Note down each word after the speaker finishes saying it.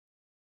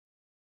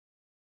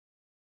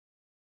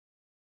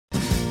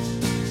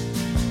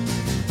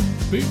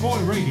Boot Boy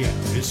Radio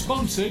is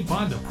sponsored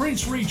by the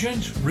Prince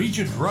Regent,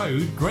 Regent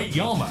Road, Great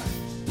Yarmouth.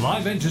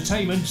 Live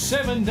entertainment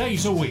 7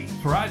 days a week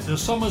throughout the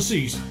summer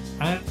season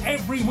and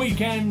every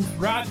weekend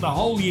throughout the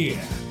whole year.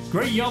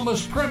 Great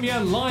Yarmouth's premier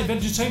live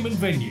entertainment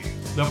venue,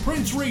 the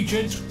Prince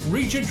Regent,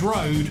 Regent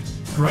Road,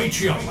 Great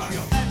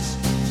Yarmouth.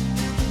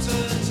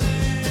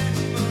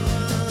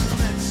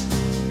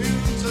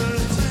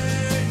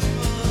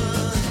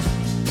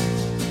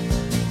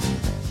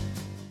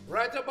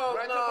 Right about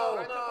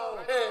now,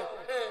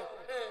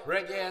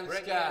 Reggae and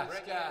Ska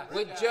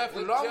with Jeff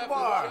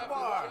Lombard,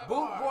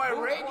 Boot Boy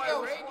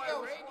Radio.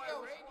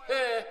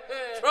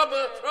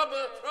 Trouble.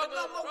 The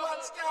number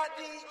one ska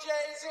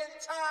DJs in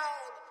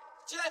town,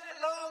 Jeff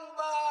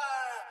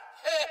Lombard.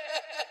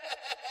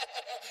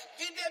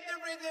 Give them the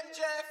rhythm,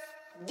 Jeff.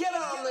 Get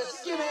on the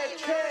skinhead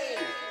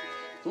train.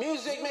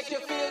 Music make you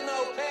feel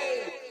no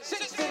pain.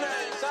 69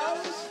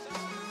 sounds.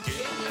 Give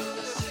you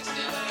the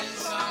 69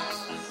 sounds.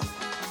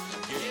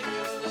 Give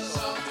you the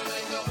song to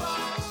make your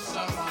bounce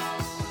around.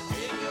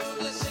 Give you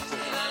the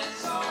 69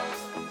 song.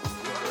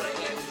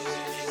 Reggae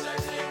music is a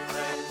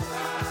different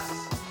class.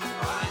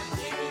 I'm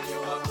giving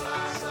you a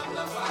class of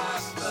the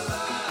past, the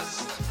last.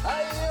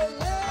 How you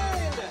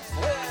mean?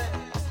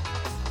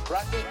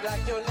 Rock it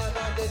like you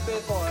never did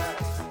before.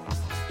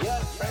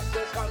 Your friends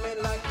is coming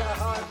like a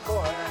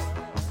hardcore.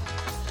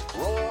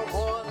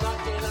 Roll,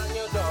 knocking on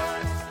your door.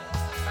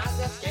 And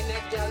the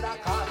skinhead girl that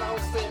call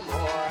out for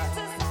more.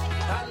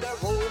 And the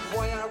rude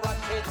boy I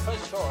rock it for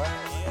sure.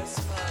 Yes,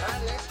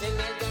 and the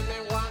skinhead them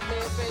they want me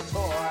for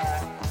tour.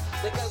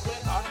 Because we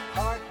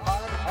hardcore.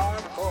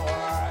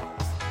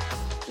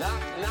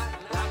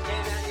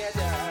 Knocking on your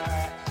door.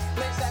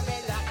 Please let me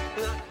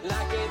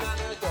knocking on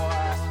your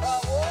door. Oh,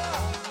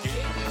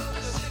 give you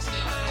the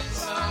 69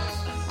 song.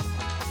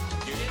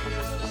 Give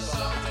you the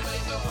song to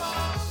make your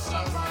bounce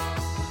around.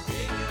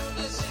 Give you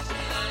the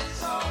 69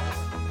 song.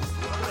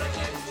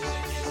 Reggae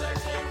music is a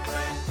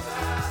different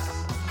class.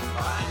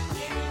 I'm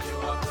giving you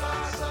a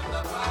class of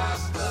the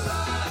past, the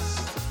last.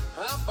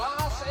 The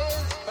boss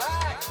is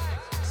back,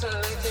 so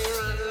let it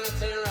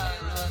run.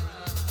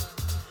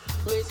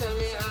 Me say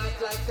me hot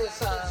like the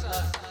sun.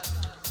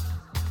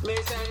 Me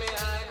say me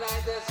hot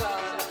like the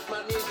sun. My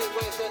music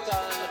weighs a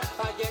ton.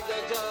 I get the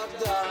job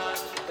done.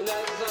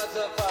 That's not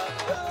the fun.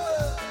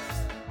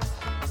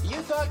 You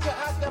thought you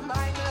had the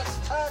minus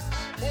touch,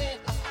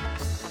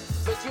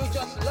 but you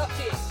just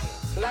lucky,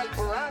 like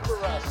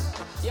Barbaros.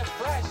 You're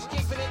fresh,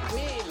 keeping it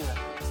mean.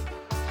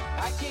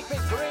 I keep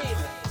it green.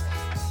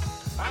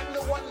 I'm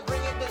the one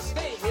bringing the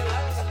steam, you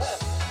know.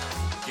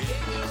 Give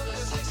you the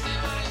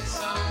 69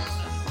 song.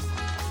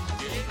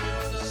 Give you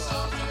the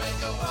song to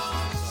make a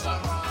bounce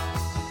around.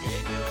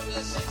 Give you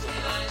the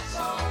 69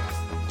 song.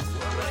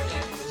 Your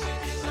reggae music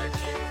is a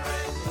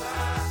different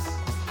class.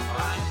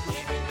 I'm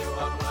giving you a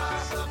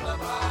class of the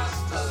past,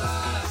 the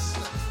last.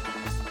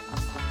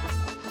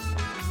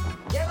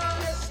 Get on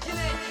the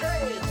skinhead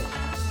train.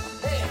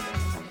 Hey,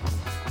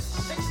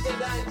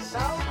 69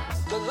 sound,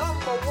 the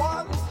number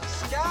one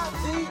ska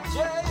DJ,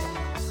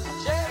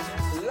 Jeff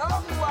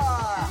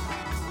Lombard,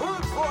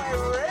 Boot Boy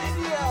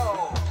Radio.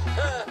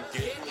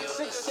 Give you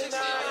 69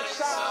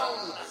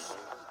 sound.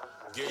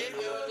 Give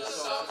you the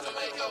song to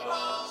make a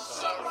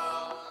bounce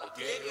around.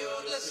 Give you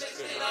the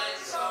 69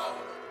 song.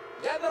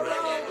 Get around.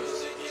 Reggae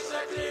music is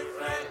a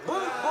different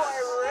Boot Boy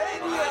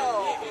Radio.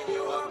 I'm giving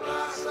you a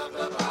blast of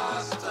the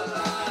past to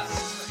last.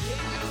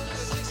 Give you the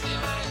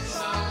 69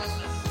 song.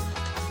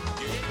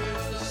 Give you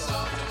the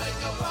song to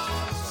make a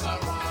bounce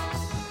around.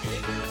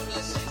 Give you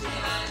the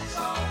 69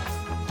 song.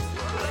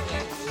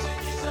 Reggae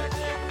music is a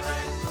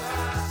different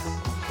class.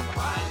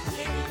 I'm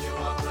giving you a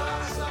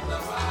blast of the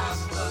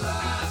past to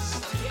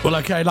last. Well,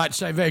 okay, I'd like to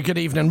say very good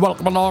evening.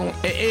 Welcome along.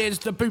 It is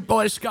the Boot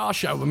Boy Ska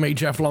Show with me,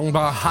 Jeff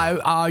Longbar. How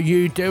are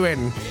you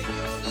doing?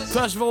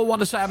 First of all, I want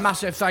to say a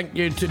massive thank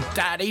you to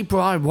Daddy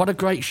Brian. What a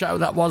great show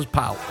that was,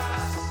 pal.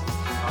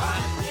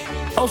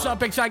 Also, a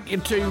big thank you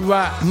to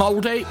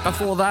Mouldy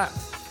before that.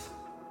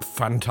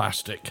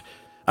 Fantastic.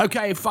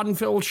 Okay,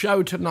 fun-filled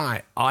show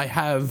tonight. I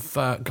have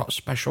got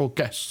special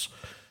guests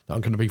that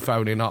I'm going to be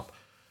phoning up.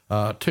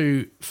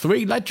 3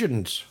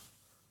 legends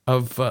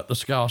of the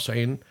ska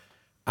scene.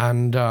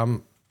 And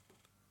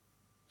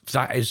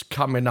that is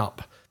coming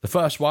up. The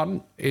first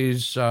one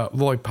is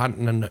Roy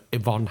Panton and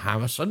Yvonne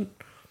Harrison,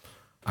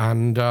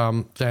 and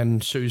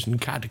then Susan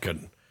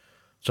Cadogan.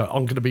 So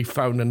I'm going to be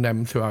phoning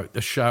them throughout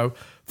the show.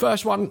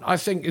 First one, I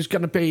think, is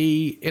going to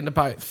be in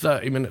about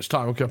 30 minutes'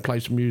 time. We're going to play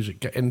some music,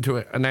 get into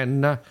it, and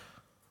then,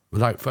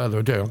 without further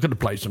ado, I'm going to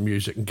play some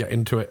music and get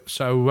into it.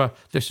 So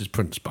this is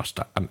Prince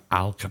Buster and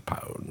Al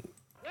Capone.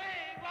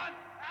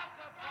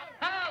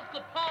 Al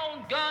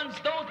Capone, guns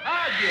don't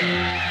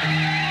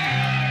argue.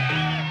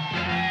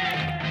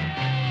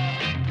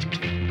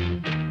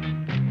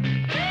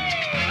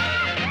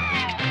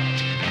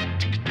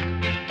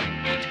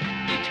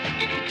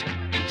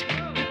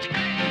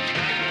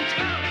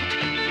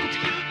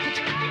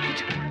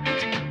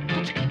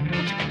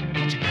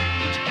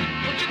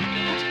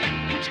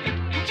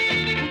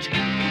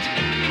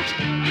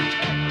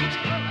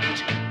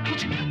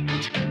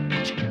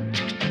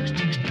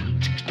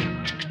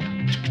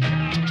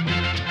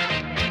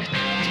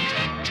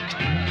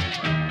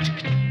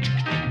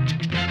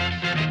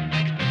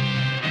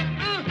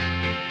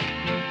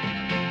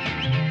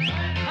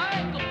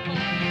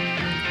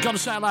 Got to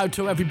say hello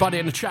to everybody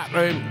in the chat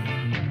room.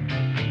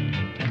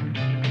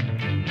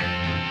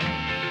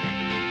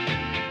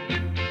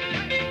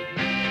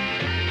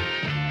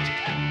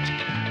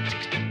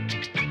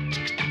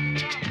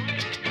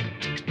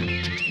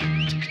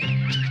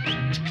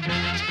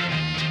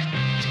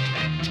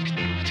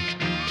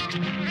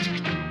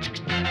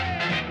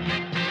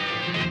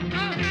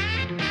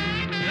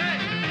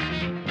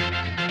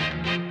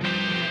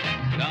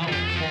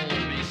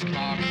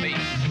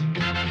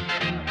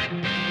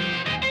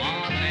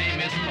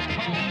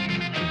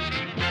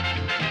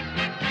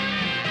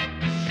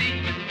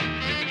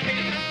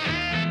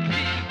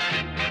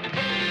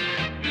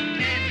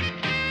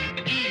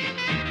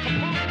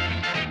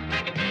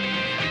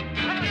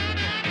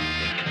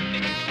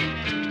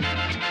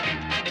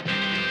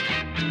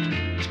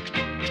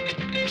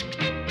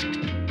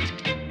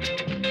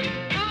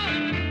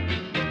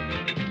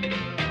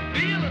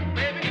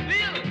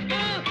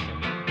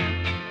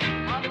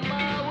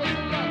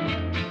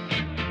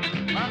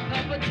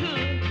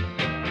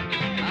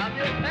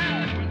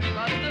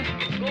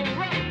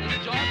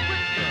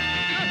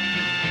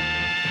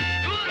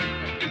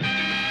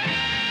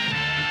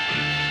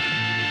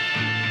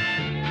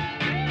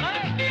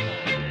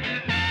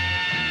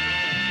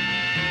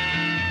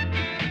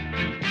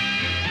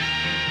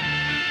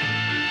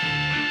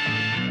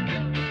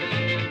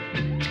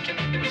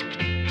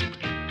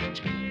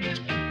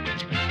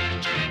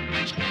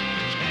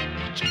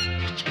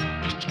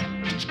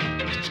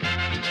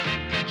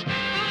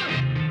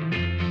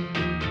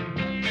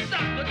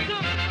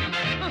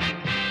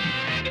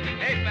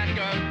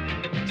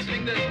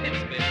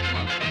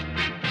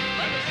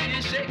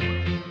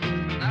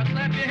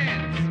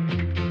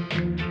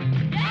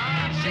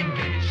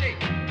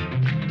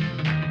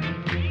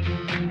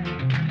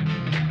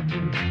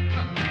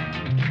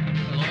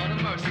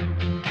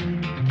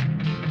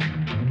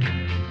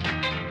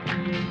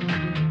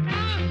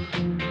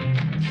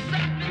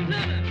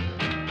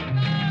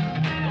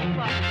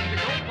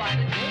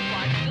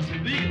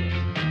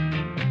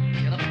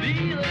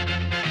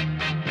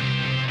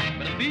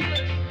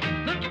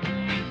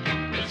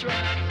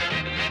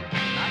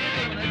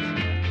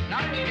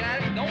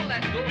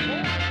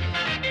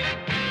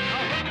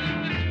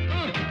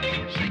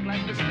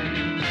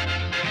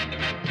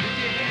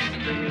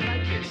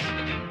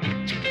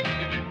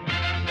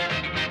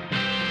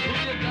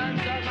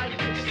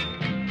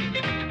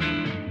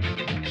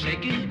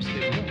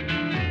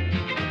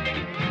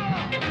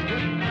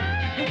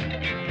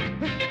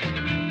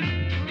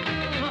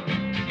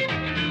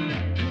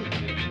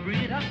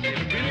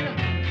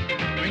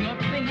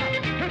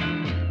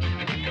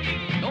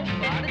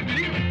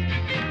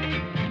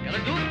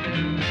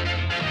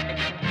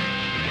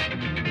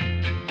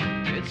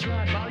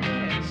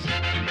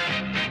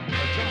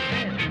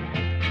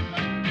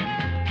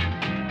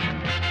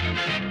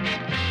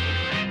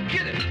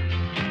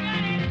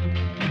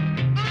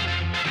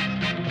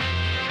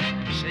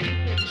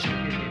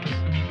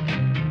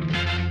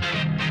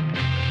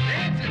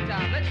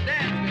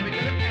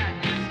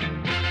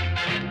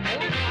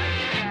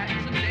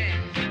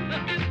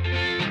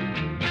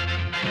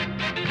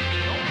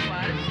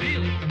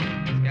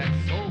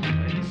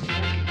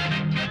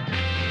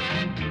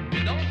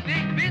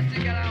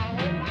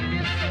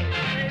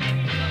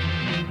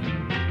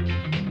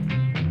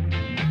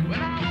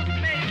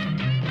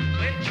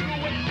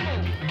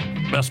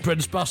 That's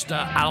Prince Buster,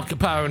 Al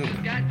Capone.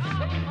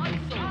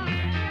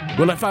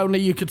 Well, if only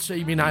you could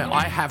see me now.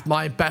 I have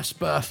my best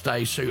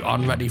birthday suit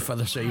on ready for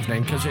this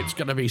evening because it's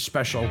going to be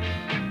special.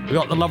 We've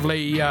got the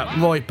lovely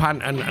Roy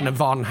Panton and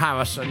Yvonne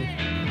Harrison.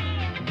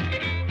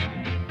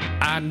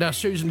 And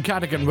Susan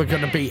Cadigan, we're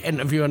going to be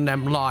interviewing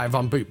them live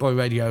on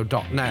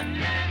bootboyradio.net.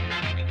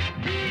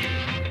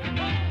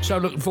 So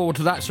looking forward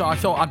to that. So I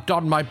thought I'd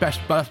don my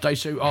best birthday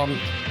suit on,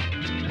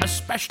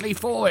 especially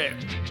for it.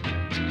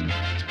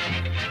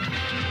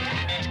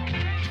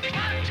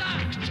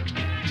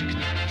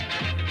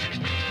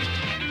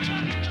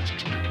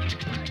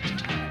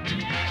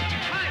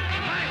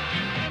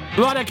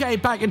 Right, okay,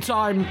 back in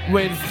time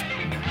with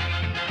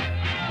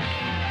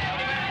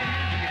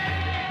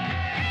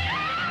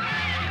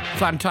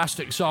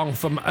fantastic song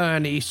from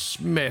Ernie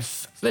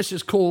Smith. This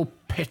is called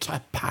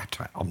Pitter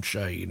Patter. I'm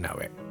sure you know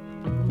it.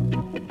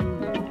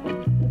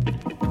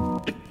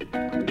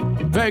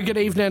 Very good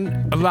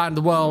evening around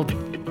the world.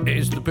 It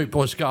is the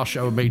Bootboy Ska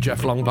Show with me,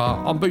 Jeff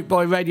Longbar, on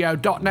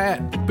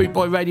bootboyradio.net,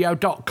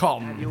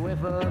 bootboyradio.com. Have you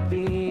ever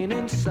been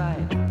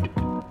inside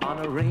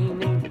on a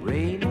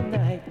rainy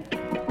night,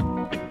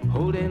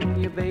 holding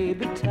your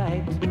baby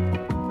tight?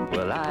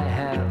 Well, I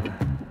have.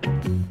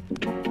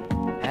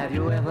 Have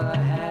you ever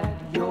had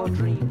your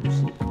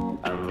dreams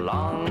and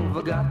long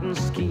forgotten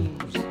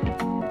schemes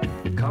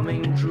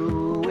coming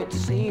true? It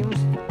seems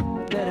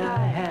that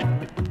I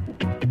have.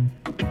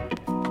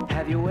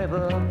 Have you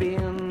ever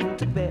been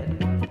to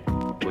bed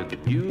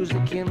with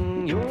music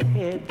in your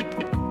head,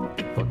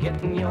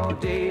 forgetting your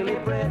daily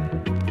bread?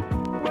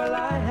 Well,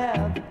 I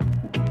have.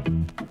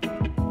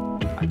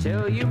 I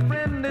tell you,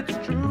 friend, it's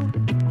true.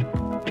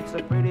 It's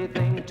a pretty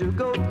thing to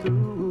go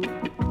through,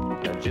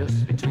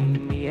 just between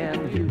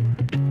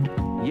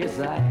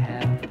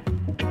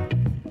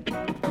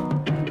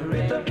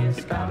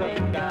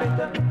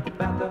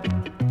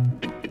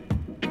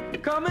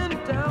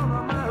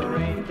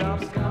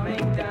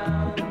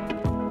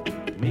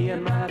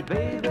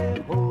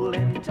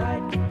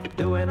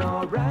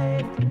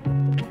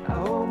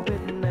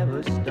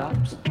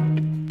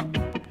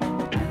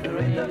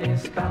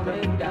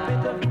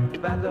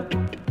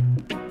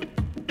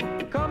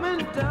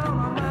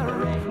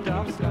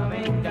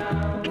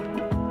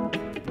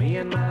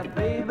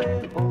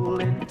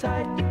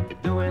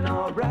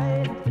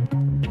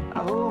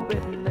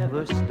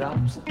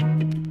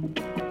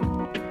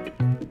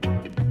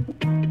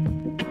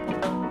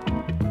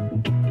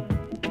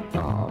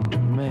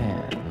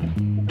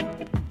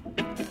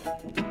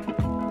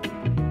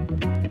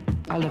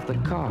the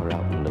car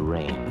out in the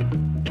rain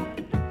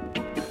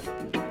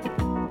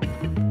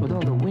with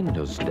all the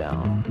windows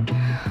down.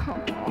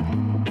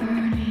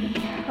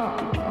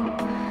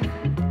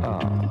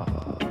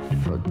 Oh,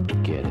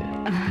 forget it.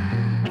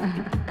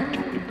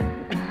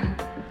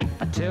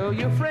 I tell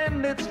your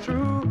friend it's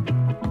true.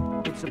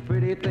 It's a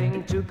pretty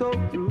thing to go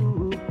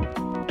through.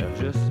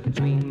 Just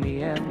between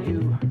me and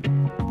you.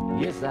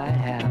 Yes, I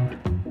have.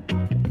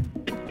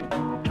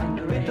 And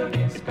the rhythm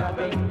is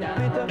coming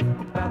down.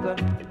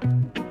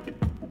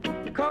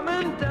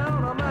 Coming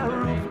down on my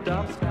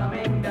rooftops.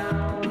 Coming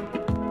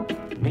down.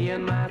 Me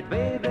and my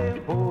baby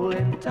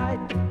holding tight.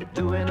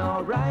 Doing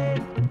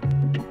alright.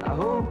 I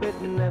hope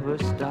it never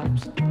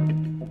stops.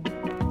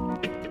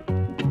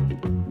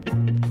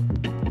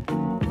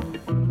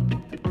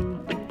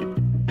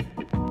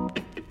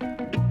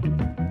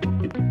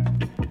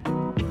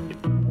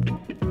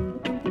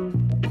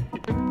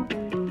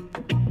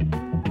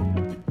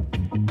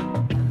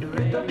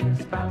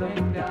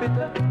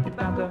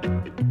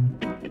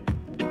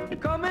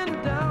 Coming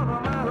down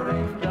on my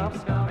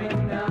rooftops,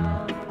 coming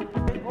down.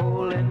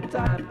 Holding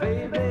tight,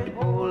 baby,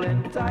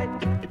 holding tight.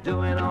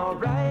 Doing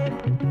alright.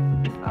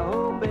 I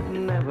hope it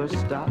never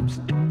stops.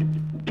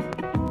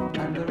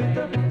 And the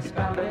rhythm is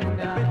coming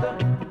down.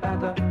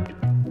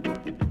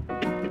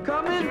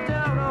 Coming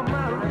down on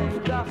my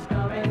rooftops,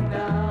 coming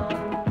down.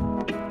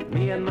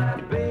 Me and my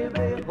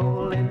baby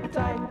holding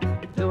tight.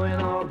 Doing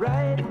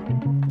alright.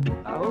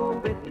 I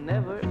hope it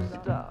never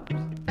stops.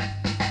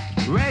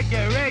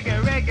 Reggae, reggae,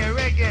 reggae,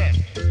 reggae.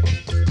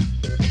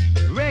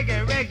 Reggae,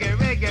 reggae,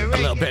 reggae, reggae. A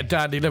little bit of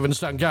Dandy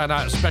Livingstone going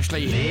out,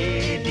 especially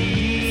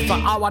for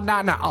our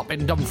Nana up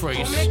in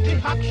Dumfries. Make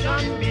the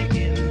action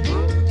begin.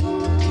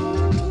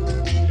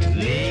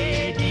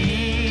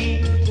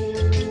 Lady,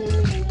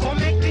 come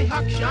make the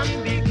action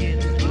begin.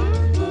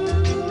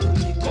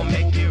 Come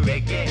make the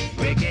reggae,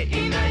 reggae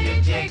inna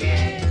your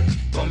jaggy.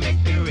 Come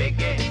make the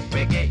reggae,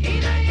 reggae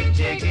inna your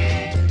jaggy.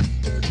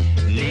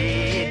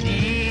 Lady,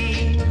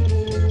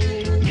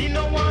 me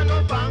no want no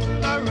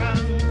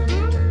bangarang.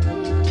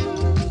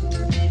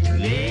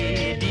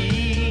 Lady,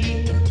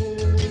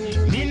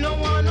 me no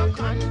want no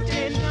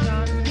contention.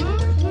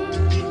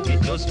 It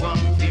just want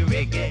the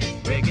reggae,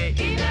 reggae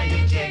inna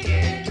your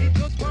jaggy. It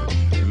just want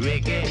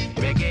reggae,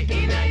 reggae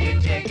inna your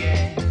jaggy.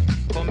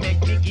 Come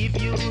make me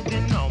give you the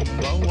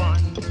number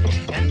one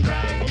and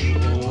drive you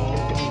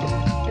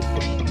home.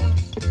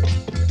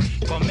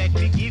 Come make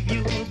me give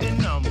you the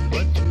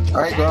number two.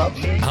 All right, Bob.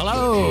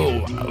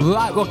 Hello.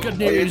 Right, well, good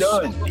news.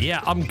 How you doing?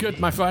 Yeah, I'm good,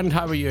 my friend.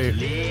 How are you?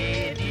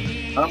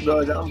 I'm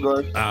good.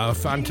 Oh,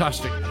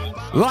 fantastic.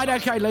 Right,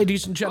 okay,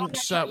 ladies and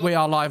gents, we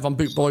are live on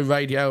Bootboy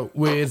Radio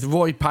with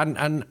Roy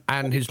Panton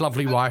and his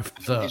lovely wife,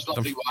 the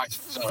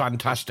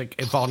fantastic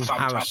Yvonne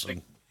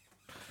Harrison.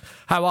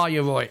 How are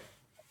you, Roy?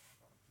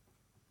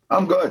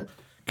 I'm good.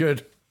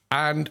 Good.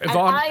 And And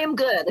Yvonne? I am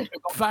good.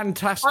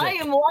 Fantastic. I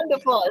am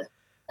wonderful.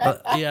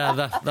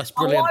 Yeah, that's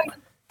brilliant.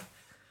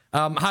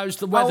 How's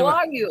the weather? How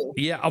are you?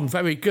 Yeah, I'm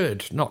very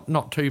good.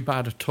 Not too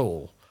bad at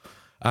all.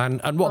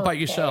 And what about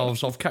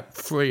yourselves? I've kept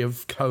free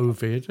of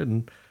COVID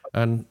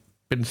and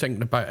been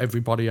thinking about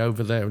everybody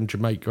over there in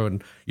Jamaica,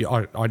 and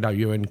I know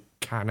you're in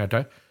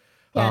Canada.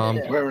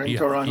 Canada. We're in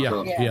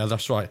Toronto. Yeah,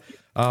 that's right.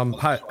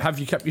 Have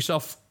you kept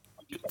yourself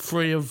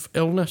free of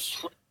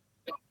illness?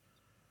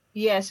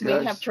 Yes, we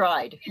Yes. have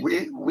tried.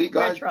 We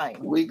got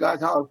trying. we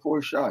got our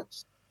 4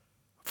 shots.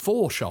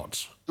 4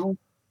 shots. 2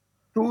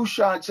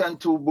 shots and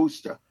 2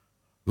 booster.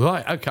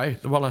 Right. Okay.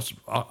 Well,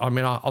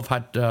 I've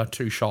had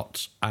 2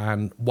 shots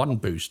and 1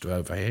 booster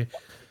over here.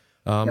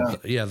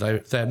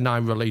 They're now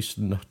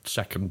releasing the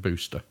 2nd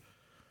booster.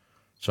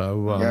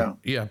 So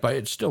but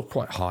it's still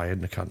quite high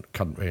in the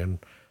country, and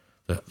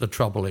the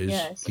trouble is,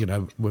 Yes.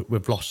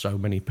 we've lost so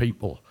many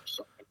people,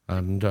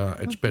 and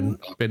it's been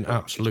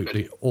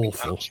absolutely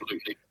awful.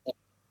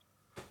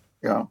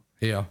 Yeah.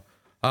 Yeah.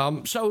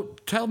 So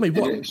tell me,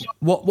 is.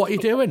 what are you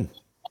doing?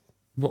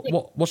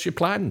 What's your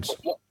plans?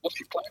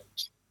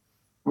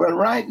 Well,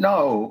 right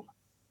now,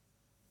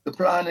 the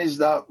plan is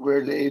that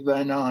we're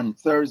leaving on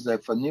Thursday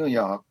for New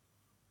York,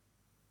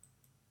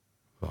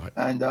 Right.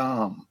 and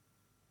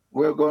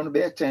we're going to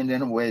be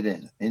attending a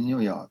wedding in New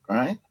York,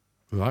 right?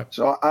 Right.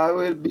 So I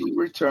will be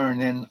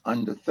returning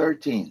on the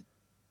 13th,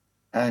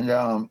 and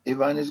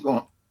Ivan is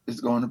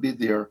going to be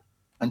there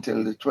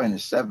until the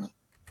 27th.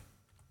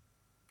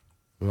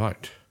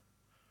 Right.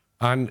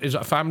 And is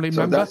it a family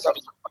So member?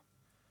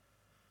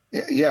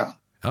 yeah.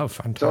 Oh,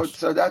 fantastic.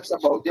 So that's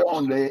about the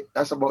only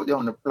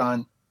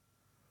plan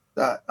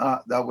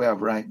that we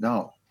have right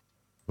now.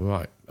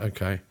 Right.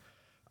 Okay.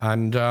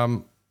 And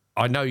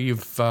I know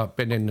you've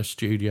been in the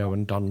studio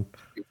and done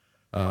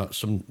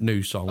some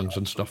new songs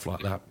and stuff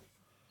like that.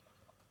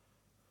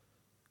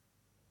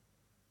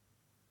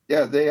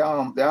 Yeah, the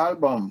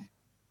album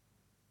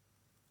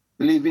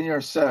Believe in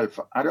Yourself.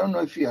 I don't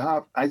know if you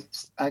have.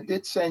 I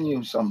did send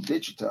you some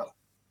digital.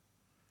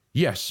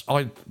 Yes,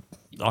 I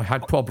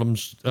had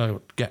problems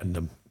getting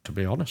them, to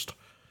be honest.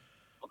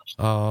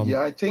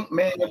 Yeah, I think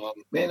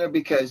mainly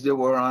because they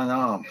were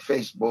on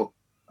Facebook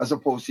as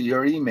opposed to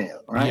your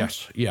email, right?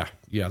 Yes, yeah.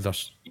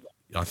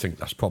 I think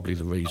that's probably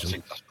the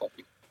reason.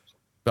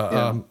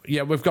 But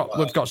we've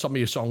got some of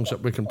your songs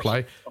that we can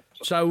play.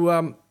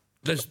 So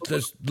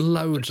there's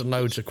loads and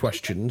loads of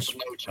questions.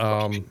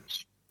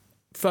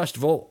 First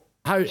of all,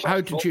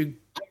 how did you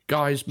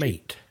guys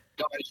meet?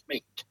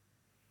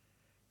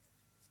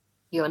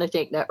 You want to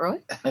take that,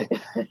 Roy?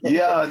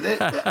 Yeah,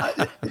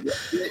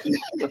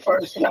 the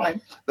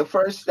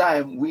first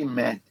time we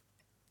met,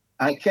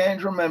 I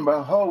can't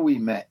remember how we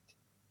met.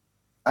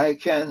 I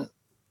can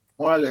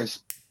more or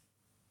less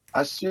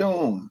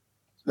assume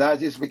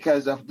that is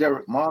because of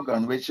Derek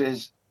Morgan, which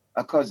is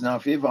a cousin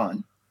of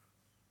Yvonne.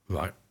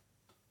 Right.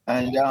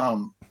 And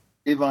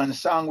Yvonne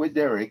sang with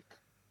Derek,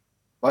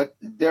 but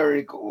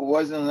Derek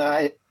wasn't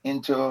like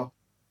into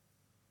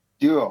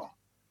duo.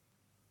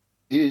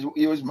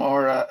 He was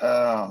more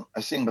a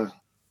single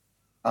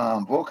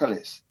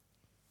vocalist.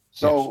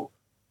 So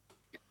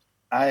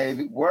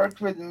I worked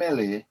with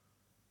Millie,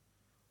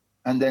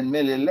 and then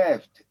Millie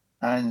left,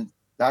 and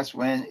that's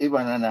when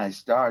Yvonne and I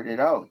started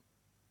out.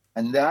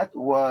 And that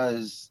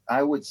was,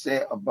 I would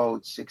say,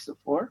 about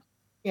 64.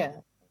 Yeah.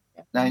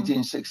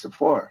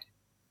 1964.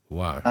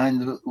 Wow.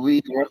 And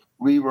we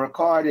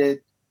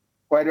recorded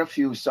quite a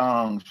few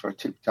songs for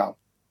Tip Top.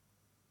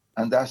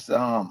 And that's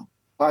Lyndon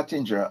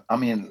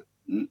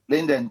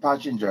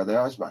Pottinger, the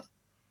husband.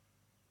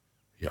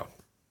 Yeah.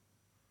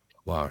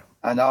 Wow.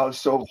 And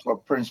also for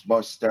Prince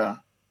Buster.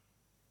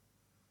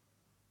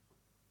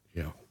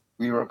 Yeah.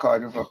 We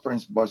recorded for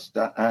Prince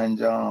Buster,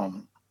 and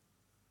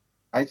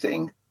I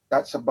think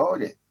that's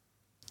about it.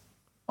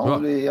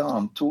 Only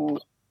two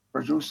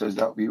producers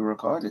that we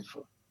recorded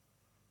for.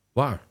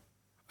 Wow.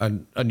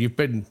 And you've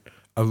been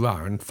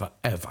around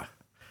forever.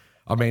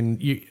 I mean,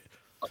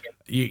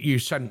 you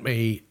sent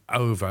me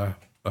over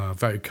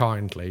very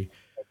kindly,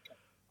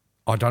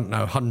 I don't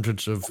know,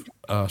 hundreds of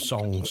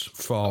songs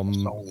from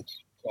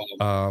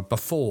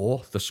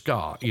before the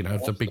ska,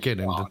 the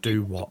beginning, the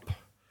doo-wop,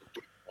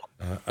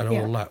 and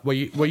all that. Were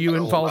you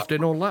involved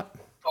in all that?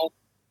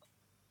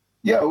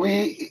 Yeah,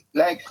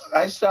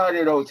 I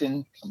started out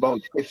in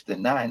about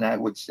 59, I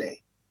would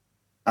say.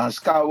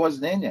 Ska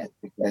wasn't in it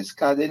because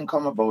ska didn't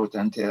come about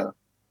until,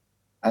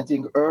 I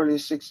think, early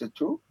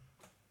 62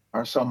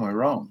 or somewhere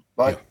around.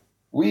 But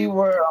we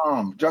were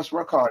just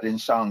recording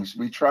songs.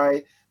 We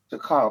tried to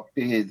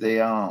copy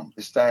the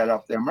style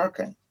of the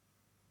American.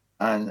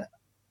 And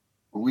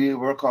we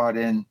were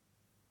recording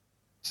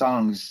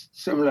songs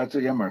similar to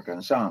the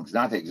American songs,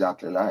 not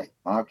exactly like,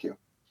 mark you.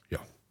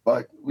 Yeah.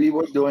 But we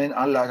were doing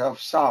a lot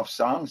of soft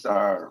songs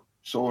or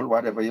soul,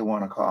 whatever you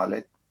want to call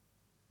it,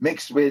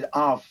 mixed with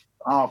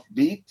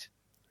offbeat.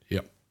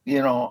 Yep.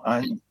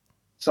 And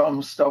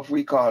some stuff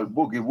we call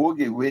boogie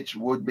woogie, which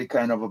would be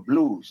kind of a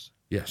blues.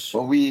 Yes.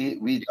 But we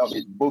dub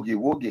it boogie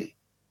woogie,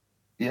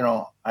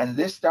 and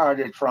this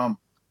started from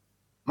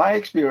my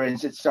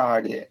experience. It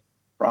started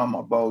from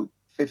about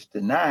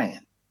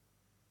 59.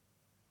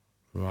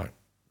 Right.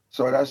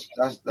 So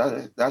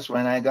that's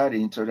when I got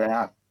into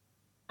that.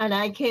 And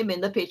I came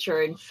in the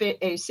picture in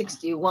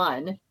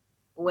 61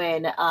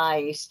 when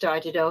I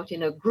started out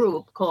in a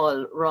group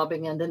called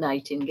Robin and the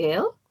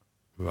Nightingale.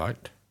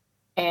 Right.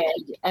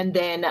 And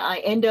then I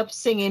end up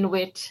singing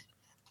with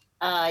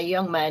a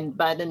young man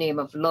by the name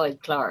of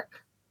Lloyd Clark.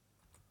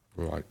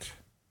 Right.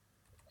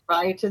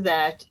 Prior to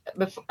that,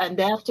 and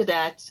after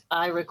that,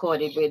 I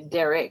recorded with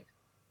Derek.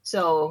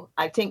 So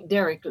I think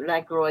Derek,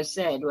 like Roy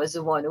said, was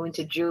the one who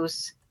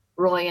introduced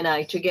Roy and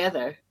I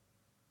together.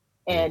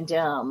 And,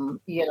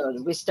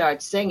 we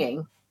start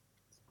singing,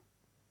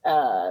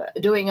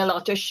 doing a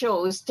lot of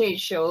shows,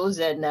 stage shows,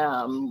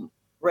 and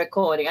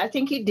recording. I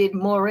think he did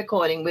more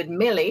recording with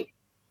Millie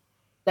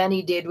than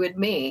he did with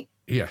me.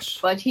 Yes.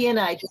 But he and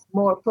I did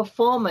more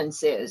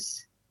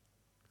performances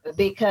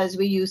because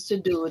we used to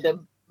do the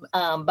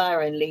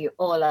Byron Lee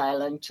All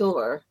Island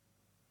tour.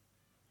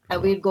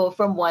 And we'd go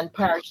from one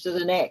parish to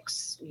the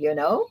next,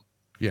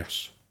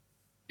 Yes.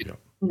 Yeah.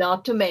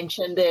 Not to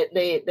mention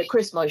the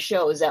Christmas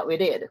shows that we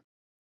did.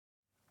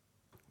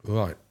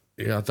 Right.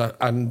 Yeah.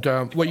 And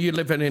were you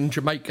living in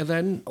Jamaica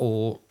then,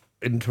 or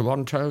in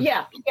Toronto?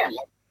 Yeah.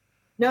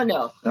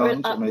 No.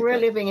 We're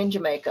living in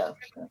Jamaica.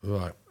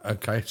 Right.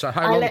 Okay. So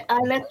how long? I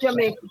left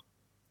Jamaica.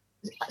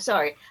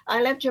 Sorry,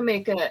 I left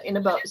Jamaica in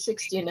about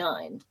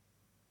 69.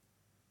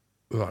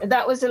 Right.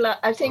 That was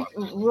I think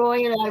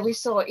Roy and I, we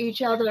saw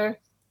each other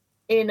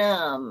in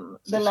the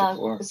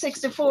 64.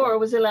 64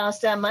 was the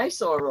last time I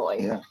saw Roy.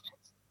 Yeah.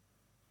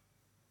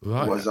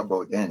 Right. It was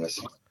about then,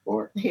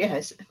 64.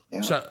 Yes.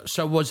 Yeah.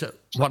 So was it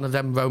one of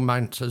them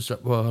romances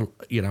that were,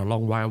 a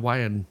long way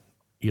away and,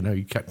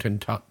 you kept in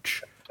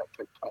touch?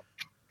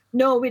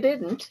 No, we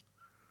didn't.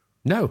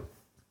 No.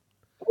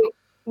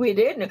 We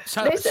didn't.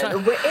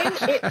 Listen, we're in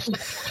it.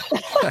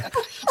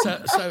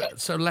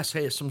 So let's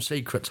hear some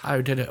secrets.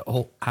 How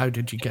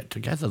did you get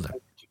together then?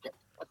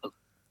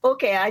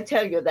 Okay, I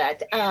tell you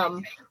that.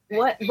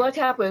 What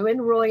happened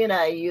when Roy and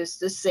I used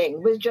to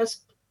sing was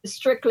just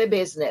strictly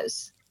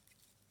business.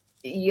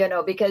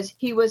 Because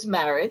he was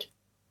married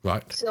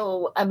Right.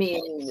 So, I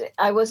mean,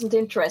 I wasn't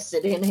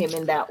interested in him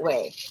in that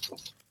way.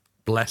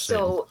 Bless him.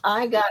 So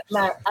I got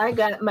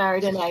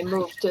married and I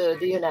moved to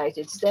the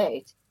United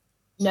States.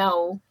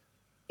 Now,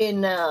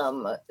 in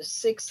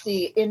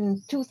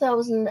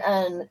 2000,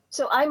 and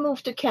so I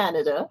moved to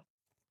Canada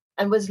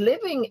and was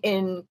living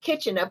in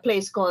Kitchener, a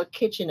place called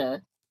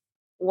Kitchener,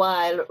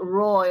 while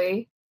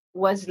Roy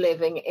was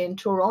living in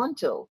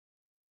Toronto.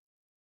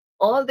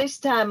 All this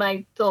time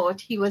I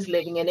thought he was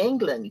living in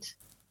England.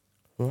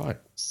 Right.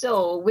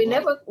 So we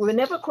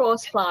never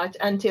crossed paths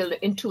until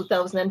in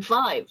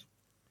 2005,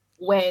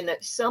 when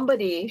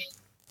somebody,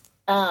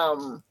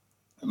 Meritone,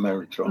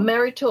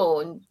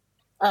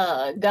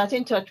 got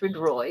in touch with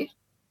Roy,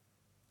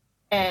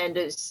 and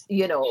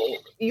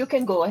you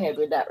can go ahead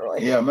with that, Roy.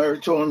 Yeah,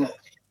 Meritone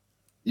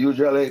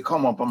usually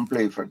come up and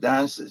play for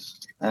dances,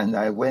 and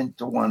I went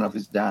to one of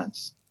his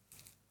dances,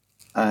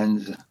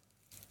 and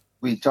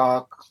we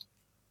talked,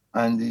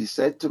 and he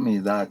said to me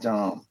that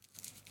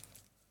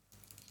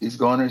he's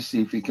going to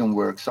see if he can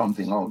work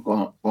something out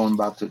going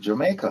back to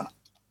Jamaica.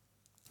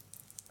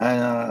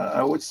 And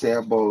I would say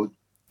about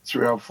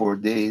 3 or 4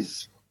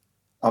 days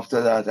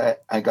after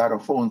that, I got a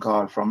phone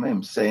call from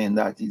him saying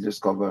that he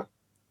discovered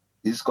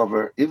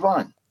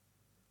Yvonne.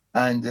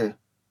 And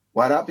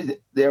what happened,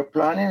 they're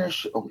planning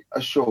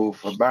a show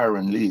for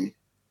Byron Lee,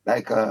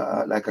 like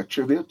a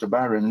tribute to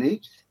Byron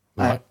Lee.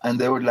 Right. And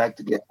they would like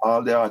to get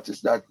all the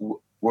artists that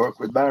worked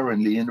with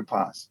Byron Lee in the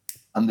past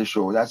on the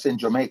show. That's in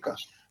Jamaica.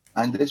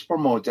 And this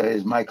promoter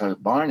is Michael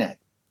Barnett.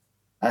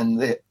 And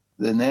the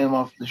name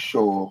of the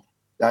show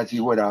that he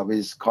would have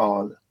is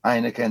called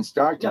Heineken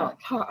Star Time.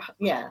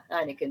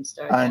 Heineken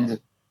Star Time. And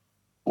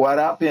what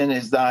happened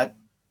is that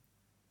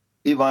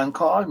Yvonne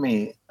called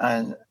me,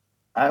 and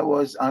I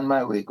was on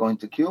my way going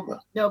to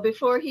Cuba. No,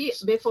 before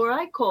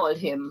I called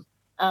him,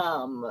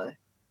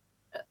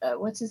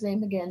 what's his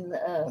name again?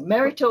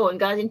 Meritone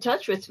got in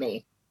touch with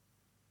me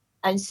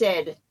and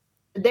said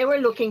they were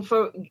looking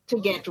to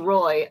get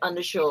Roy on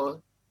the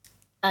show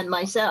and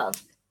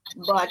myself.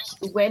 But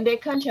when they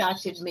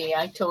contacted me,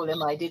 I told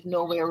them I didn't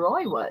know where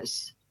Roy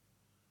was.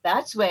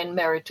 That's when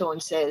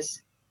Meritone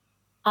says,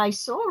 I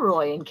saw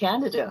Roy in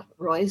Canada.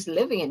 Roy is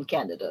living in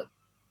Canada.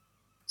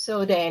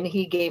 So then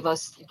he gave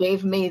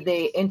me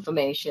the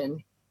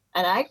information,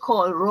 and I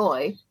called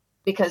Roy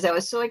because I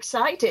was so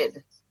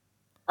excited.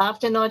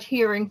 After not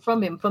hearing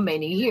from him for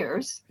many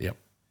years, Yep.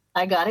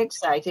 I got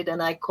excited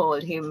and I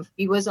called him.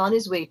 He was on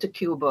his way to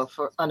Cuba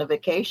on a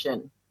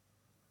vacation.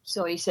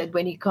 So he said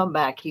when he come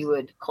back, he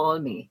would call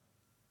me.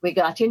 We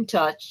got in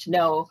touch.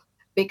 Now,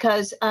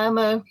 because I'm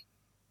a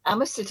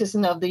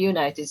citizen of the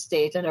United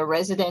States and a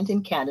resident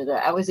in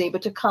Canada, I was able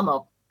to come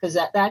up because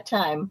at that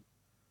time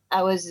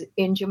I was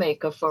in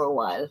Jamaica for a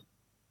while.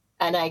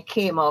 And I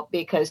came up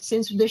because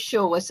since the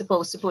show was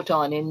supposed to put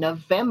on in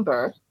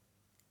November,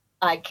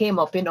 I came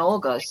up in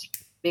August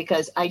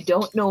because I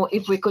don't know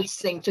if we could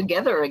sing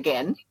together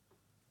again,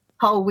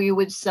 how we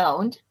would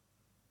sound.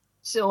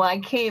 So I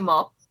came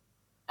up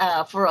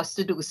for us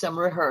to do some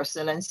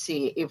rehearsal and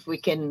see if we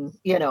can,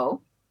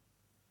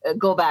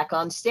 go back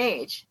on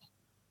stage.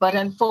 But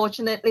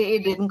unfortunately,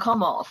 it didn't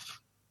come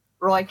off.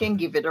 Roy can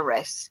give it a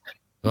rest.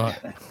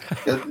 Right.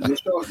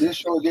 This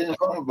show didn't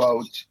come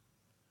about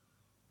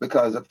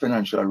because of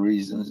financial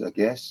reasons, I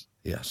guess.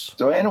 Yes.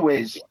 So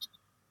anyways,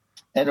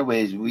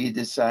 we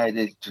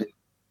decided to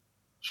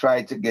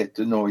try to get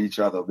to know each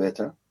other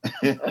better.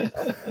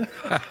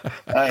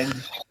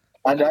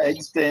 And I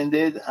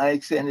extended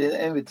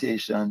an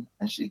invitation,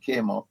 and she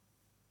came up.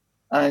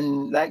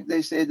 And like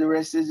they say, the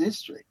rest is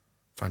history.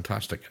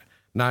 Fantastic.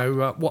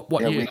 Now,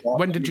 what year?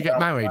 When did you get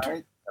married?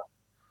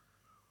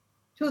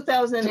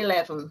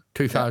 2011.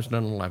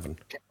 2011.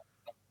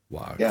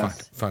 Wow.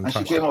 Yes. Fantastic.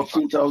 And she came up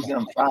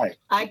 2005.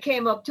 I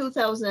came up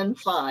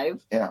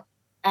 2005. Yeah.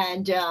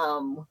 And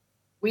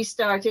we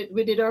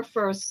did our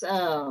first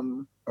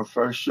show. Our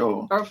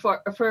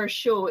first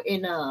show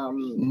in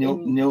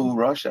New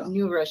Russia.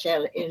 New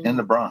Rochelle in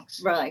the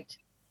Bronx. Right.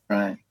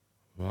 Right.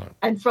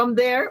 And from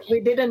there we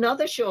did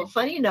another show.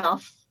 Funny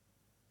enough,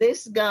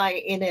 this guy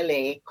in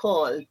LA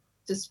called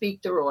to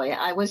speak to Roy.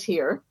 I was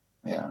here.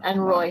 Yeah.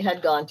 And Roy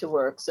had gone to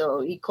work,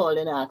 so he called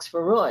and asked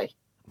for Roy.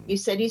 He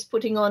said he's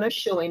putting on a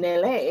show in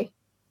LA.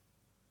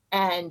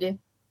 And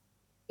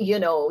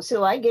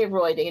so I gave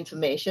Roy the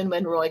information.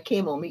 When Roy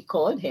came home, he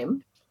called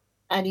him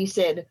and he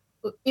said,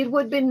 it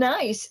would be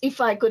nice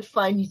if I could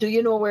find, do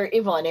you know where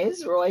Yvonne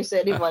is? Roy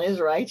said, Yvonne is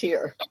right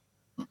here.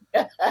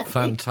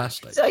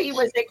 Fantastic. So he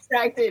was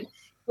excited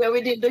when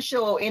we did the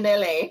show in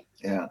LA.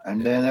 Yeah,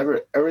 and then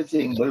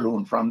everything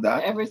ballooned from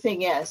that.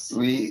 Everything, yes.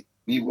 We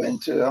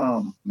went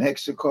to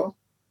Mexico,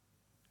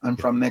 and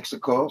from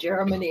Mexico,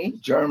 Germany.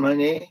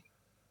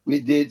 We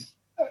did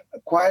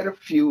quite a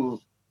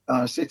few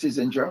cities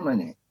in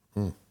Germany.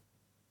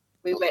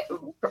 We went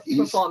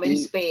perform in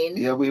Spain.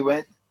 Yeah, we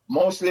went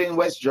mostly in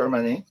West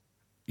Germany.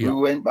 Yeah.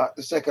 We went back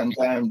the second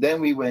time. Then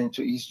we went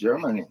to East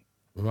Germany.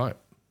 Right.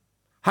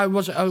 How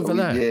was it over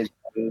there?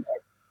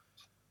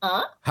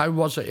 Huh? How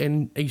was it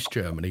in East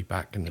Germany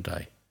back in the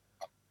day?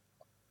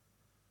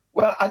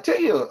 Well, I tell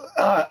you,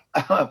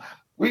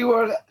 we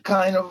were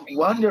kind of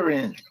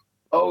wondering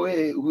how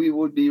we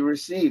would be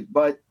received,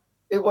 but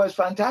it was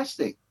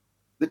fantastic.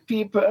 The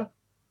people,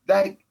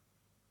 like,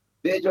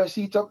 they just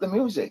eat up the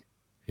music.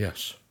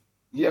 Yes.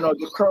 You know,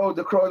 the crowd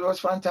was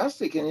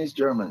fantastic in East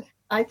Germany.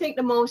 I think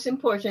the most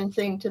important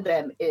thing to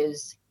them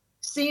is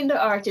seeing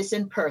the artist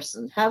in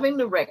person, having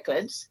the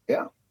records,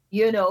 Yeah.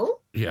 you know,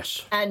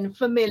 Yes. and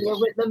familiar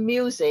with the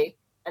music,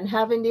 and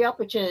having the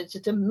opportunity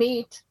to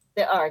meet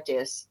the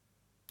artist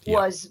Yeah.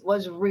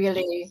 was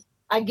really.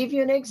 I give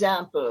you an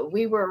example.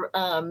 We were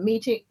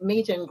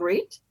meet and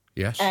greet,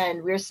 Yes.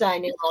 and we're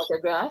signing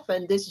autograph,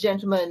 and this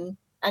gentleman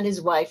and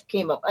his wife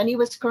came up, and he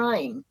was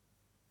crying.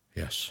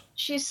 Yes.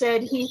 She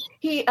said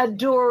he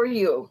adore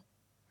you.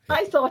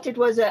 I thought he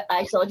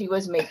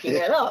was making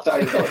it up.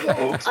 I thought it was a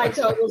hoax. I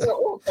thought it was a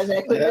hoax, because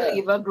I couldn't Yeah.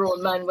 believe a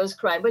grown man was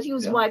crying, but he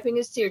was Yeah. wiping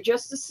his tear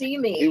just to see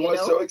me. He was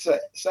so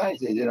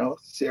excited, you know,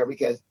 Sarah,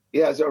 because he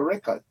has a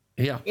record.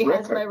 Yeah. He has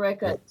record. my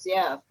records,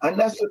 yeah. And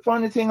that's the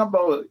funny thing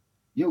about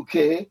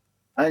UK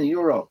and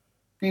Europe.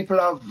 People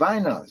have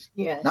vinyls,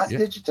 Yes. not Yeah.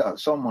 digital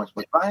so much,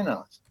 but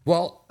vinyls.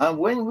 Well, And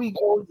when we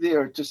go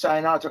there to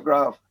sign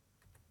autograph,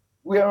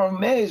 we are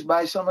amazed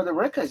by some of the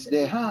records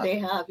they have, They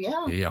have,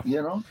 yeah. yeah.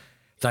 you know?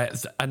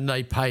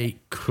 They pay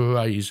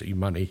crazy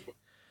money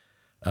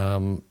Yeah.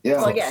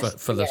 Oh, yes,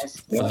 for the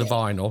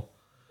vinyl.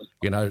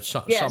 You know,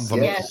 some Yes, of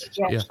them, yes,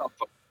 yes. yeah,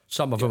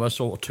 some of them are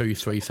sort of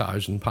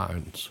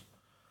 £2,000-3,000.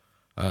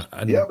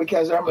 And Yeah,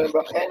 because I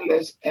remember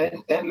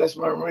Endless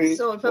Memory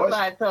Sold for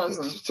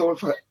 5,000. sold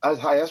for as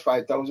high as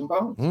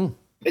 £5,000. Mm.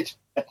 It's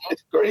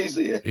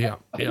crazy. yeah,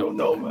 I yeah, don't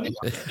know, man.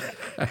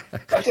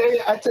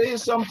 I tell you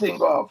something,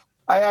 Bob.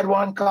 I had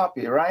one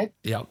copy, right?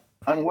 yeah,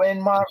 And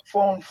when Mark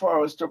phoned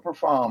for us to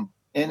perform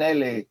in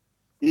LA,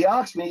 he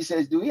asked me, he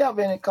says, do you have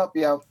any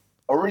copy of,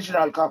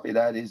 original copy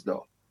that is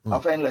though,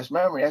 of Endless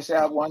Memory? I said,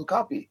 I have one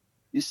copy.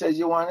 He says,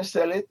 you want to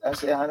sell it? I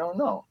said, I don't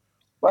know.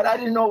 But I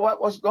didn't know what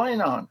was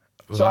going on.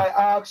 So I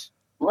asked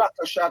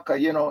Raka Shaka,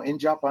 you know, in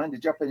Japan, the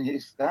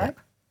Japanese guy,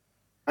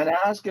 and I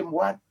asked him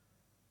what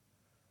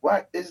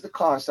is the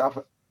cost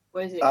of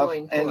What is it of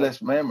going for?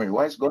 Endless Memory?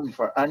 What it's going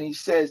for? And he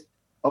says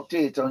up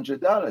to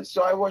 $800.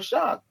 So I was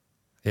shocked.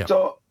 Yeah.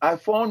 So I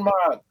phoned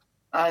Mark,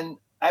 and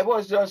I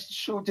was just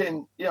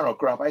shooting, you know,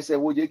 crap. I said,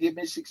 "Would you give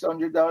me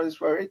 $600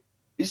 for it?"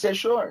 He said,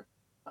 "Sure."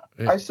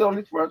 Yeah. I sold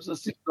it for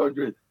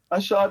 $600,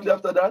 and shortly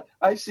after that,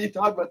 I see it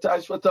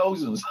advertised for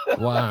thousands.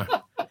 wow.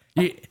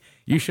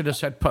 You should have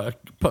said put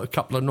a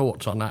couple of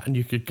notes on that, and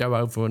you could go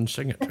over and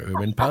sing it to him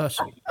in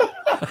person.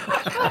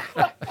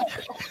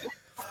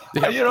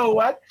 And you know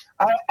what?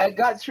 I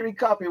got 3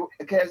 copies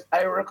because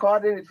I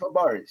recorded it for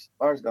Boris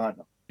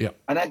Gardner. Yeah.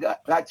 And I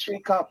got 3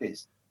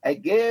 copies. I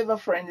gave a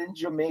friend in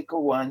Jamaica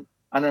one,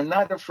 and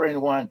another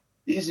friend one.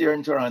 He's here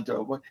in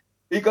Toronto, but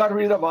he got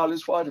rid of all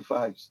his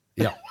 45s.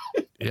 Yeah,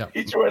 yeah,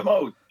 He threw them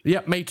out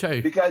yeah. Me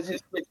too. because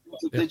he's switched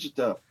to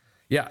digital.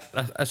 Yeah,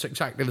 that's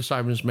exactly the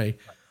same as me.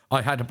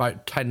 I had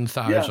about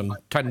 10,000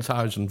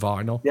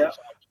 vinyl, Yeah.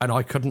 and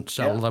I couldn't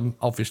sell Yeah. them.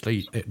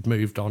 Obviously, it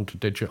moved on to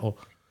digital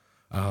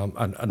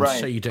and Right,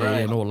 CD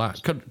right. and all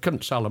that.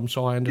 Couldn't sell them,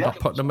 so I ended up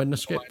putting them in the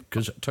skip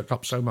because it took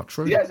up so much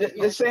room. Yeah,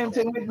 the same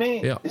thing with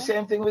me. Yeah. The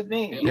same thing with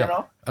me, you Yeah.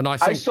 know. And I I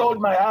think, sold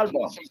my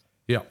albums.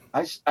 yeah,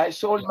 I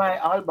sold my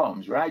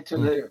albums right to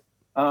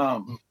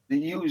the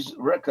used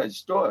record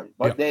store,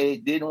 but Yeah. they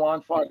didn't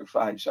want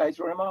 45, so I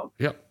threw them out.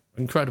 yeah,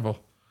 incredible.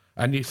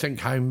 And you think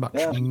how much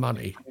Yeah.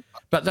 money,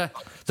 but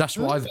that's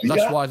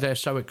why they're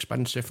so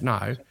expensive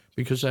now,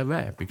 because they're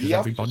rare, because Yeah.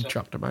 everybody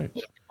chucked them out.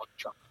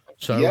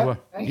 So Yeah.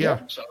 yeah.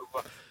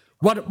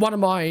 One of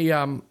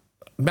my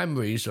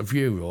memories of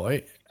you,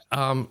 Roy,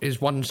 is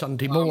one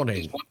Sunday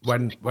morning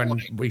when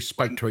we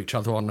spoke to each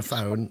other on the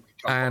phone,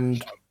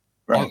 and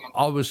Right.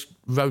 I was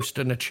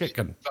roasting a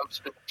chicken,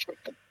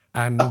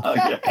 and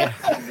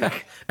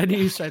and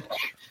you said,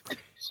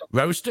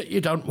 "Roast it. You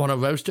don't want to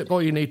roast it, boy.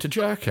 You need to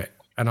jerk it."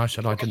 And I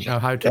said, "I didn't know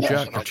how to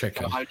jerk the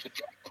chicken."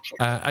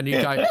 And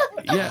you gave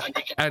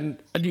and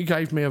you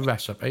gave me a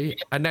recipe,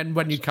 and then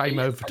when you came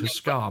over to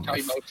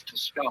Skarmouth,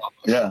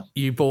 Yeah,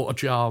 you bought a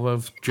jar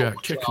of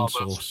jerk chicken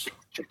sauce.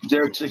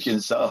 jerk chicken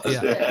sauce.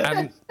 Yeah,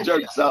 and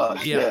Jerk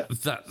sauce. yeah,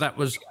 Yeah. that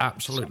was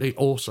absolutely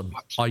awesome.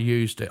 I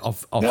used it.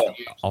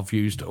 I've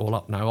used it all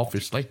up now,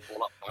 obviously,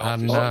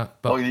 and but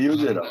Oh, you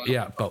use it.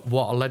 yeah, but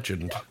what a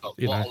legend,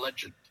 you know.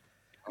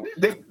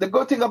 The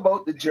good thing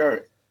about the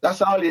jerk,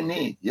 that's all you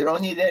need. You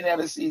don't need any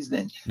other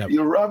seasoning. No.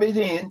 You rub it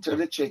into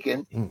the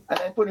chicken and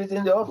then put it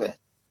in the oven,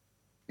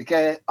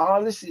 because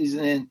all the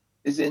seasoning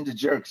is in the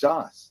jerk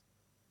sauce.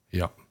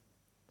 Yeah.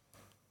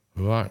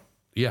 Right.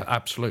 Yeah,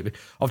 absolutely.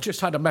 I've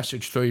just had a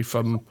message through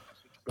from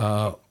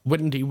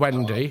Windy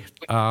Wendy,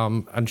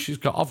 and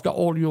I've got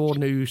all your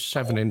new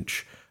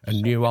 7-inch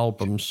and new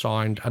albums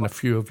signed, and a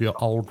few of your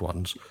old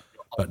ones,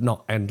 but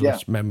not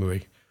Endless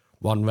Memory.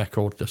 One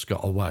record that's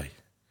got away.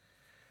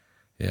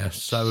 Yeah,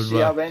 so Do you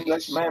have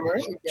Endless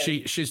Memory?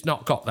 she's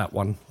not got that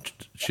one.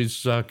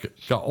 She's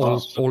got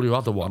all your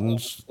other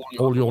ones,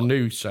 all your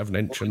new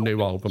 7-inch and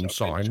new albums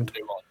signed.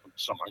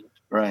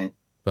 Right.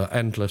 But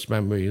Endless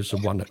Memory is the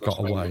one that got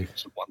away.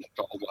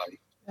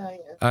 Oh, yeah.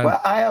 And,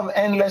 Well, I have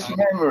Endless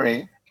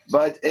Memory,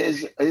 but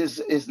is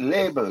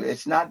labeled.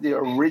 It's not the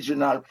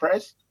original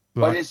press,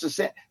 but Right. it's the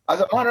same. As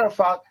a matter of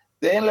fact,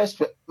 the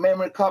Endless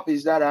Memory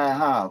copies that I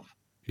have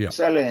Yeah.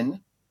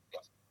 selling,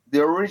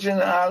 the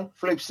original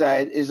flip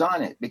side is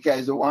on it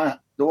because the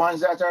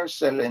ones that are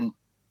selling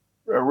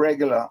are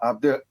regular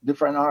of the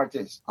different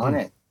artists on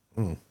it.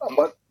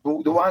 But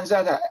the ones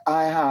that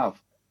I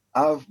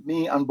have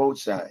me on both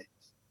sides,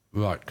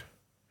 right.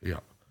 Yeah.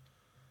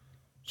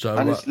 So,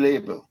 and it's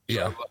labeled.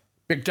 yeah.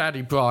 Big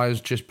Daddy Bry's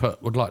just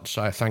would like to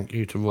say a thank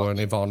you to Roy and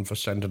Yvonne for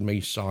sending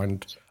me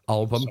signed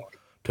album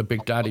to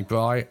Big Daddy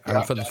Bry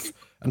and for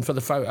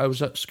the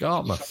photos at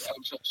Scarmouth.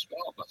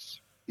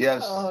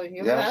 Yes. Oh,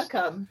 you're yes.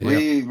 welcome.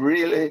 We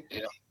really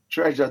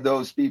treasure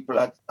those people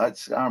at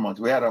Scarmouth.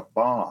 We had a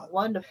ball.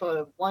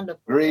 Wonderful,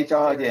 wonderful. Great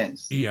experience.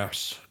 audience.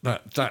 Yes,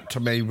 that to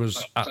me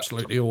was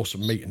absolutely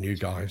awesome meeting you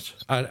guys,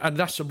 and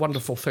that's a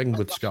wonderful thing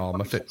with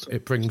Scarmouth.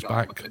 It brings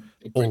back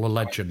all the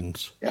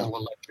legends. Yeah.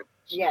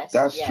 Yes.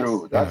 That's yes.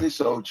 true. That is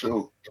so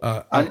true.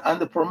 Uh, And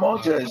the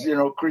promoters,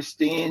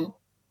 Christine,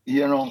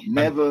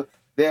 Neville,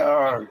 they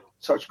are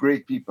such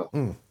great people.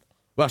 well,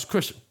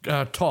 that's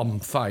Tom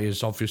Fay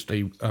is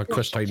obviously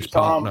Christine's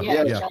Tom, partner.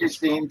 yes, Yeah,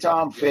 Christine,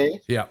 Tom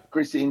Fay, yeah,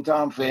 Christine,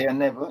 Tom Fay, and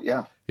Neville.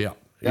 Yeah, yeah,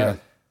 yeah, yeah.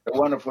 they're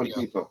wonderful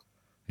people.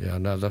 Yeah,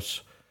 no,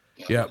 that's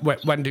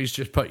Wendy's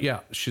just put.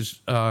 Yeah, she's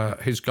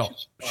got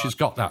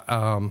that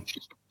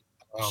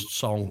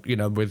song,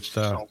 with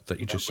that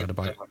you just said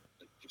about.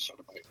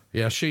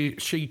 Yeah,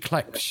 she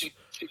collects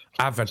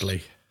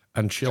avidly,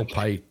 and she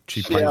pays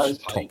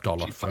top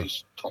dollar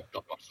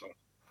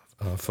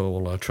for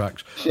all her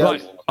tracks.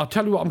 Right, I'll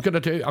tell you what I'm going to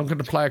do. I'm going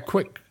to play a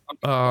quick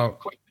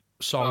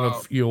song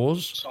of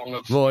yours,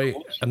 Roy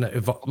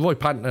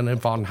Panton and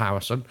Yvonne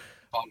Harrison.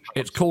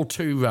 It's called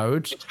Two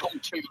Roads,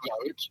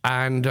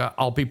 and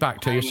I'll be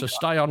back to you. So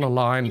stay on the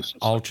line.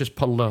 I'll just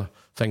pull the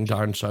thing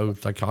down so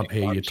they can't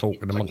hear you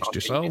talking amongst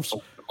yourselves.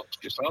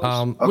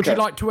 Would you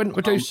like to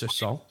introduce this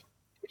song?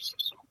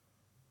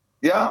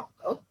 Yeah.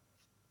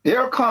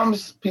 Here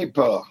comes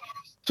people.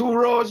 Two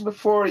Roads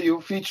Before You,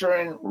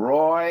 featuring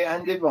Roy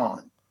and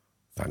Yvonne.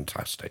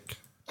 Fantastic.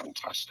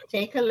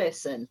 Take a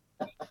listen.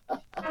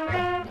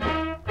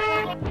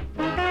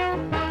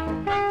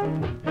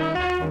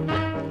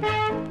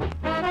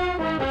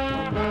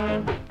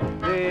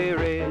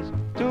 There is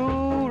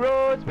two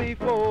roads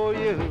before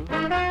you.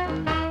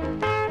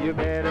 You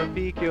better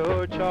pick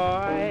your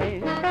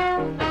choice.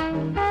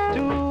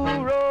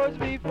 Two roads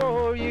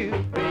before you,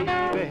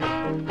 baby.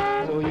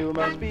 So you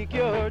must pick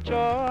your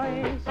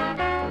choice.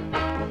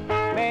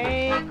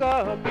 Make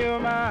up your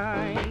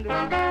mind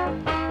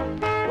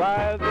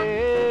while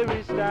there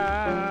is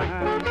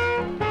time.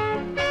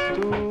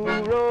 Two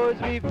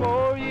roads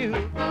before you.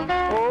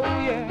 Oh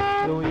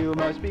yeah. So you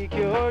must pick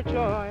your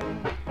choice.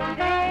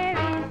 There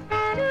is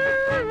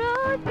two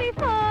roads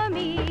before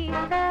me,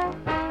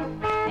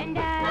 and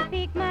I'll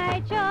pick my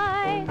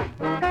choice.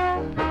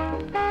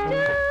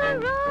 Two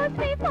roads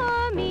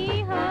before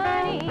me,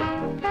 honey,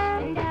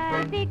 and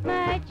I'll pick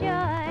my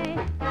choice.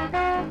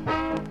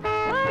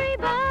 Worry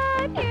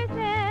about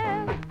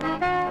yourself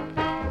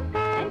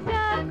and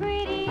stop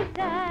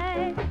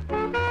criticizing.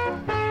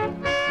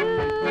 Two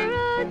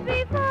roads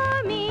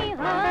before me,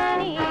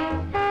 honey,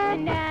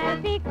 and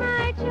I'll pick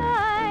my choice.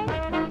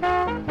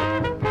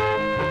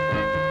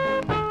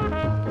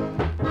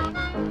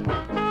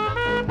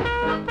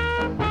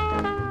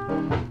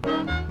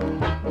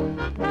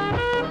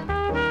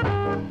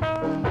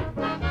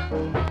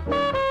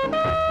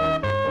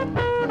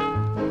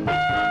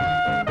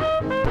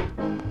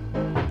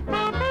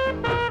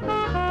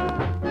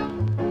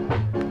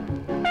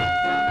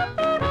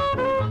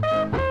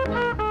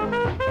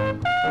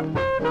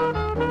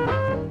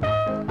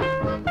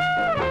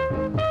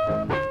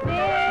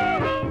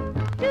 There is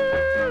two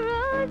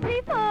roads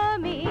before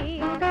me,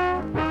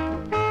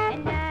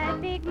 and I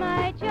pick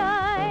my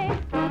choice.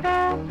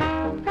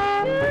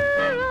 Two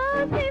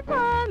roads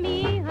before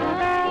me,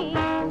 honey,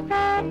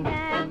 and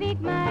I pick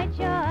my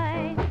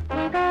choice.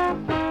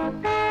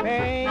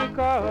 Make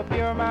up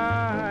your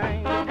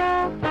mind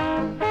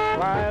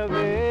while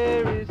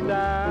there is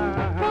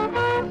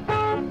time.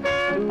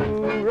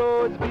 Two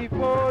roads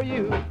before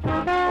you.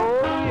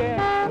 Oh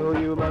yeah. So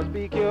you must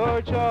pick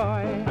your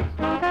choice.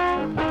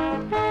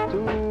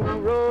 Two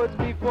roads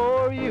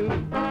before you.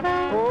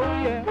 Oh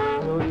yeah.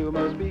 So you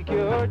must pick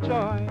your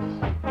choice.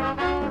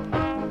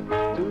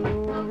 Two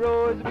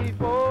roads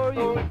before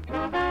you.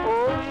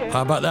 Oh yeah.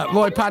 How about that?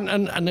 Roy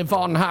Panton and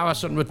Yvonne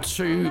Harrison with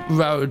Two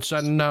Roads,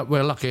 and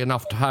we're lucky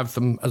enough to have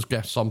them as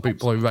guests on Boot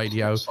Boy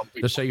Radio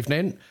this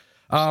evening.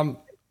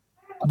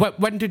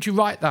 When did you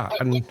write that?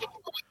 And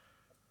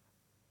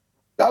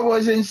That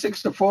was in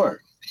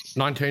 '64.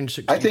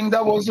 1960. I think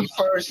that was the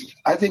first.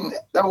 I think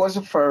that was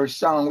the first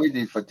song we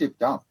did for Tip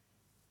Top.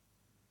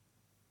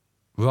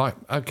 Right.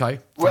 Okay.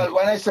 Well,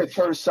 when I said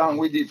first song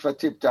we did for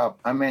Tip Top,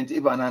 I meant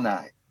Yvonne and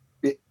I,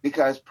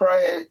 because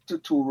prior to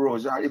Two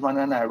Roads or Yvonne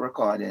and I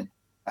recording,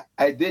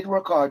 I did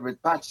record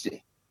with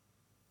Patsy.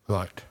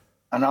 Right.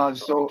 and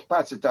also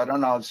Patsy Todd,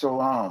 and also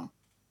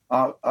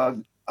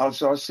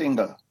a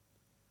singer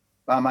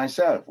by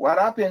myself. What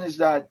happened is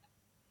that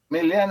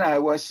Millie and I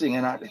were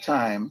singing at the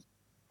time,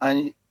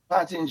 and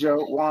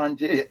Pattinger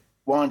wanted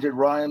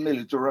Roy and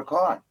Millie to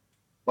record.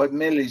 But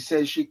Millie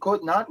said she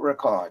could not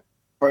record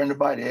for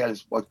anybody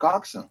else but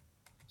Coxsone.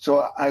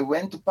 So I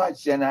went to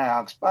Patsy and I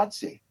asked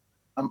Patsy,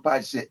 and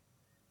Patsy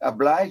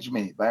obliged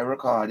me by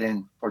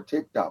recording for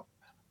Tip Top.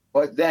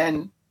 But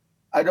then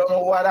I don't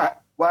know what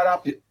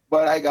happened,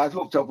 but I got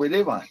hooked up with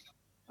Ivan.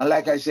 And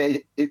like I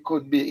say, it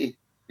could be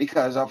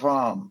because of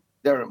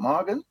Derek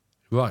Morgan.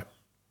 Right.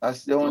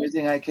 That's the only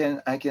thing I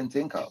can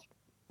think of.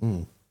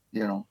 You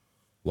know.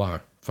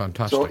 Wow,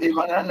 fantastic. So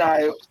Ivan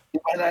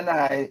and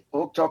I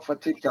hooked up for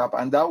TikTok,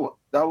 and that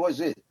was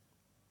it.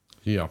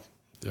 Yeah,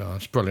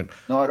 that's brilliant.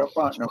 No other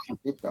partner for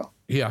TikTok.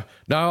 Yeah.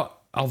 Now,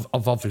 I've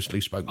obviously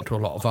spoken to a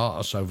lot of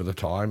artists over the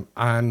time,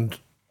 and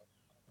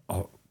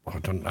I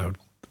don't know,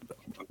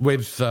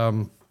 with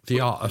the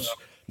artists,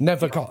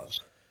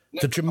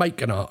 the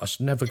Jamaican artists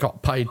never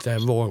got paid their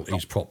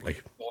royalties properly.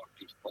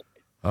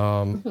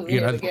 You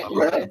know,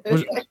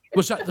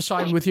 was that the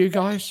same with you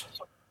guys?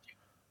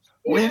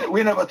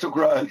 We never took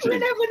royalty. We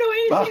never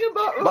knew anything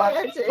about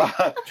royalty.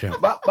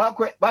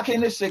 Back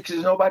in the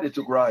 60s, nobody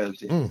took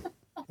royalty.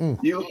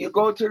 You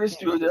go to the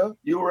studio,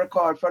 you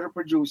record for the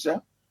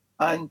producer,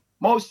 and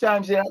most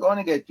times you're not going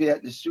to get paid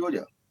at the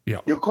studio.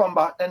 Yeah. You come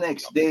back the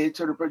next day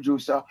to the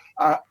producer,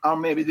 or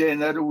maybe the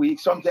end of the week.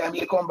 Sometimes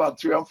you come back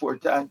 3 or 4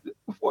 times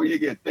before you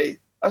get paid.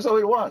 That's how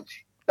it was.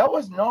 That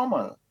was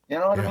normal. You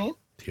know what I mean?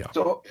 Yeah.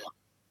 So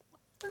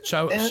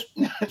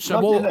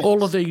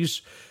all of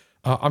these,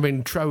 I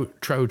mean,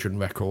 Trojan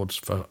Records,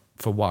 for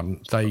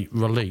one, they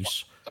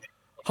release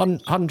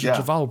hundreds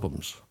of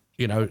albums,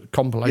 you know,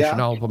 compilation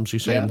albums you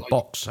see in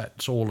box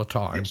sets all the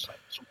time,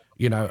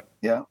 you know.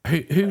 Yeah.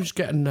 Who's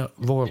getting the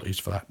royalties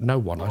for that? No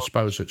one. I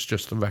suppose it's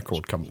just the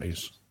record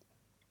companies.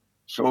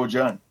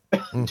 Trojan.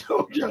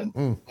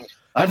 Trojan.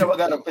 I never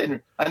got a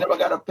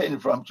penny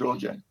from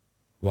Trojan.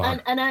 Wow.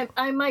 And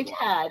I might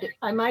add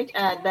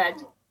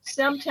that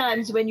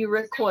sometimes when you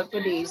record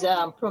for these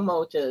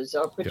promoters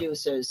or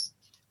producers,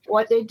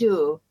 what they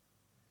do,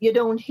 you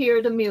don't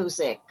hear the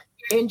music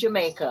in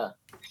Jamaica.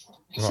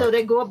 Right. So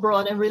they go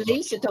abroad and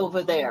release it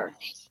over there,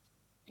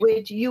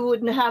 which you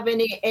wouldn't have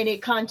any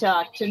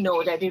contact to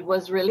know that it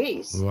was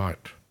released. Right.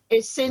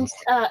 It's since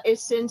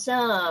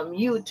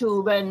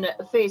YouTube and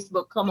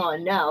Facebook come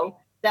on now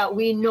that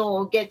we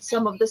get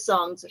some of the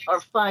songs or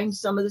find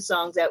some of the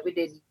songs that we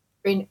did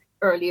in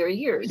earlier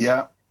years.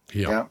 Yeah.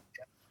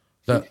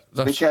 That's...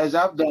 Because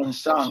I've done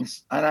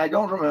songs and I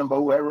don't remember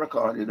who I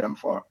recorded them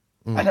for.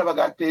 I never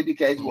got paid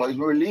because it was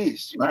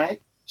released,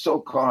 right?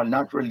 So-called,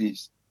 not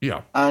released.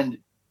 Yeah. And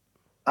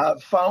I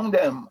found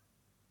them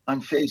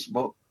on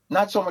Facebook.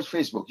 Not so much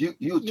Facebook,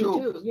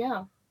 YouTube.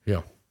 Yeah.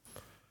 Yeah.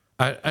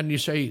 And you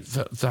see,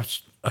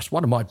 that's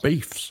one of my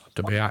beefs,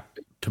 to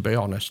be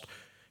honest.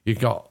 You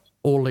got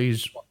all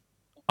these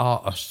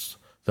artists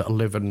that are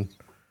living,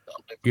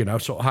 you know,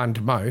 sort of hand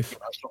to mouth,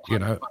 you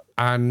know,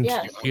 and,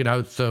 you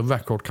know, the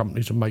record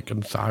companies are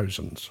making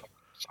thousands.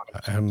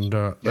 And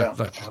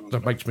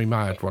that makes me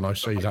mad when I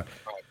see that.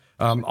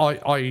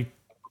 I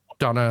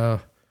done a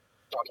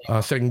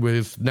thing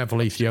with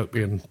Neville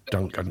Ethiopian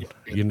Duncan.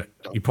 You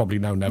probably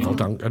know Neville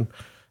Duncan.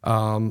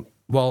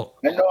 Well,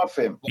 I know of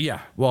him.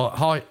 Yeah. Well,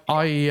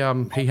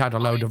 he had a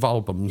load of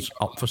albums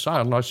up for sale,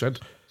 and I said,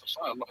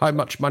 "How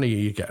much money are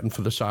you getting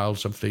for the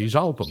sales of these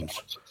albums?"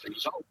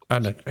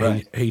 And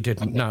he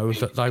didn't know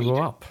that they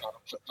were up.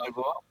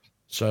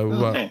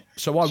 So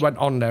so I went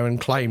on there and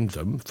claimed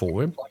them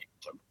for him,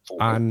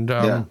 and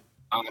I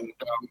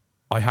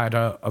had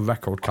a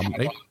record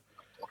company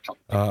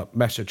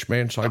message me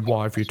and say,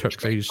 "Why have you took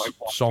these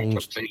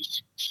songs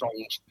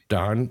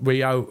down?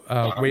 We own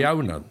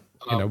them.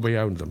 You know, we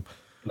own them."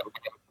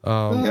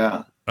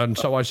 And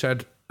so I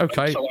said,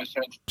 "Okay,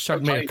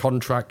 send me a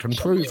contract and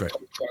prove it."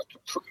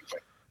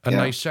 And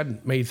they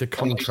sent me the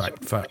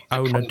contract for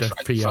Owner de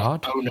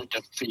Fiard,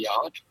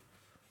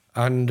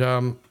 and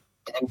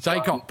they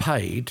got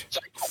paid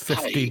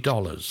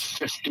 $50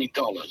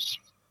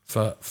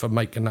 for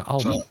making that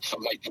album.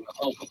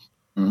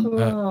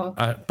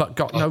 But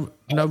got no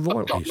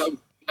royalties.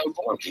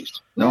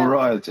 No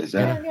royalties.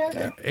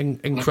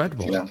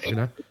 Incredible, you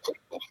know.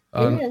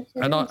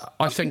 And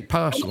I think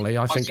personally,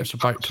 it's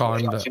about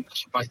time that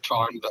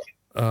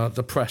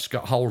the press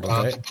got hold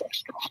of it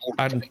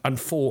and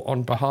fought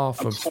on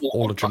behalf of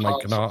all the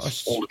Jamaican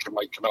artists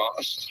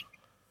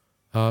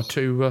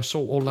to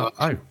sort all that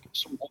out.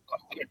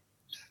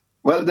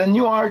 Well, the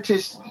new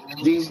artists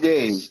these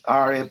days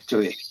are up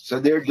to it,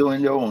 so they're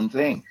doing their own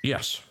thing.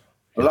 Yes.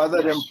 A lot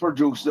of them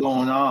produce their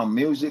own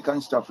music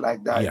and stuff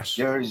like that. Yes.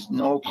 There is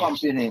no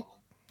company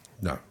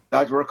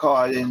that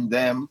recording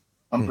them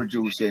and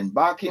producing.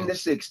 Back in the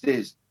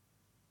 60s,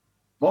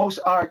 most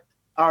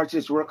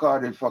artists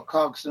recorded for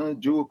Coxsone,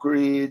 Duke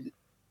Reid,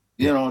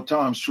 you know,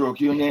 Tom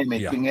Stroke, you name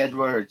it, King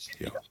Edwards,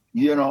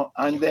 you know,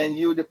 and then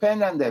you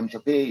depend on them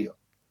to pay you.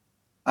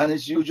 And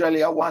it's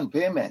usually a one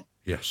payment.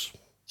 Yes.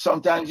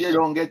 Sometimes you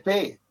don't get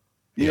paid.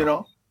 you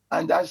know,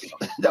 and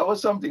that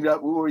was something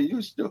that we were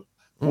used to.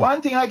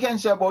 One thing I can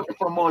say about the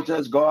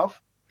promoters,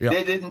 Golf,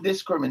 they didn't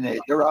discriminate.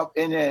 They're up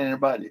in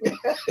anybody.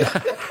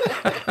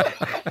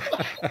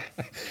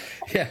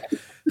 Yeah,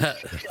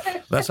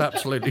 that's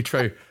absolutely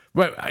true.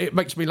 Well, it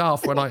makes me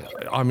laugh when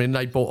I mean,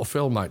 they bought a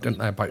film out, didn't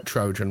they, about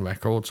Trojan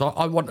Records.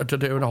 I wanted to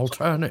do an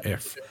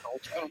alternative,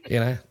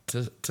 you know,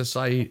 to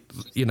say,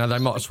 you know, they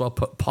might as well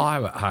put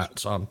pirate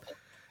hats on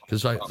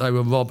because they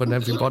were robbing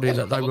everybody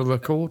that they were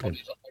recording.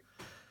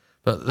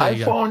 But there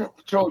you go. phoned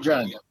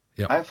Trojan.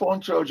 I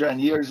phoned Trojan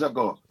years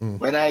ago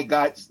when I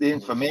got the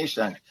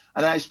information,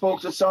 and I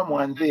spoke to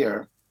someone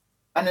there,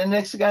 and the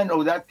next thing I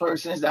know, that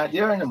person is not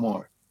there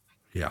anymore.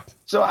 Yeah.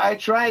 So I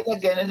tried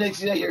again, and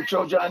next thing your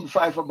Trojan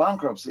filed for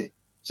bankruptcy.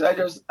 So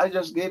I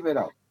just gave it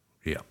up.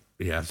 Yeah,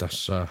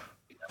 that's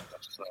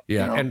You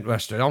know,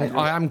 interesting.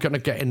 I am going to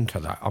get into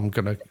that. I'm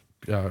going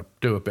to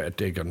do a bit of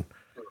digging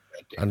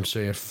and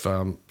see if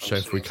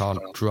we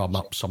can't drum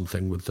up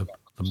something with the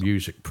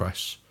music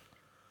press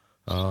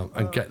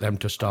and get them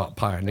to start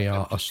paying the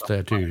artists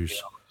their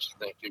dues.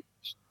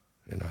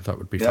 You know, that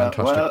would be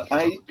fantastic. Well,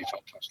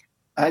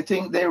 I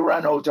think they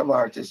run out of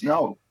artists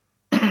now.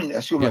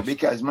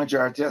 Because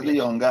majority of the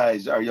young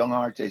guys are young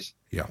artists.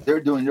 Yeah. They're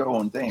doing their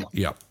own thing.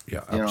 Yeah,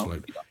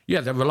 absolutely.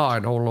 Yeah, they're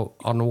relying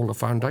on all the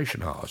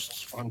foundation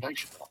artists.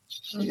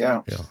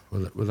 Yeah. Yeah,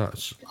 with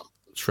that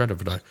shred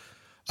of a day.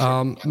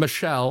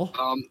 Michelle,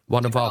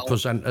 one of our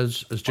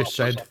presenters, has just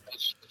said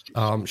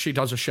she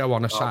does a show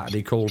on a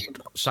Saturday called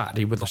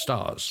Saturday with the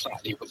Stars,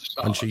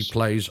 and she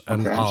plays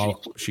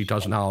she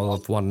does an hour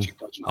of one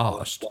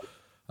artist.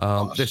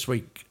 This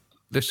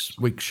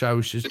week's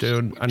show, she's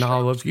doing an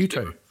hour of you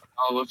two.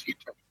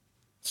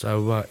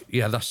 So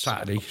that's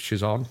Saturday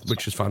she's on,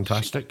 which is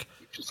fantastic.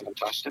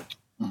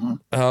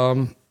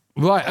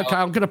 Right, okay,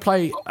 I'm going to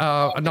play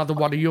another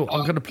one of your.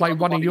 I'm going to play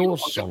one of your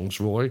songs,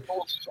 Roy,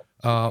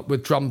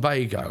 with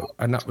Drumbago,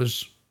 and that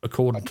was,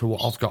 according to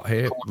what I've got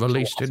here,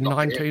 released in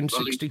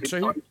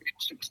 1962.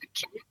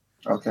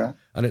 Okay.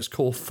 And it's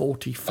called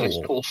 44.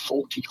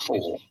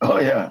 Oh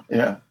yeah.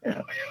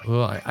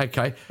 Right,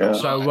 okay. Yeah.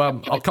 So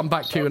I'll come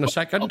back to you in a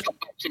second.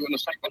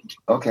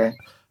 Okay.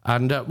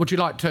 And would you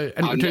like to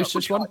introduce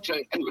this one?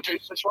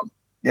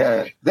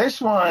 Yeah, this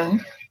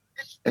one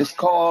is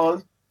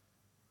called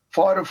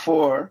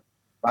 44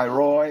 by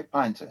Roy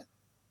Panton.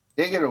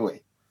 Take it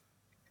away.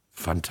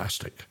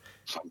 Fantastic.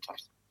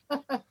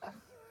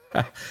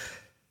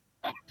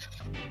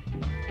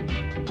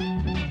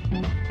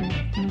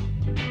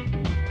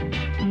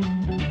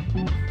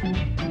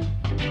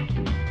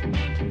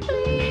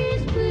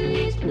 Please,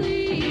 please,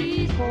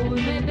 please hold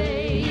me,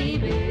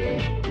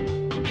 baby.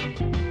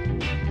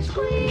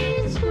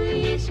 Squeeze,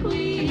 squeeze,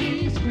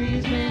 squeeze,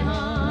 squeeze me,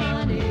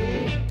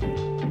 honey.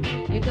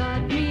 You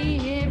got me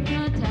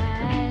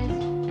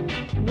hypnotized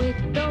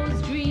with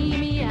those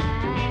dreamy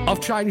eyes. I've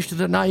changed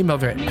the name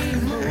of it.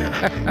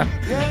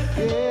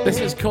 This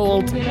is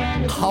called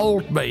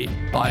Hold Me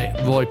by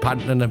Roy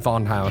Panton and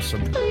Yvonne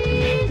Harrison.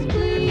 Please,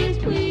 please,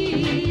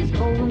 please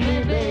hold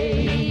me,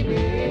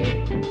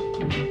 baby.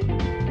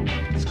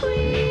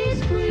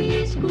 Squeeze,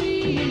 squeeze,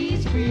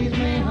 squeeze, squeeze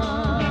me,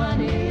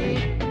 honey.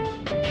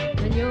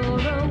 When you're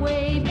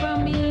away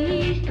from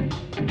me,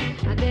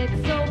 I get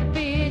so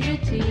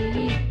fidgety.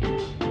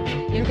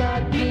 You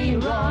got me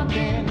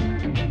rocking,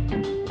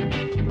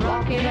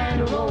 rocking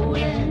and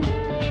rolling.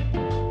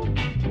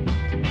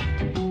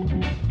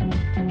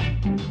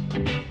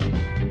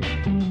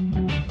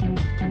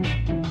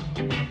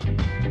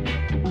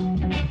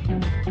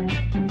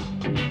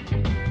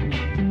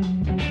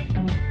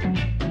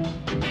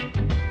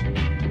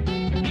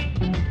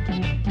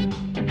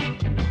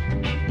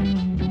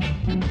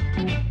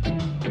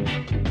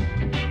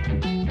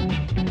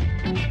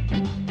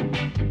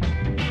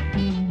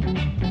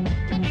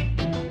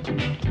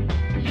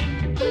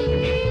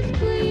 Please,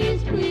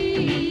 please,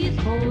 please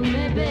hold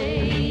me,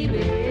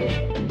 baby.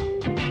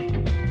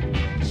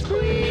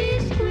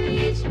 Squeeze,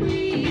 squeeze,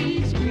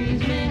 squeeze,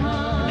 squeeze me,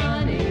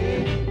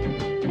 honey.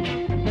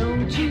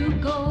 Don't you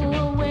go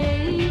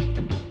away.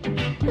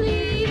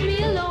 Leave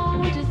me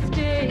alone to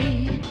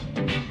stay.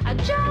 I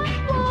just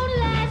won't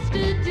last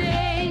a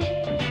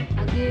day.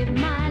 I'll give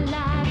my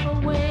life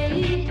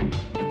away.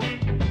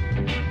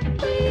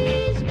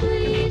 Please,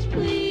 please,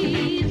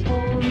 please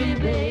hold me,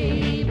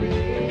 baby.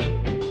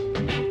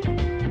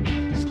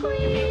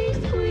 Squeeze,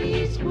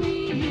 squeeze,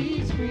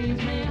 squeeze,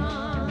 squeeze me,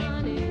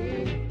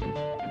 honey.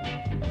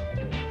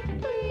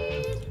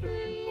 Please,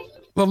 please.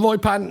 Well, Roy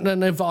Panton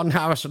and Yvonne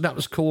Harrison, that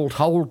was called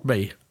Hold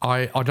Me.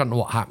 I don't know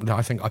what happened.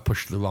 I think I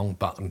pushed the wrong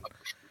button.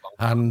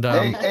 And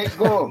Hey,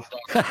 go.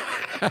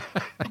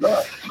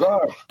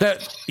 Go. there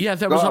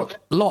was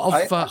a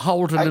lot of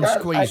holding and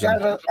squeezing.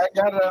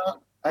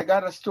 I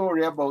got a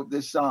story about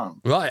this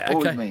song. Right,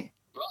 Hold okay. Me.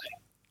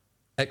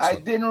 I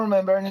Excellent. didn't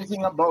remember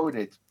anything about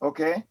it,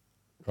 okay?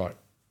 Right.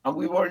 And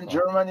we were in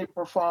Germany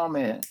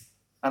performing,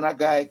 and a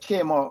guy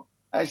came up.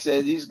 I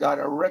said, he's got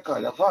a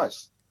record of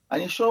us.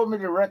 And he showed me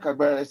the record,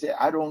 but I said,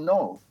 I don't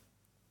know.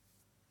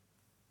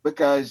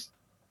 Because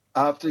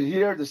I have to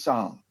hear the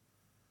song.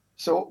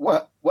 So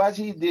what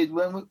he did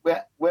when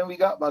we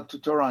got back to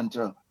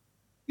Toronto,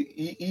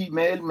 he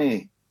emailed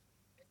me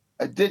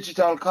a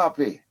digital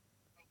copy,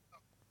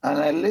 and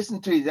I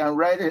listened to it and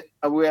right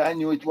away I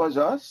knew it was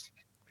us.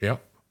 Yeah.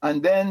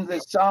 And then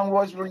the song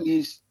was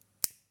released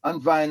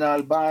on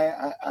vinyl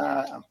by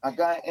a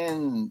guy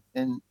in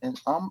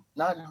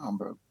not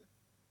Hamburg,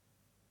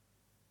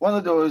 one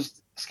of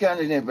those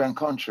Scandinavian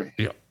country.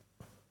 Yeah.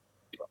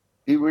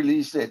 He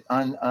released it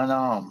on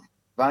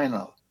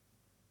vinyl.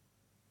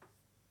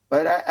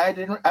 But I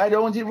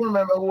don't even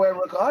remember who I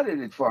recorded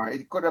it for.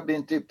 It could have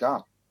been Tip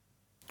Top.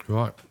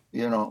 Right.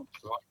 You know.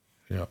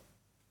 Yeah.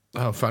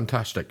 Oh,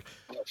 fantastic.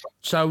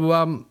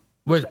 So,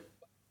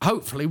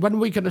 hopefully, when are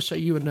we going to see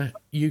you in the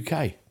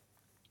UK?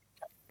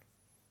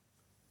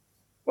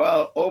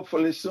 Well,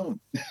 hopefully soon.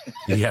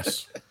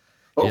 Yes.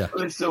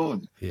 Hopefully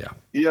soon. Yeah.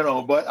 You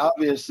know, but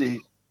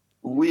obviously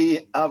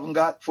we haven't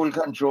got full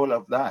control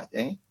of that,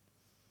 eh?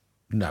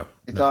 No.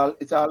 It all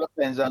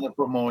depends on the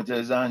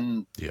promoters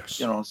and yes,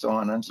 you know, so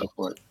on and so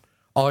forth.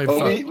 But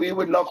we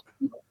would love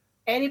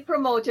any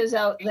promoters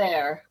out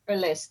there are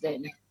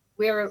listening.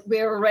 We're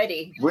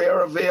ready.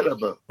 We're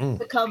available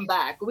to come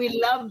back. We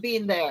love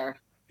being there.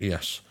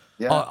 Yes.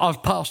 Yeah.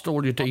 I've passed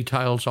all your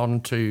details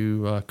on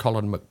to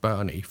Colin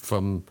McBurney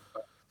from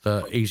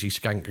the Easy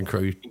Skanking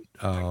Crew.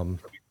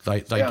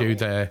 They do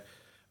their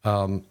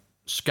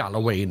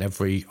Scalloween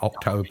every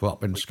October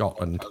up in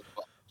Scotland.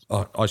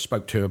 I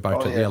spoke to her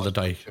about it the other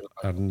day,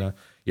 and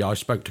I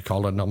spoke to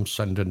Colin. I'm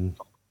sending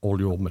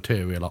all your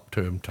material up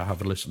to him to have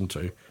a listen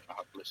to.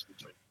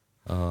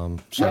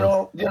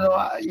 So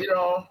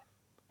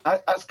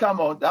as come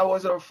out, that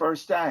was our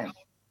first time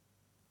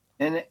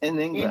in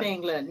England. In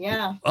England,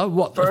 yeah. Oh,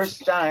 what?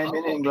 First time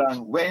in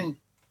England when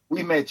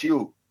we met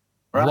you,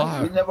 right?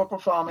 Wow. We never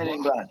performed in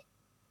England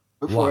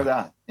before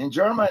that. In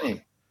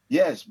Germany,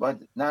 yes,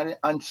 but not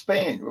in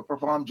Spain. We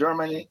performed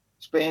Germany,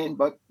 Spain,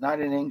 but not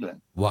in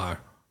England. Wow.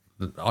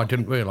 I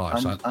didn't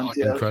realise that.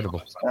 Until,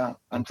 incredible. Yeah,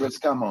 until it's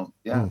come out.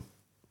 Yeah.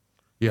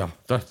 Yeah,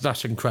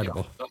 that's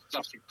incredible.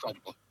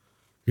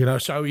 You know,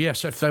 so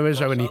yes, if there is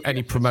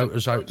any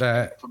promoters out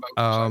there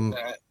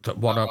that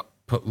want to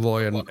put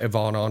Roy and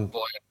Yvonne on,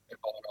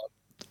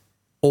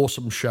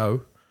 awesome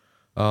show.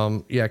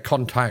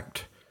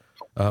 Contact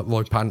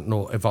Roy Panton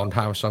or Yvonne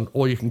Harrison,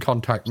 or you can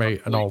contact me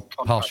and I'll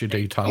pass your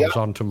details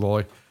on to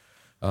Roy.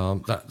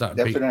 That'd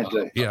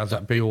Definitely.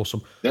 that'd be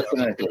awesome.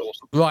 Definitely.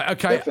 Right,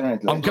 okay.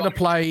 Definitely. I'm going to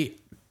play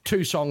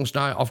 2 songs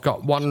now. I've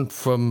got one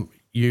from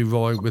you,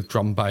 Roy, with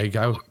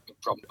Drumbago,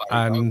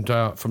 and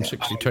from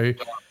 62.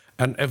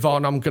 And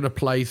Yvonne, I'm going to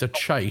play The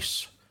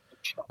Chase,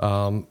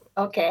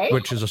 okay,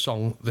 which is a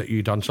song that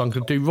you done. So I'm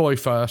going to do Roy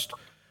first,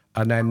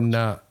 and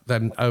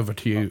then over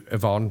to you,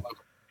 Yvonne.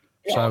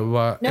 Yeah.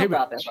 So no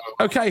problem.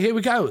 Okay, here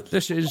we go.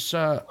 This is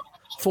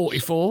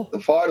 44. The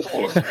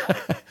 44.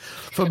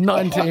 From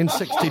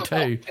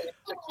 1962.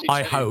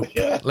 I hope.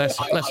 Let's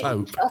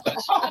hope.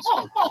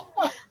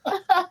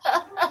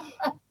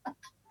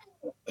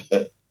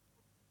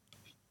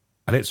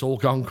 And it's all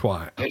gone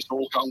quiet. Here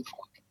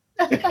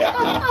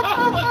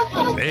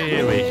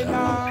we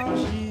go.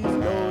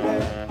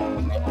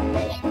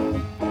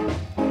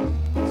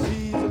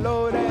 She's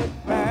loaded,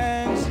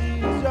 man.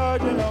 She's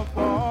charging up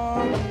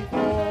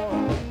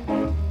 44.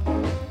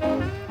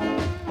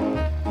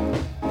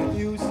 If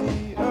you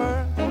see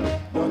her,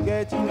 don't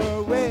get in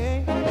her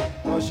way,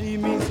 'cause she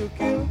means to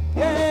kill.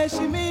 Yeah,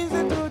 she means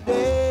it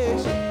today.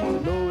 She's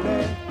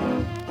loaded.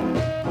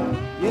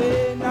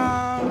 Yeah,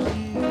 now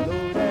she's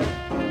loaded.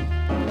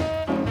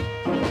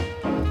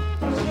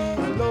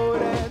 She's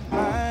loaded,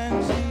 man.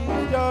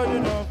 She's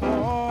charging up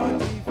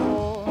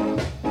 44.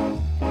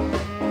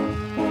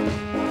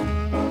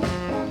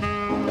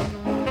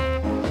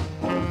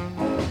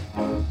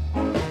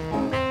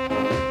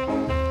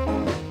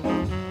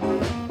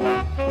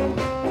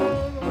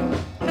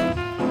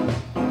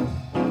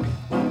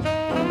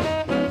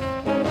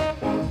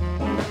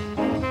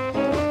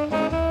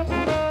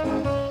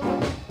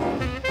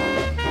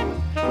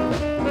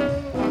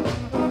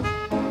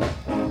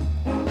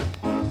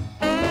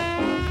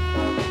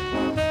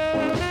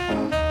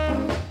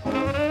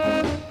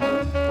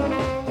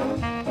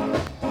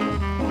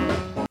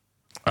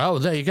 Oh,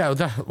 there you go.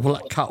 That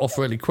cut off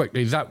really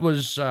quickly. That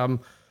was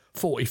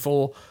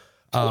 44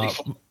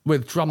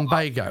 with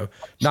Drumbago.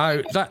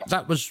 Now,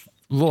 that was,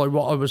 Roy,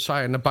 what I was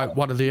saying about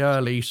one of the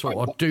early sort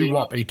of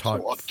doo-woppy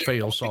type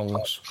feel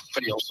songs.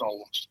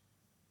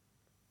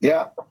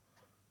 Yeah.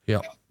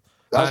 Yeah.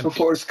 That's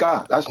before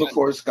ska.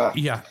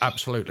 Yeah,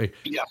 absolutely.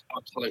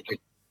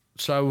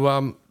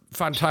 So,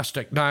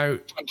 fantastic. Now,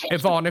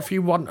 Yvonne, if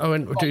you want to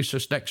introduce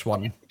this next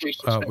one,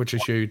 which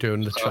is you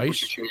doing The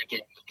Chase.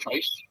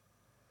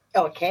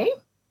 Okay.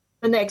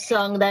 The next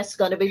song that's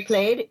going to be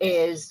played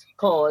is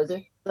called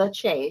The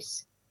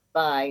Chase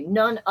by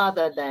none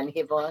other than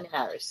Yvonne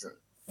Harrison.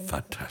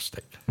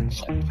 Fantastic.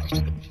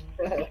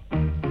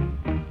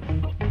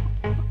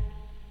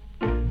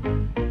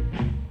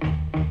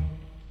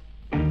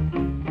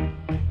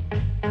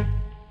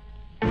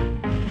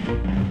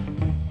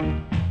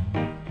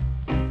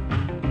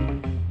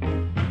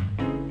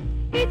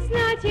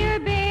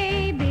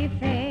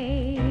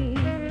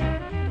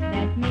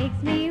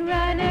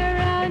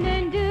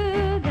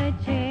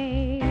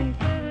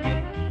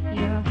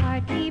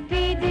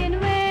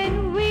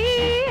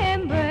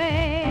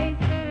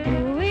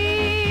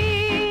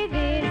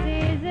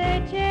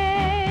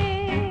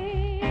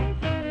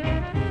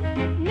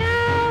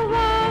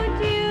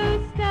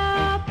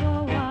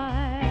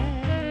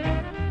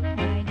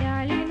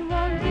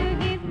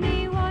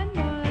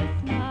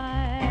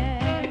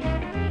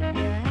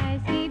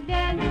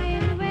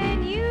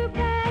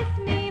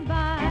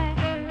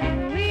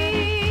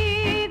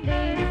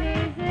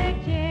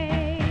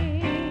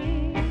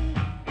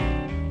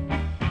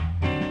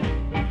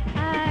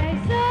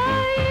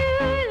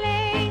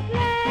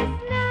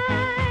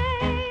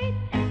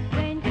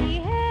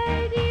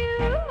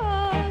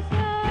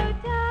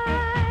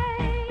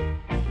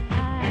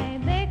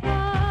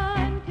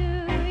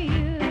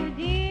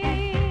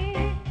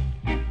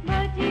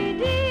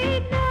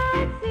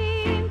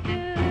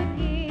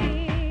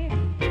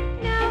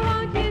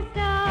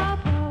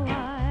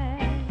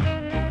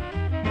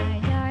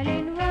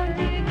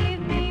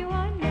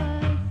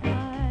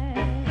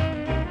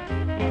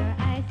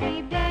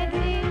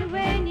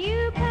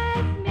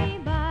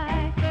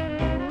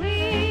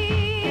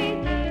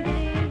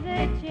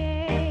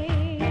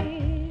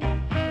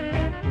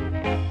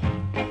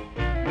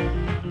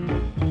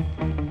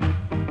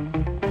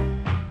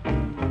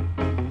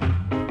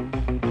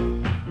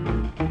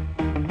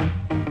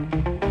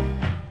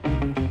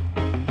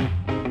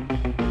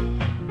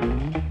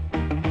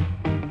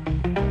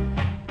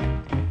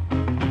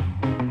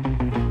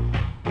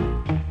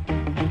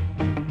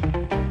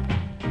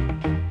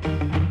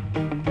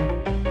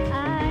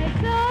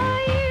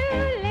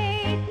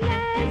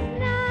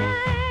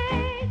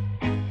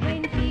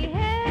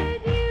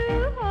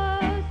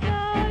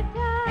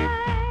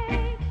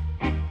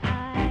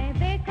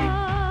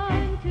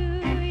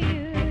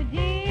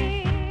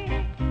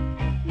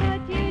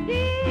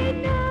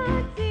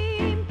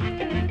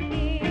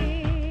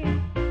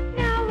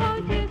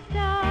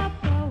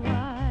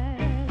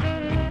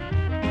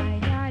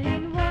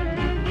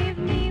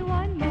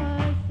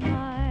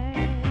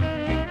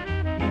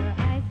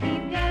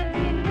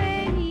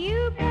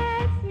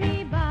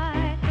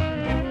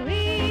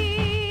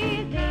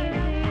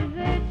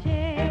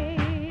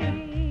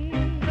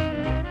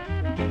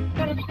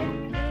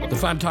 The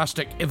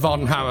fantastic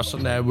Yvonne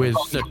Harrison there with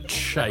The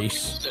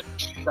Chase.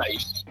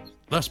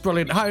 That's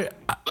brilliant.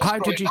 How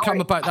did you come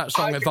about that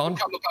song, Yvonne?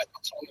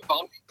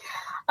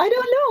 I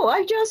don't know.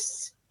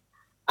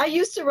 I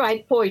used to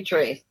write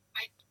poetry,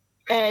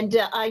 and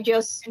I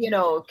just,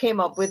 came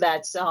up with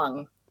that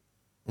song.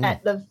 I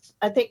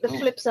think the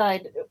flip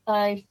side,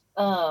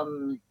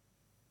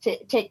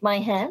 Take My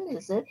Hand,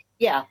 is it?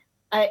 Yeah.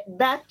 I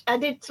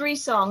did 3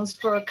 songs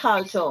for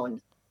Carlton: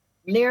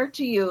 Near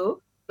to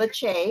You, The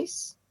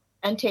Chase,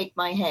 and Take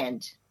My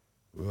Hand.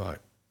 Right.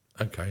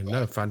 Okay.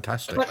 No,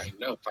 fantastic.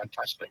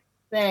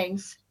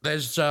 Thanks.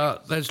 There's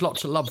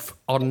lots of love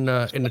on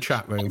in the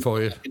chat room for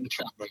you.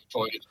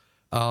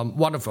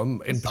 One of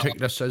them in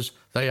particular says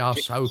they are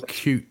so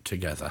cute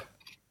together.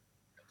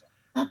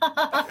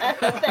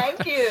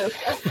 Thank you.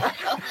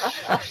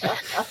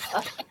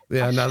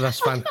 Yeah, no, that's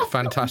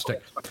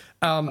fantastic.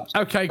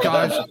 Okay,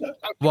 guys.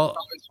 Well,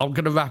 I'm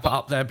going to wrap it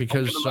up there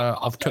because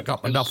I've took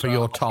up enough of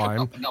your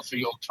time.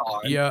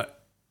 Yeah,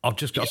 I've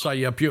just got to say,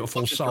 you're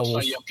beautiful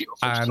souls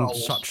and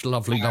such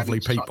lovely, lovely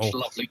people.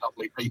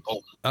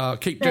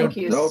 Keep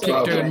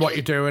doing what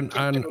you're doing,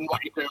 and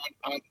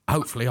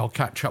hopefully I'll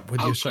catch up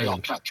with you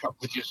soon.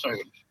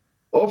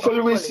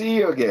 Hopefully we'll see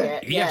you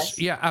again. Yes,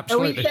 yeah,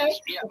 absolutely.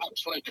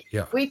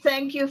 We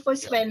thank you for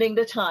spending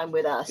the time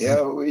with us.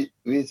 Yeah, we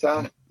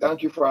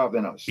thank you for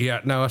having us.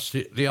 Yeah, no, it's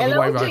the other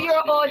way Hello around. to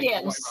your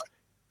audience.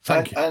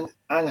 Thank you.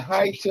 And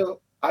hi to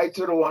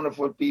the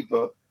wonderful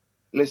people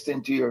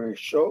listening to your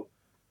show.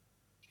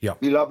 Yeah,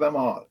 we love them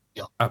all.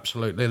 Yeah,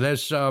 absolutely.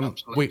 There's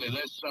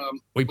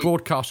we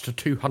broadcast to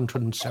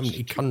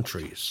 270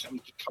 countries.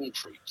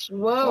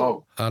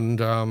 Whoa!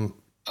 And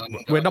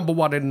we're number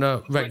 1 in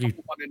the reggae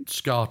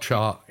ska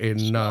chart in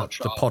the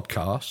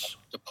podcast.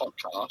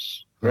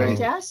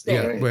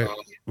 Fantastic. Yeah,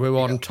 we're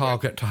on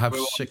target to have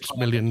 6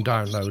 million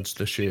downloads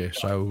this year.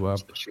 So,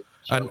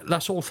 and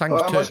that's all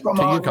thanks to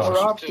you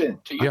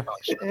guys.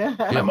 Yeah.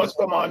 I must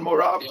come on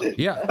more often.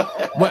 Yeah.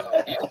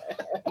 Well,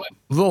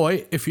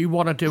 Roy, if you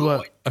want to do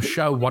a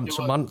show once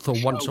a month or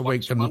once a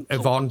week, and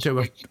Yvonne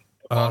do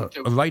a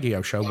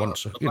radio show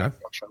once,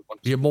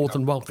 you're more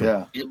than welcome.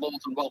 Yeah. You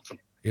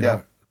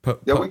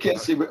know,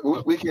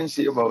 we can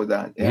see about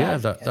that. Yeah,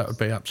 that would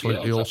be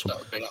absolutely awesome.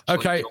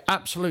 Okay,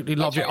 absolutely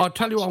love you. I'll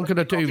tell you what I'm going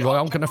to do, Roy.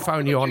 I'm going to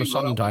phone you on a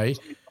Sunday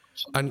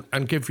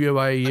and give you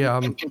a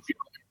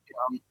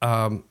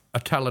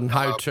telling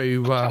how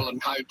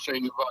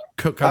to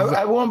cook.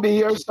 I won't be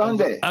here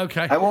Sunday.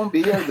 Okay, I won't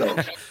be here though.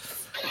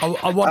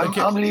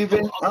 I'm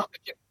leaving.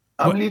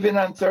 I'm leaving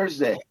on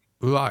Thursday.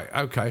 Right.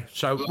 Okay.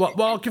 So, well,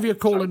 I'll give you a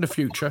call in the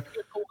future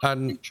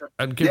and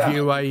give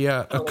you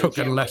a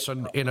cooking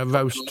lesson in a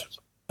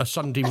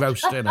Sunday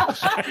roast dinner.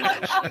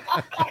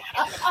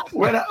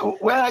 when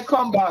I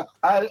come back,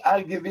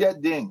 I'll give you a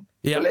ding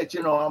to let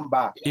you know I'm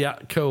back. Yeah.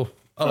 Cool.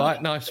 All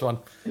right. Nice one.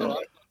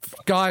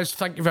 Guys,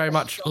 thank you very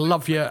much.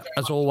 Love you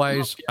as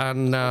always,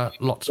 and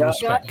lots of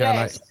respect,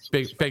 Gannett.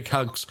 Big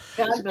hugs.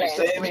 God bless.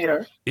 Same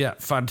here. Yeah,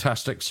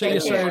 fantastic. See you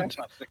soon.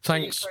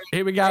 Thanks.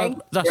 Here we go.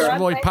 That's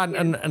Roy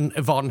Panton and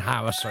Yvonne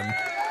Harrison.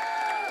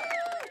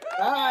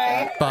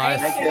 Bye. Bye.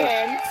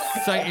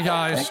 Thanks. Thank you,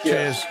 guys.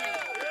 Cheers.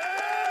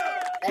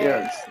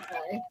 Cheers.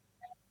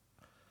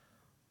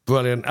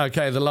 Brilliant.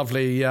 Okay, the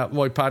lovely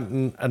Roy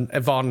Panton and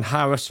Yvonne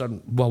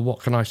Harrison. Well,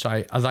 what can I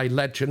say? Are they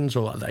legends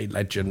or are they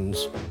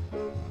legends?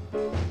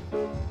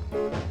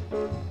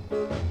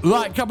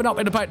 Right, coming up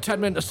in about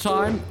 10 minutes'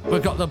 time,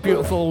 we've got the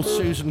beautiful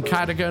Susan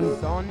Cadogan.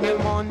 Sunday,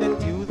 Monday,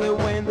 Tuesday,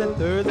 Wednesday,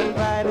 Thursday,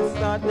 Friday,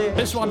 Saturday.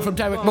 This one from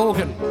Derek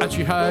Morgan, as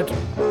you heard.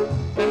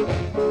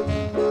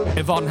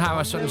 Yvonne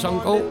Harrison's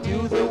uncle.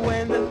 Tuesday,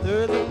 Wednesday,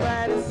 Thursday,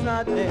 Friday,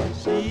 Saturday,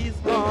 she's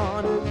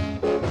gone.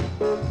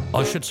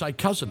 I should say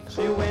cousin.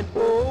 She went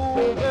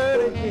over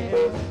the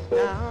hills,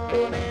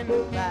 down in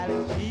the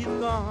valley, she's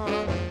gone.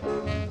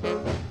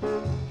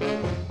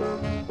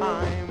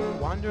 I'm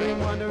wondering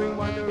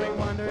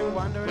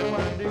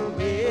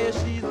where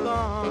she's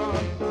gone.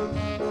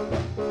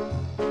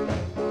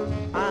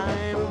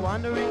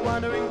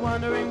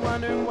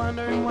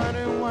 I'm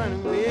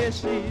wondering where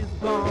she's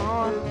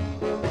gone.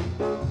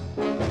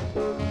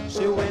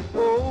 She went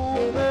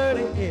over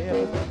the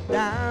hill,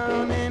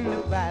 down in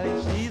the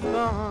valley, she's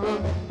gone.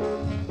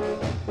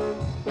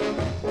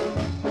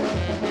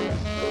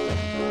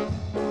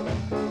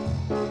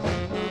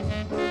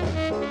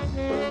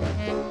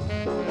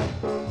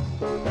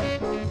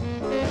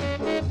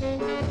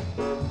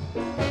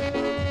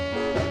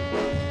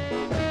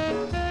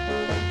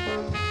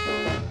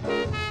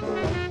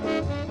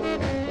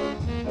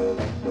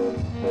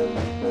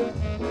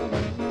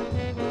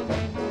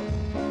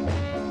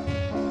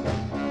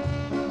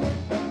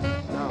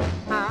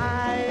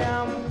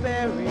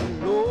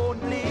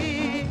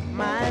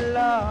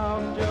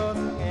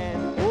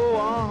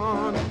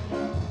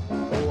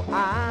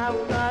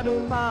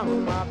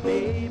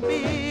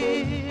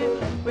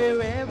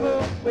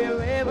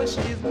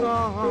 She's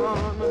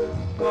gone.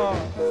 Cause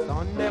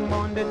Sunday,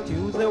 Monday,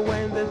 Tuesday,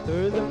 Wednesday,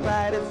 Thursday,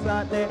 Friday,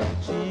 Saturday,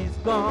 she's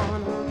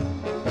gone.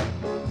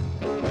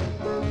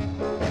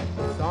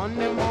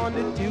 Sunday,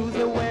 Monday,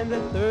 Tuesday, Wednesday,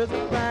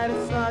 Thursday, Friday,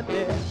 not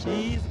there,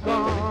 she's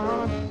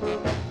gone.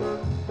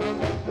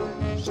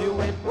 She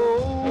went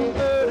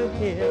over the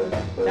hills,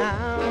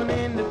 down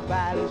in the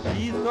valley,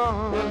 she's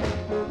gone.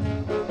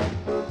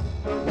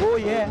 Oh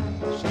yeah,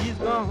 she's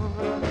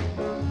gone.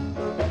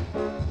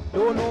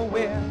 Don't know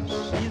where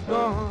she's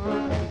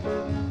gone.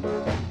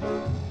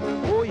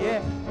 Oh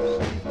yeah,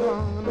 she's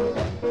gone.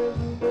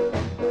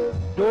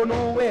 Don't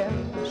know where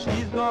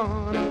she's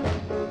gone.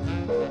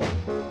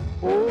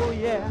 Oh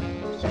yeah,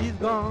 she's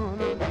gone.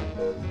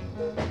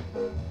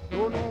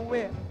 Don't know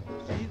where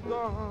she's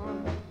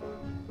gone.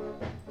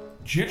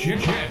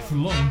 Jeff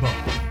Lombard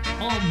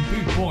on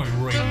Boot Boy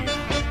Radio.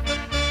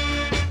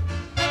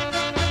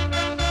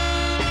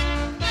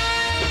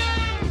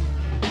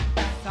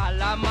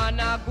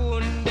 Salamana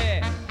Gunde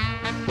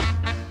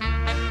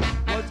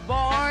was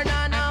born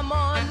on a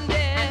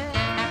Monday,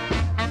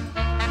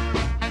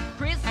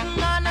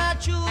 christened on a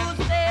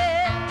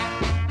Tuesday,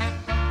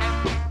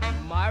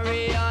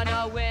 married on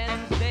a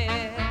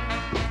Wednesday.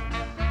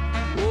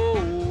 Whoa,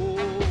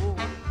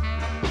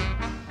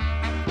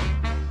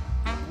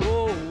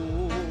 whoa,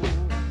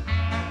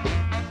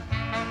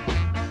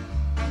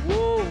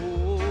 whoa,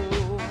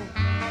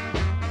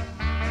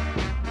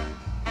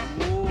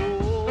 whoa.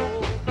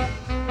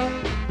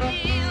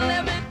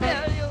 Let me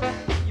tell you,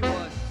 he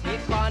was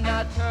sick on a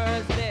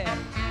Thursday.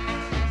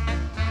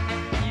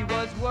 He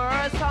was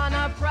worse on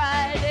a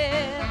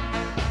Friday.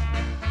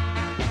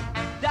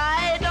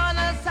 Died on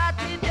a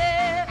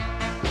Saturday.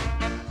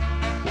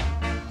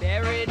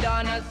 Buried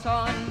on a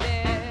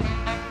Sunday.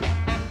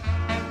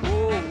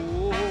 Whoa,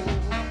 whoa,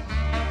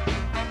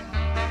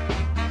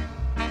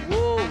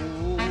 whoa.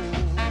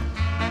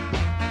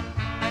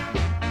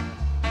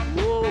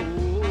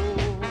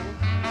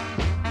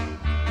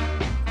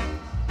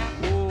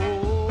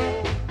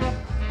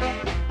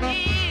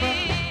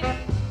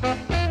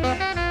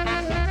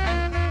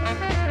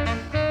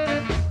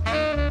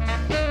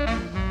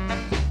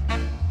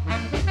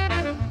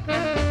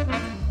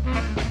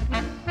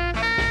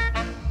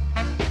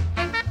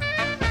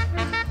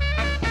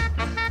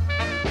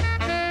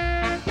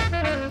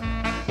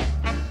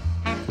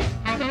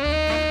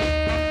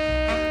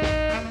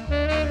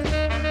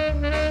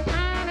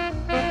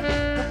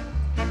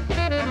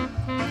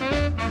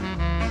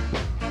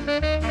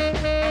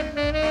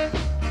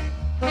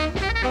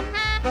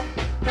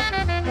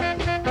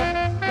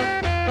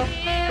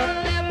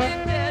 Let me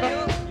tell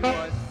you, he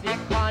was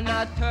sick on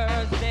a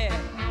Thursday,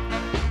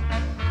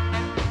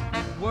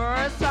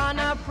 worse on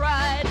a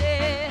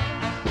Friday,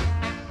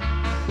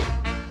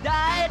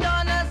 died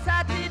on a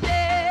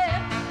Saturday,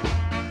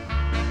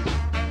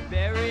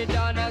 buried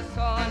on a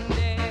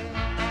Sunday.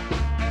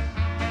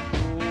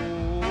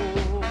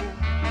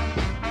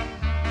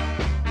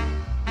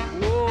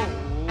 Whoa,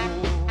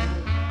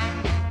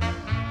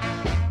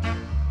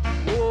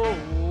 whoa,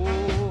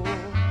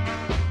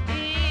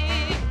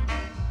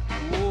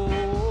 whoa.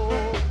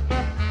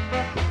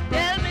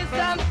 Tell me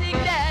something,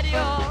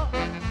 Daddy-o.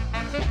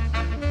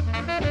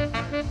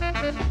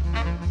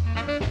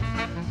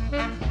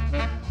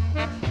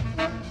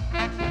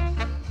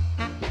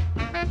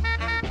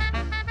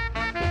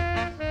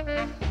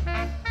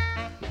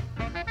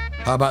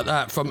 How about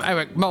that from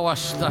Eric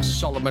Morris? That's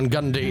Solomon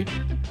Gundy.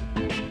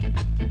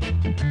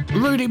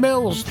 Rudy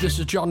Mills, this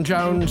is John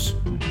Jones.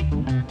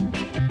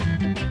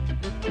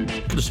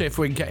 Gonna see if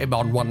we can get him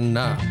on one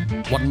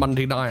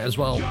Monday night as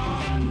well.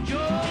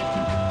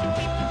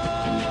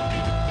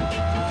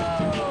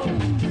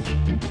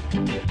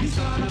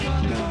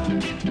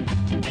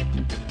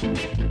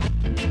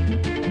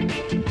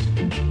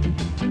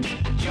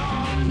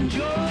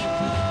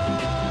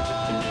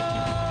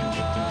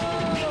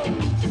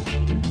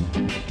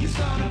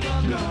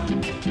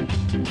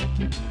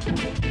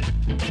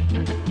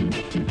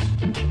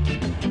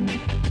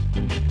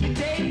 You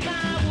take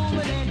my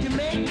woman and you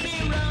make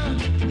me run.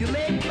 You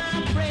make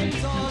my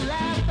friends all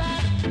laugh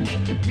at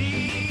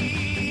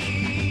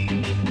me.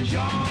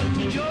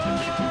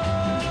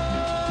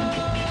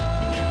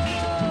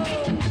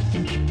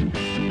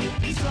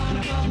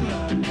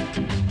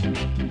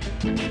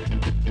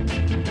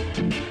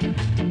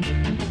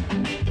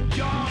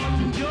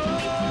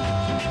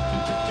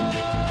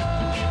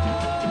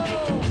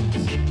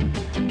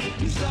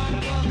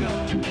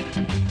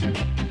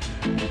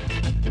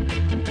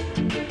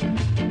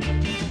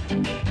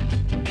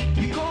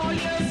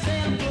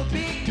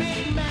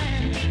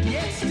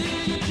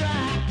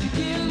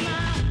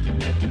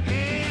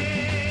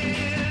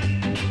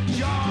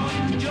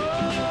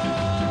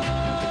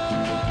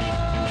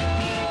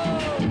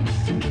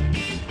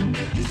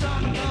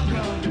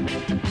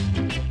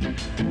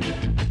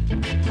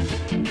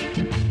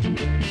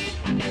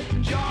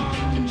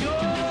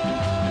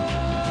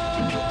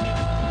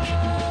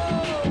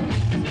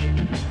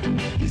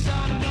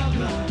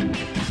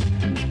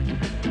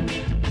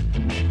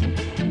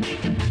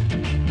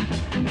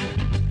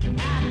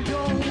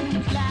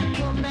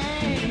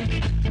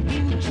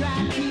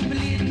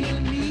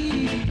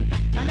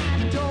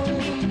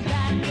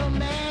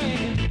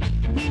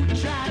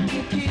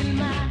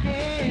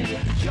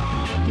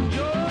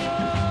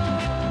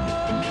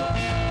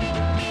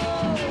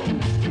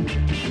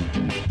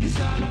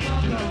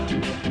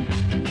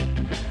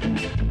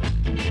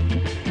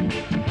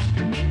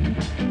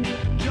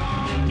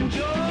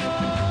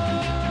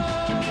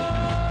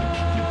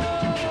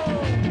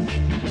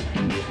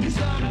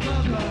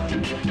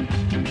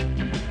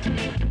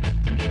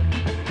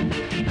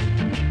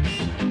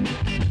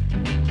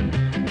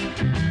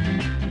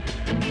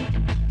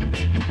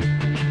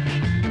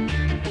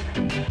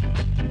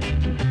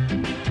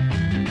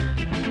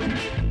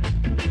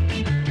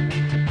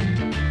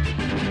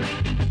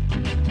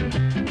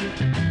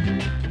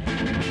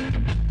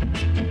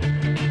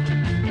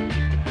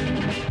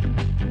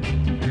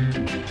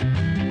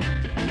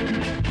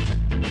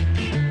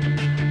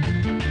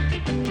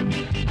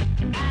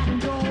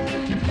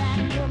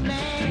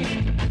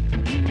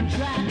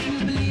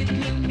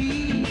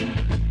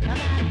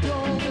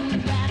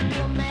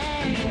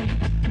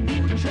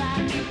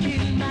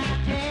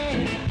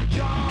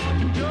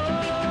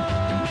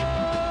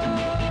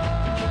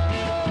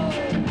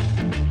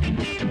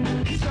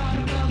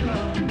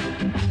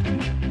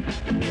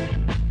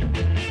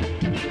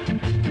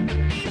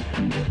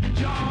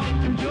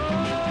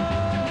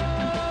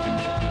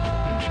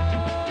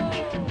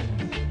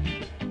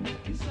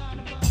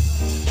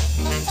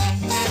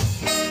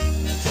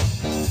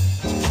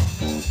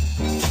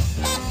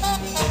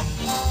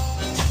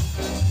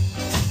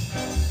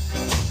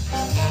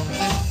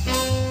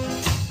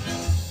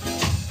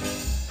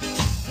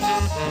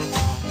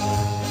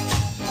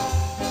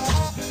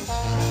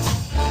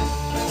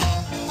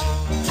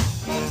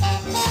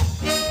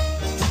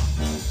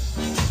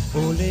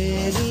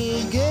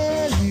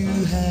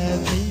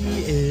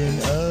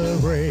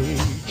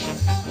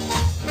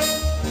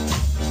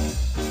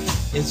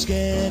 It's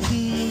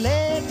getting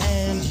late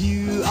and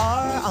you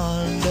are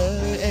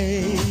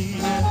underage.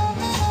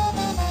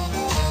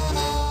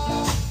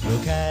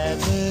 Look at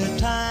the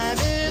time,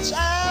 it's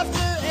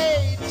after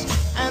 8,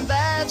 and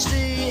that's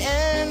the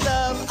end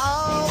of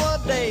our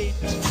date.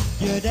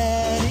 Your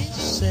daddy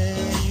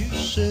said you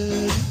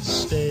shouldn't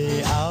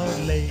stay out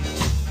late.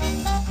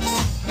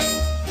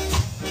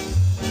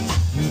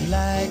 You'd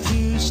like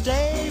to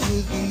stay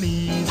with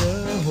me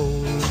the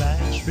whole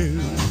night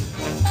through,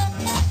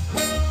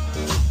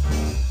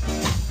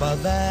 but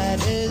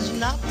that is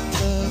not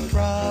the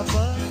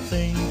proper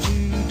thing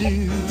to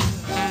do.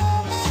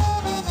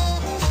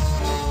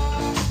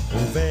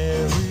 Oh,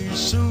 very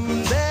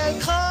soon there'll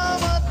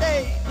come a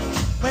day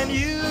when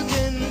you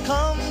can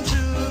come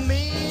to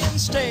me and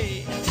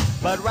stay.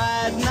 But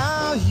right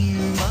now you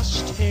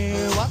must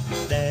hear what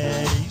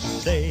Daddy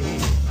say.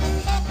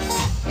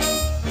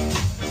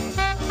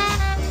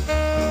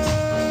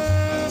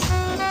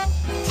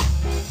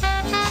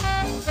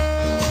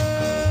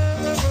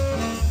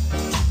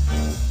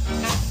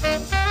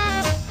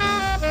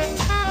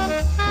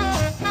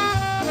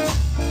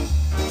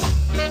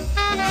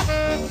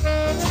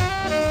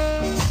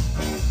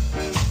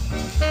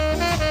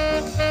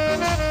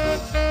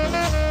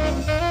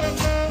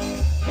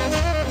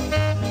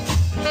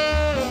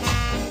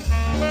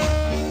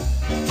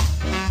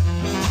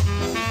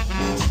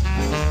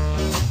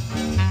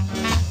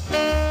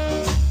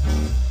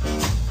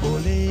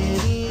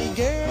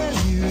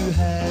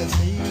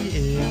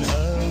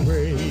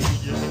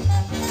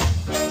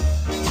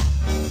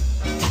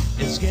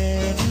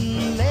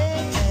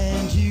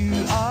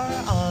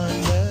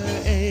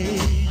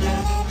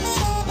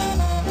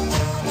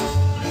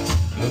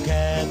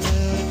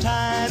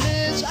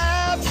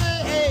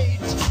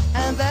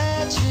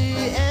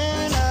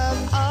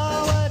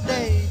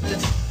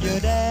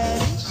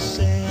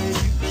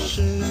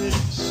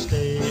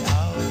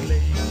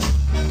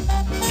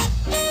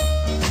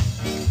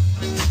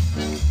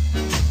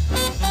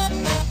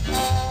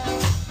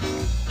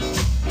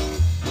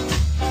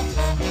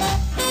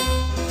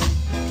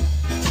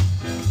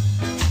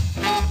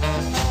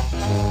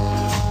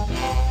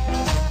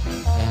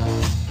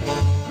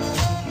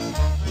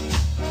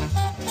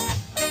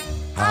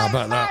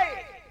 About that.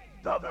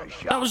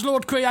 That was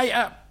Lord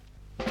Creator.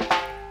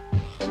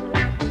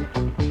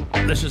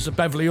 This is the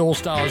Beverly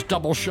All-Stars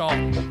double shot.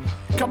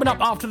 Coming up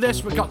after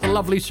this, we've got the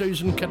lovely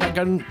Susan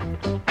Cadogan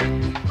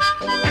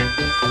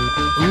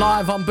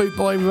live on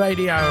Bootboy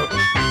Radio.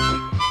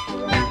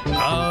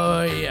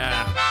 Oh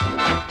yeah.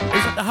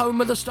 Is it the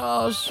home of the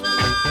stars?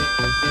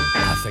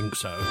 I think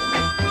so.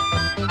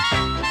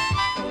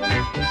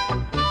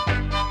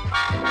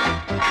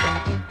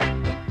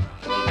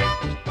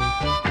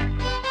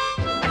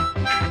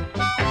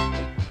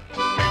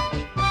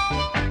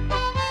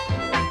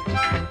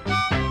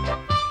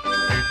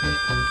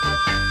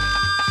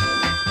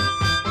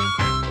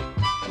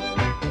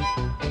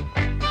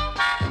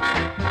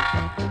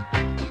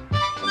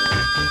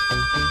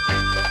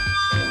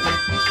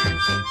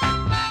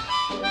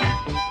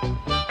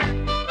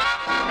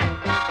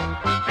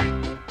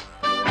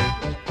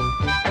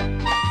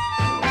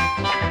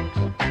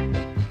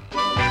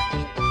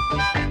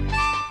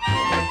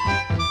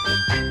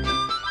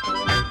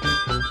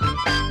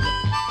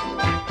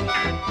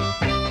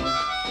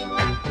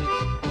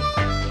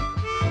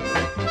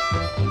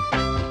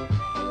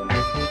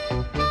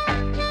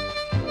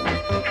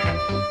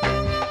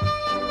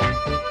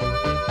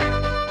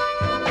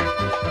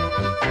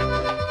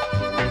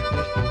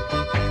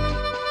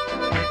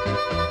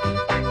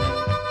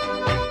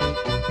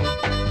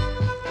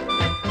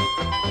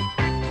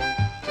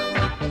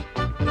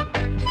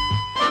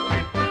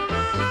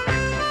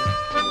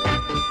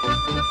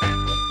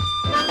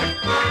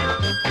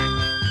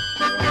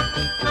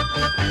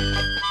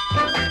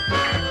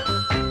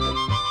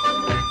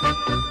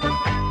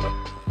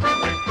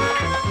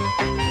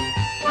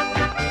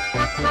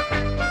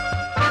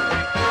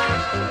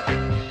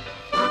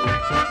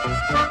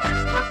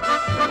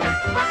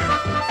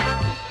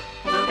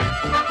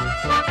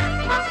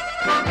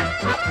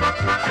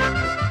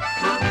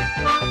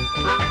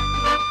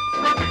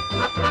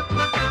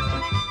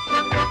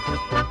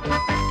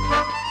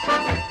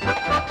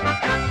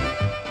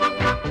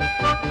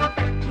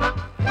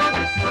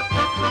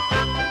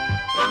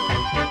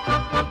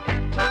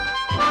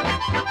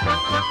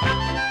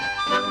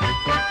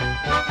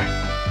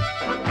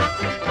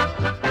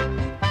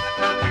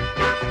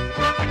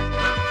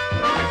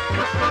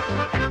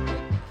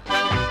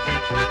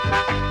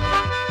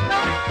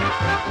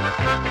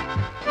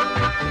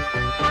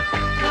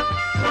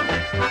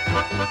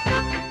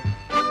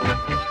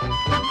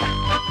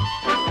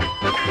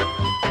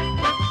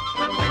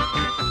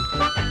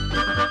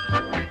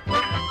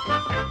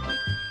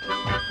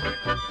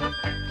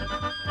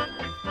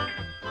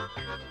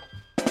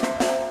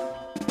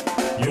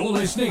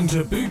 Listening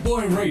to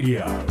Bootboy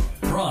Radio.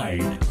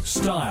 Pride,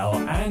 style,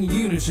 and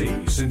unity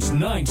since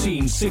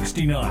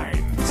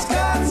 1969.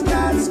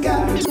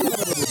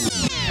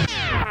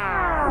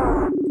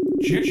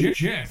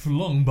 Jeff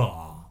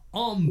Longbar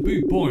on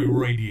Bootboy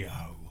Radio.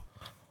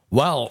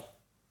 Well,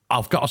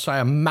 I've got to say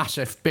a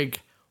massive big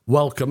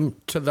welcome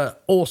to the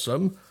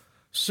awesome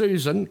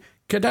Susan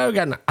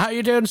Cadogan. How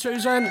you doing,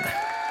 Susan?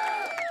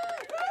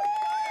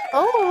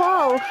 Oh,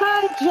 wow.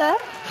 Hi,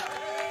 Jeff.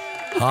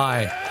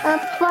 Hi. I'm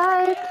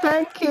fine,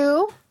 thank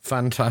you.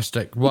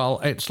 Fantastic. Well,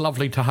 it's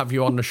lovely to have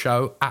you on the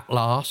show at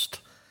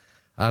last.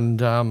 And,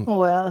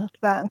 Well,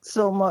 thanks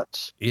so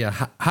much.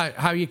 yeah, how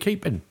are you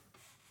keeping?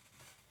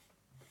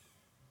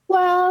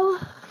 Well,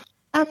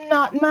 I'm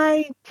not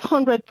my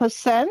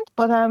 100%,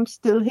 but I'm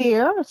still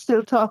here,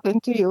 still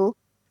talking to you,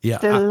 Yeah.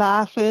 still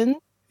laughing,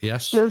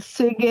 Yes. still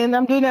singing.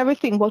 I'm doing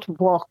everything but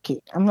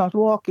walking. I'm not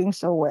walking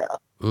so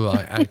well.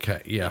 Right,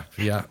 okay, yeah.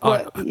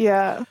 But,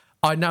 yeah.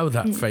 I know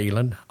that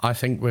feeling. I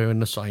think we're in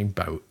the same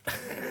boat.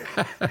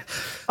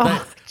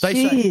 Oh,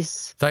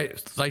 jeez.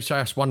 They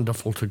say it's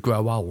wonderful to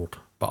grow old,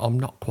 but I'm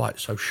not quite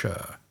so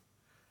sure.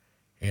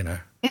 You know.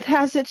 It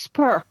has its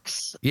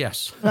perks.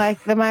 Yes.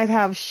 Like they might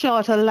have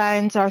shorter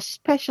lines or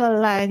special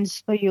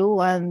lines for you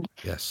and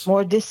Yes.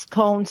 more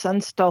discounts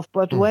and stuff.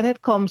 But when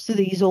it comes to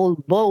these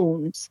old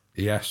bones,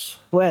 Yes.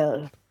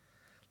 well,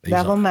 These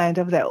never are- mind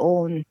of their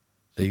own.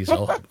 These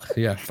are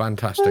yeah,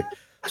 fantastic.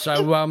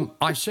 So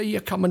I see you're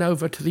coming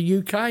over to the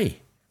UK.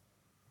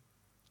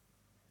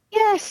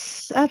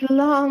 Yes, at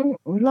long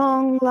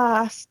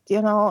last,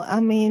 you know, I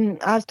mean,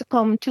 as to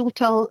come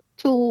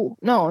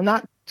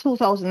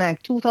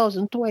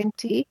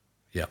 2020,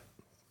 Yeah.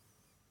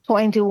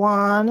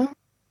 21,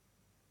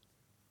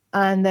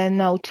 and then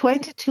now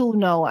 22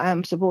 now,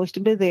 I'm supposed to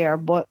be there,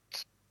 but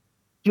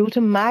due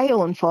to my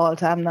own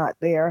fault, I'm not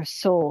there.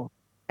 So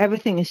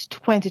everything is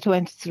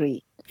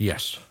 2023.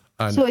 Yes.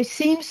 And So it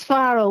seems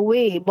far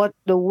away, but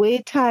the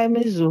wait time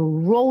is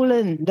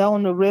rolling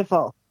down the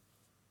river.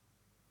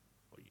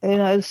 You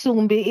know, it'll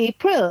soon be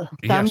April.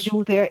 I'm Yes.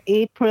 due there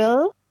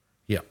April,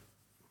 yeah.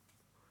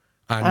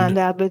 and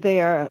I'll be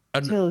there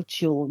and- till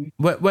June.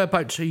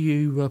 Whereabouts are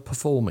you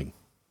performing?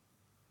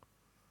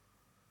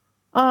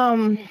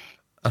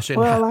 As in,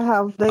 Well, I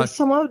have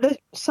some of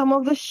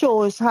the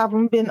shows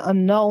haven't been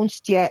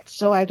announced yet,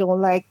 so I don't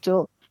like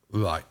to,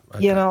 right.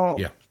 you know,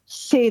 Yeah.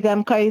 say them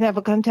because you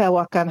never can tell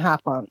what can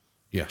happen.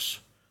 Yes.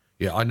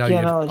 Yeah, I know You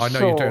you. know, I know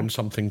so- you're doing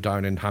something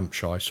down in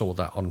Hampshire. I saw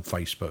that on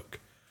Facebook.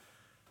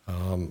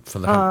 For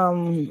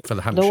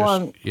the Hampshire,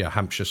 one-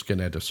 Hampshire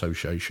Skinhead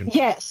Association.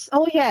 Yes.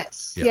 Oh,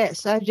 yes. Yeah.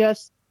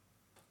 Yes.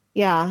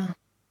 Yeah.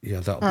 Yeah,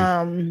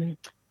 that'll be.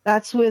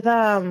 That's with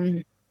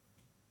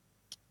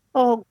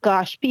oh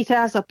gosh, Peter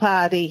has a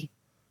party.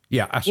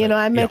 Yeah, that's You it. know,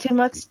 I met him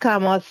at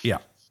Skamouth Yeah.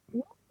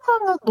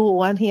 long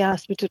ago, and he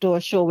asked me to do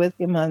a show with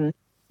him and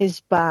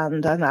his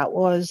band, and that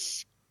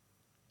was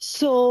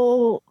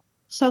so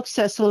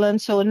successful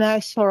and so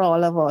nice for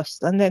all of us.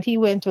 And then he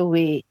went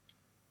away,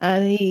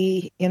 and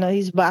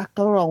he's back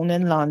around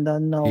in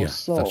London now. Yeah,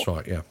 so that's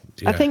right. Yeah.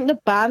 I think the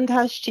band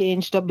has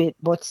changed a bit,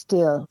 but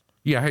still.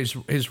 Yeah,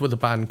 he's with a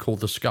band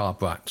called the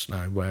Scarbrats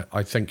now, where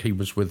I think he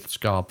was with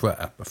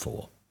Scarbretta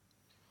before.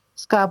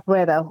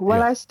 Scabretta. Well,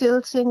 Yeah. I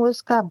still sing with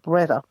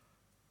Scabretta.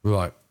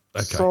 Right.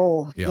 Okay.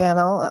 So, yeah. you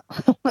know.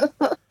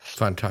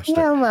 Fantastic.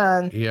 Yeah,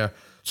 man. Yeah.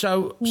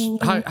 So,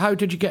 how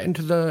did you get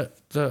into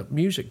the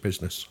music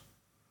business?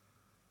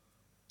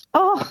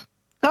 Oh,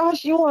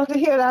 gosh, you want to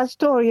hear that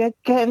story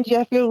again,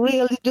 Jeff? You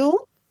really do?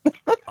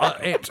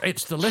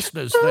 It's the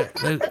listeners.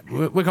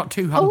 We've got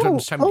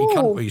 270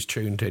 countries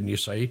tuned in, you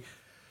see.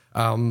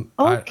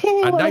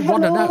 Okay, and they well,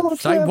 want to know. hello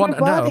to They want to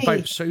know everybody.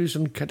 about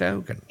Susan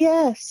Cadogan.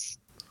 Yes.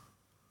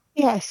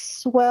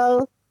 Yes.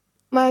 Well,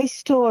 my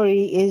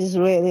story is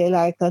really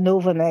like an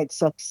overnight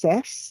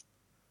success.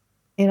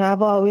 You know,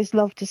 I've always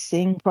loved to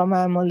sing from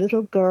I'm a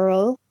little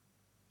girl.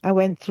 I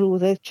went through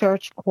the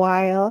church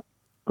choir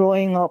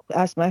growing up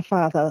as my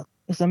father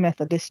is a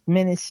Methodist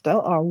minister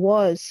or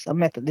was a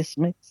Methodist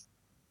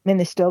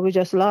minister. We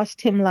just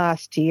lost him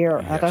last year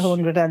at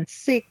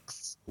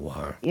 106.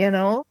 Wow. You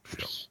know?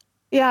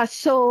 Yeah,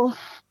 so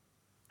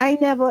I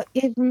never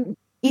even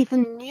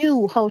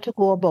knew how to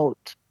go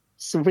about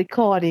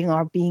recording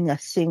or being a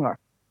singer.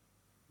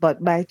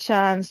 But by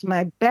chance,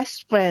 my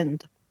best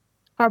friend,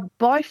 her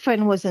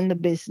boyfriend was in the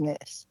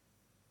business,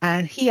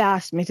 and he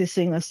asked me to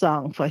sing a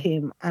song for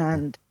him,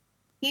 and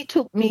he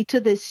took me to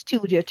this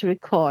studio to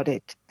record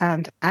it,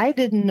 and I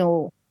didn't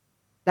know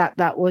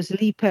that was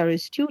Lee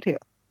Perry's studio.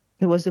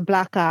 It was the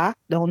Black Ark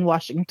down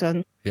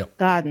Washington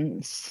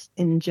Gardens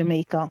in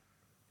Jamaica.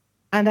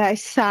 And I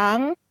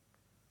sang,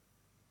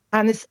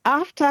 and it's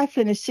after I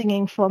finished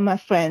singing for my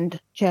friend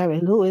Jerry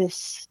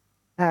Lewis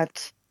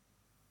that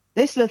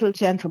this little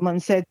gentleman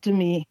said to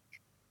me,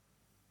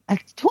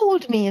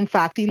 told me, in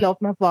fact, he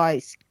loved my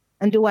voice.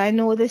 And do I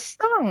know this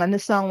song? And the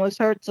song was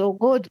Hurt So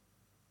Good.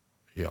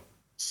 Yeah.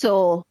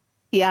 So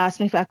he asked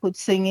me if I could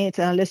sing it,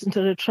 and I listened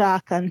to the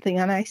track and thing,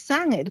 and I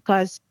sang it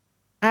because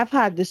I've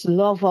had this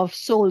love of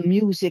soul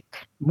music,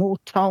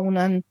 Motown,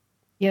 and,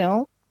 you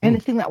know,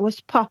 anything that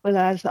was popular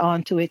I was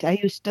onto it. I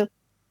used to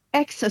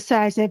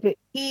exercise every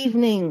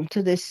evening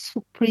to this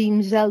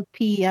Supremes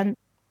LP and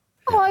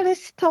all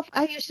this stuff.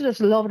 I used to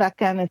just love that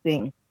kind of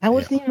thing. I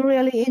wasn't even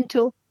really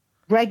into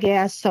reggae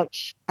as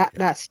such at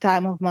that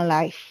time of my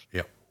life.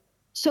 Yeah.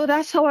 So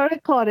that's how I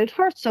recorded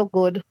Hurt So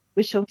Good,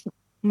 which was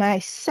my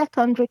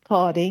second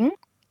recording.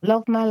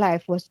 Love My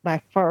Life was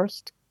my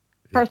first.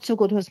 Hurt So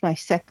Good was my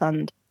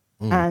second.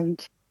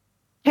 And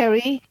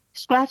Perry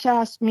Scratch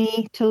asked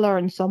me to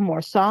learn some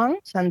more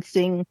songs and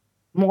sing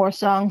more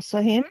songs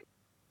for him.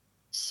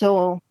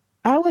 So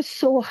I was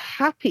so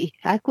happy.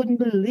 I couldn't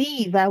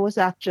believe I was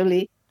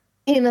actually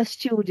in a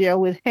studio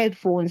with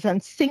headphones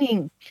and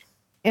singing.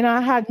 And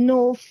I had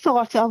no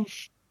thought of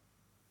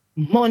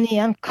money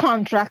and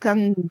contract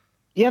and,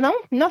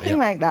 nothing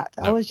like that.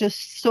 I was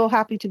just so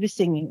happy to be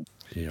singing.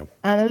 Yeah.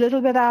 And a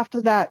little bit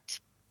after that,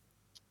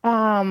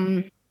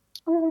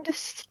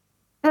 this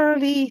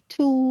early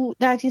to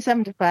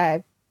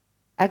 1975,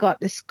 I got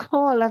this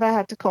call that I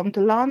had to come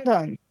to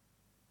London.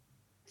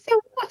 I said,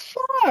 what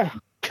for?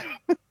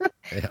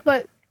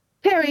 But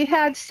Perry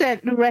had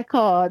sent the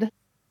record,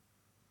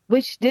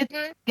 which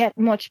didn't get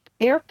much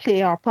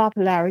airplay or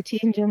popularity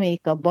in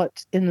Jamaica,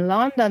 but in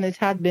London it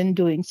had been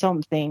doing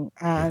something,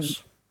 and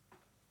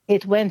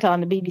it went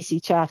on the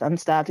BBC chart and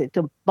started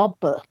to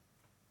bubble.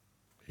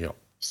 Yeah.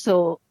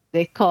 So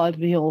they called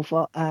me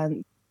over,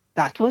 and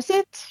that was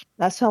it.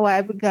 That's how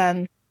I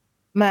began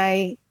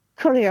my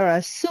career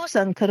as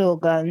Susan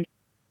Cadogan.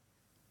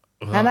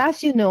 And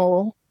as you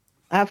know,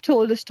 I've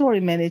told the story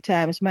many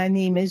times. My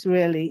name is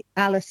really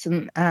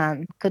Alison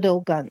Ann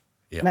Cadogan,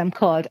 and I'm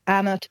called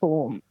Anna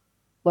Tome.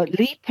 But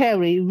Lee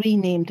Perry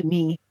renamed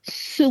me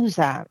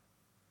Susan.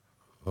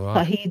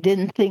 But he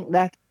didn't think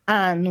that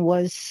Anne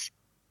was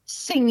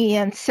singy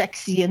and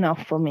sexy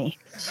enough for me.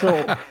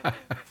 So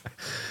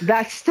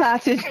that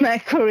started my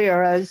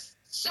career as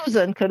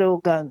Susan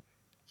Cadogan,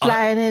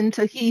 flying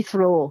into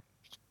Heathrow.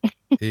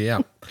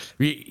 Yeah.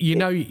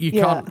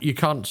 You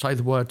can't say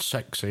the word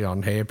sexy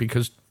on here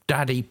because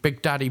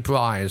Big Daddy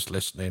Bry is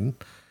listening,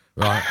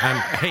 right?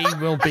 And he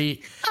will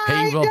be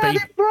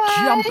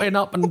jumping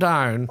up and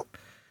down,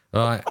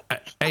 right?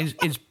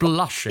 Is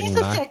blushing. He's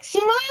now. a sexy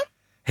man.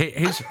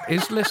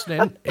 He's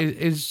listening.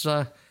 He's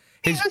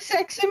a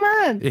sexy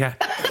man. Yeah.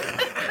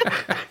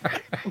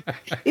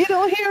 You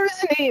don't hear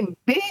his name,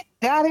 Big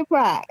Daddy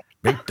Bry.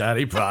 Big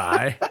Daddy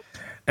Bry.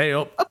 Hey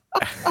up.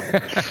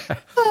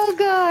 Oh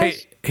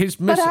gosh.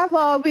 But I've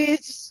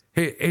always.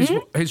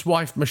 His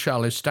wife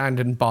Michelle is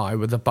standing by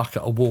with a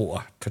bucket of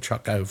water to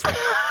chuck over him.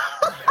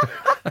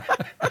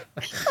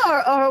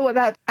 or with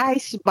that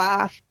ice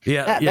bath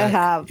that they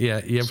have.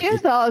 Yeah.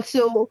 She's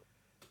also,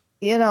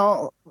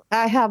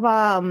 I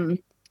have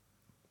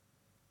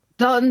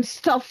done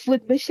stuff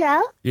with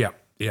Michelle.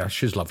 Yeah,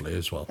 she's lovely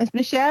as well. Is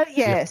Michelle?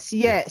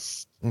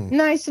 Yes.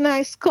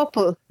 Nice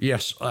couple.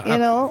 Yes.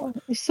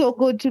 It's so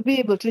good to be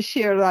able to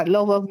share that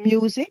love of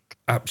music.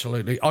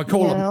 Absolutely. I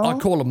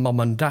call them mum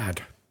and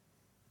dad,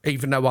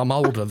 even though I'm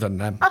older than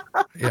them.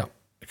 Yeah,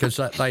 because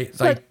they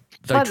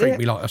treat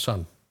me like a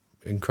son.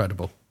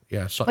 Incredible.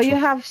 Yeah. You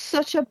have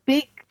such a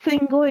big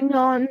thing going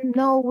on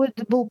now with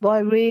the Boot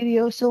Boy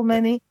Radio. So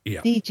many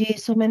DJs,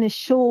 so many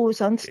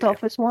shows and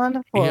stuff. It's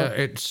wonderful. Yeah,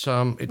 it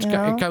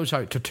goes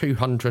out to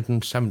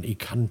 270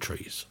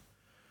 countries,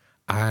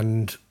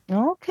 and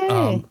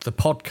the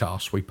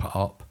podcast we put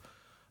up,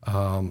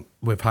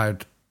 we've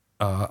had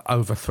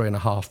over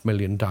 3.5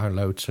 million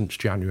downloads since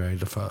January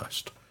the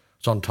 1st.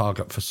 It's on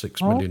target for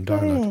 6 million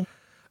downloads.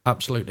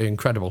 Absolutely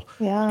incredible.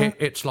 Yeah,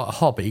 it's like a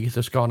hobby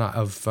that's gone out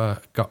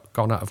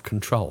of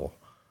control.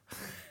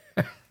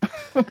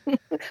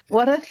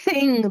 What a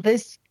thing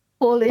this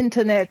whole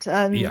internet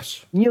and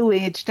new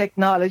age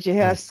technology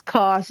has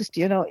caused.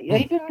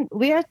 Even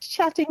we are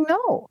chatting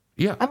now.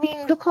 Yeah. I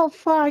mean, look how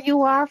far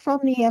you are from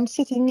me. I'm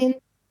sitting in.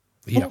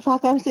 In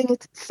fact, I'm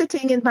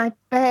sitting in my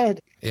bed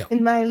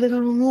in my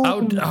little room.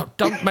 Oh,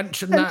 don't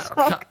mention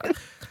that.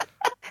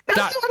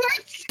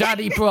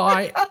 Daddy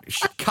Bright,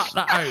 cut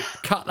that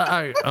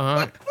out. All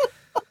right.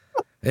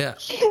 Yeah.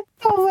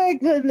 Oh my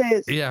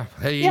goodness. Yeah.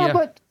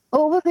 But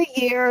over the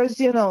years,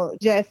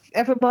 Jeff,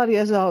 everybody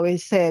has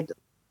always said,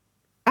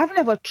 I've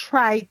never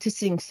tried to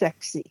sing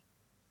sexy.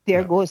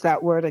 There goes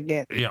that word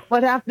again. Yeah.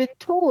 But I've been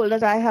told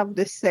that I have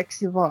this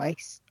sexy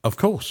voice. Of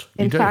course.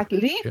 In fact,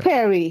 Lee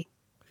Perry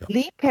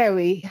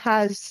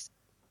has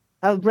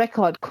a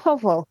record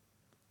cover.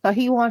 So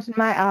he wanted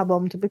my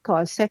album to be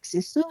called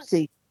Sexy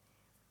Susie.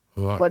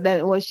 Right. But then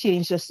it was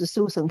changed just to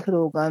Susan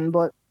Cadogan.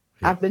 But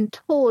I've been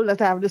told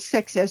that I have the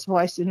sexiest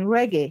voice in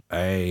reggae.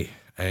 Hey,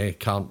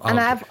 can't. And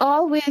I've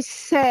always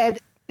said,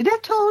 they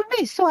told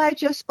me, so I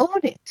just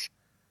own it.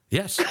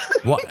 Yes.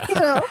 What?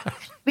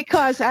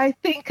 Because I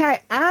think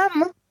I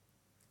am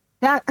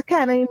that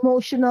kind of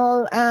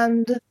emotional,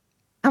 and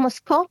I'm a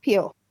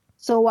Scorpio.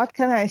 So what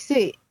can I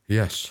say?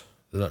 Yes.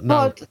 No,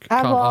 but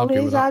I've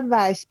always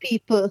advised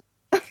people,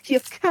 you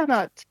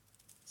cannot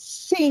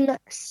sing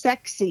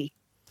sexy.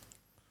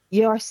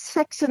 Your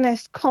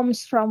sexiness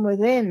comes from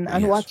within,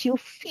 and what you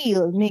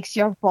feel makes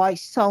your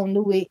voice sound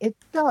the way it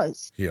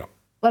does. Yeah.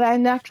 But I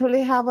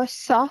naturally have a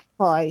soft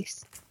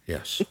voice.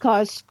 Yes.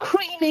 Because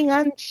screaming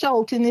and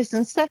shouting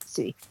isn't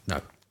sexy.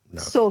 No.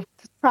 So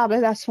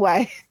probably that's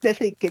why they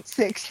think it's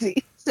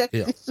sexy.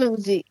 Sexy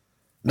Susie.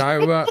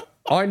 Now,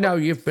 I know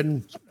you've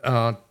been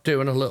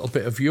doing a little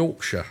bit of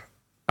Yorkshire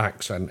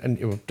accent, and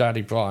you with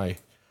Daddy Bry.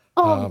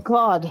 Oh,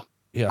 God.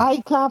 Yeah.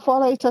 I can't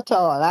follow it at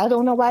all. I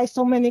don't know why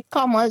so many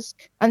commas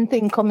and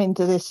things come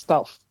into this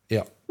stuff.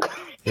 Yeah,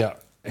 yeah.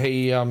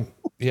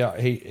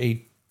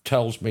 He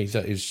tells me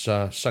that he's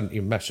sent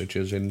you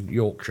messages in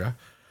Yorkshire,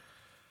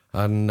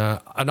 and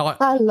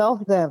I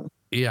love them.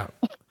 Yeah.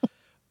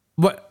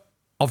 Well,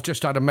 I've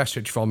just had a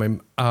message from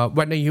him.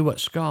 When are you at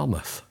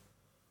Skarmouth?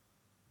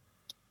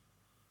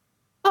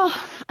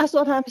 Oh, that's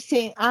what I'm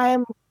saying. I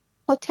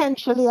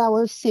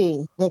will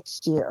see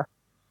next year,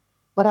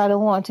 but I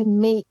don't want to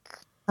make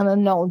an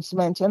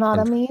announcement. You know what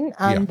I mean?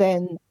 And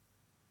then,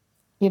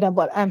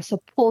 but I'm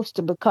supposed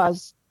to,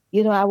 because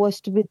I was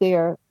to be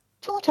there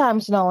 2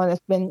 times now, and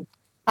it's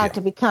had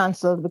to be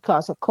cancelled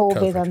because of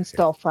COVID and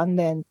stuff. And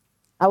then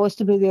I was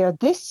to be there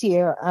this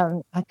year,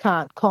 and I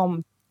can't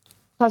come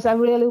because I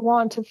really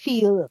want to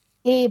feel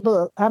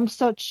able. I'm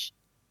such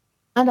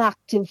an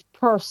active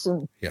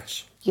person.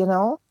 Yes.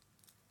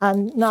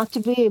 And not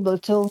to be able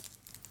to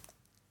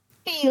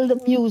feel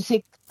the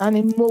music and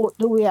emote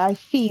the way I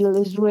feel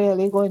is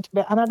really going to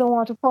be, and I don't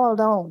want to fall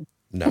down.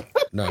 No.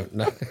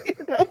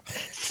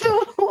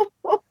 So,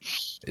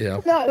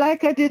 not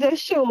like I did a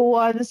show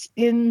once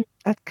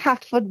at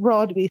Catford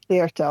Broadway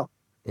Theatre.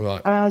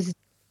 Right. And I was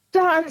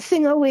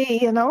dancing away,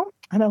 and I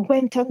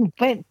went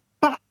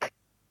back,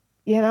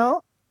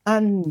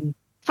 and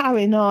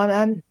carrying on,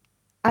 and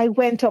I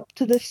went up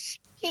to the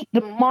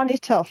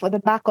monitor for the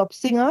backup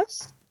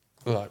singers.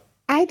 Right.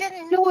 I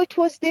didn't know it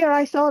was there.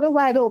 I saw the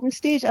wide open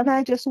stage, and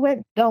I just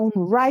went down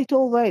right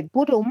over it,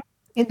 boom,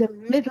 in the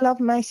middle of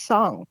my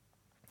song.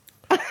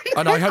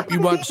 And I hope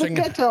you weren't singing.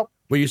 Get up.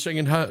 Were you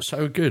singing "Hurt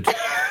So Good"?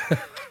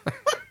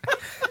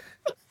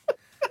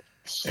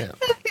 Yeah.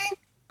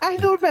 I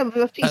don't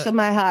remember a piece of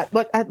my heart,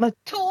 but my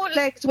 2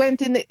 legs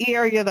went in the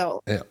air, Yeah.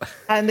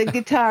 and the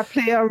guitar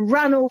player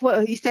ran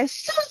over. He said,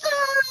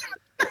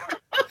 "Susan!"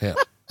 Yeah.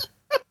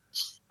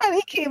 And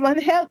he came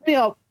and helped me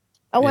up.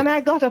 And when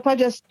I got up, I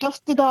just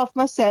dusted off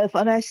myself,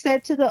 and I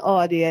said to the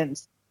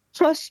audience,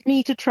 "Trust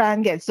me to try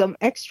and get some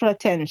extra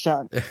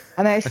attention."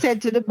 And I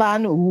said to the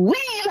band,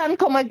 "Wheel and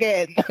come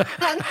again."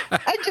 And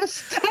I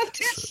just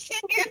started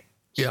singing,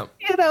 Yeah.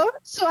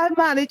 So I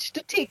managed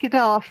to take it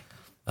off,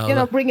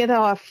 Oh, bring it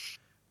off.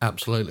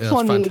 Absolutely. That's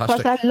Funny, fantastic.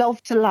 because I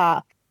love to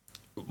laugh.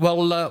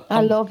 Well,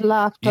 I love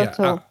laughter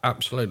too.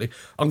 Absolutely.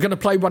 I'm going to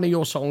play one of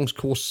your songs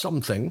called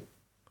 "Something."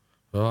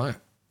 All right.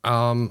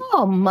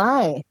 Oh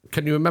my!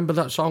 Can you remember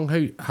that song?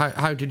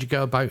 How did you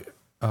go about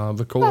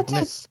recording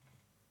That is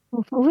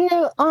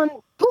real on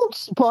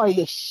Boots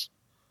Boyish.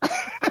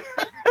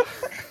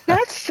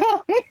 That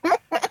song.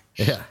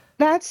 Yeah.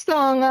 That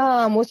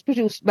song was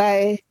produced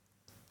by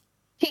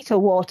Peter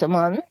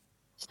Waterman,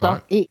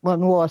 Stock Aikman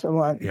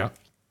Waterman. Yeah.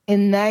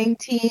 In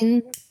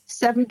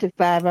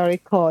 1975, I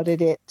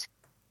recorded it.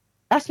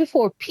 That's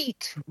before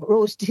Pete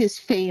rose to his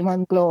fame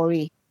and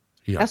glory.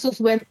 Yeah. That was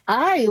when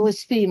I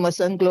was famous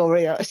and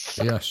glorious.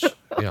 Yes.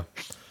 Yeah.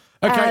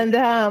 Okay.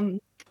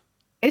 And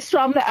it's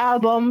from the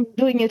album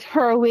Doing It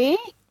Her Way.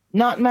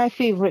 Not my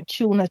favorite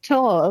tune at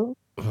all.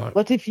 Right.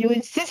 But if you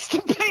insist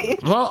to play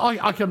it. Well,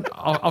 I can.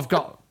 I've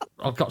got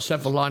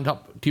several lined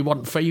up. Do you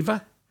want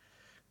 "Fever"?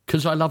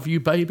 "'Cause I Love You,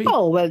 Baby"?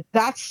 Oh, well,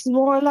 that's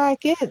more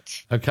like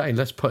it. Okay,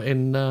 let's put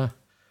in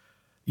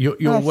your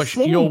Let's wish.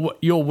 sing.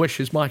 Your wish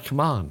is my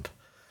command.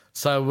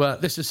 So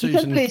this is You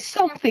Susan. can play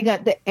something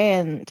at the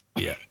end.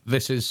 Yeah,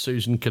 this is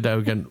Susan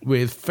Cadogan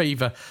with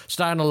 "Fever."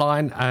 Stay on the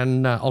line,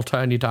 and I'll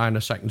turn you down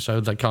a second so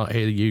they can't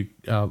hear you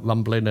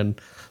rumbling and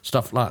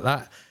stuff like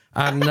that.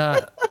 And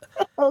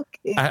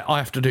Okay. I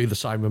have to do the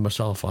same with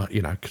myself,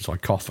 because I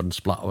cough and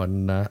splutter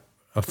and I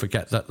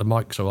forget that the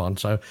mics are on.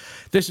 So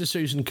this is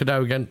Susan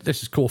Cadogan.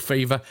 This is called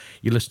 "Fever."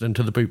 You're listening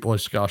to the Bootboy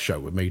Cigar Show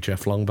with me,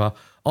 Jeff Longbar,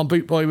 on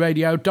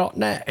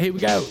bootboyradio.net. Here we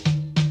go.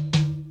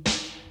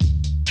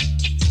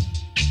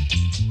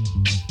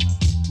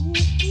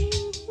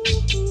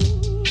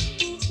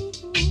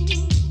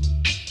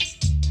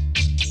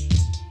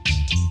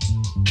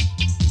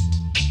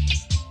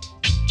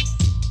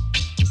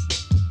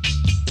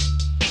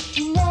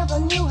 Never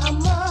knew how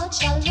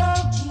much I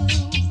loved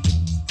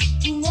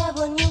you.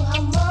 Never knew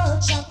how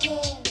much I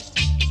cared.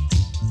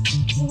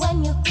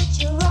 When you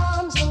put your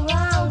arms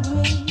around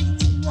me,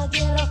 I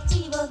get a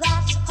fever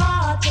that's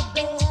hard to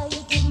bear.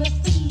 You give me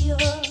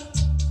fever.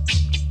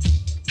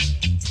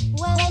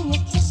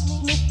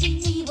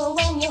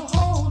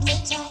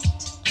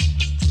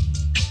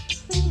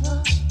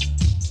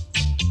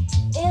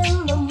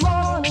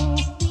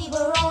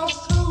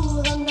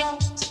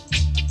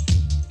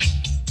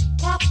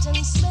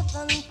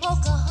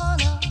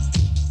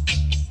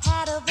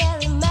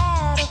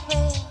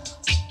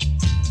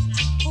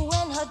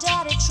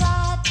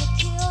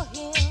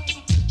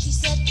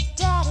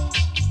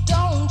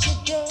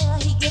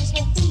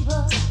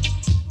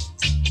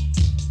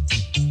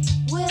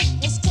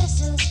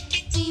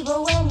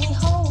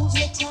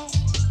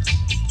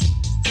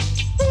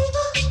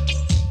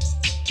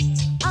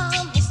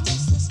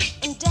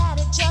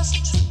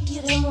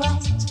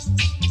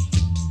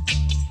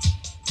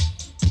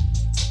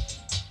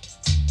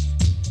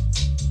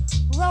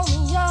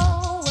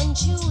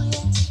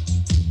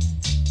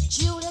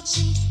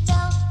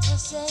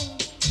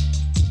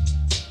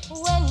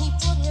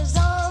 his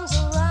arms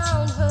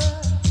around her.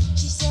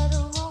 She said,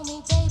 oh, roll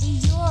me, baby,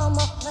 you're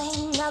my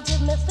flame. Now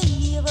give me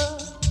fever.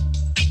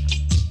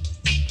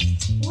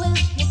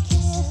 With your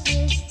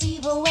kisses,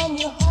 fever when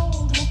you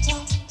hold me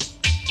tight.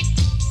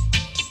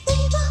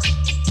 Fever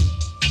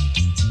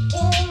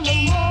in the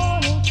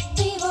morning,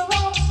 fever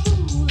all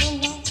through the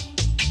night.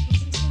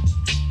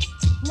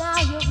 Now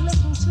you've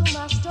listened to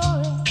my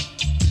story.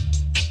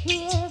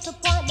 Here's the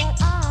point that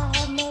I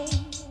have made.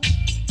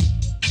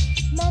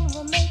 Men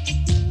were made to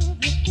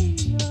give you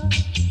fever.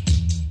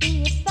 Be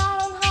it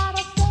Fahrenheit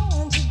or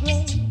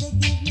centigrade, they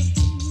give you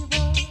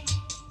fever.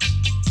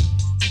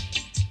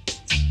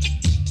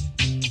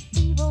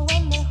 Fever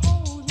when they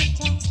hold you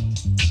tight.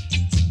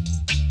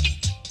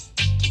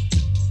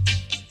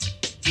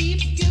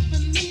 Keep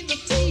giving me the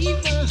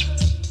fever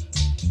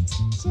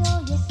till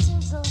you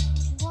sizzle.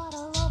 What a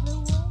lovely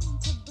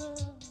winter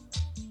burn.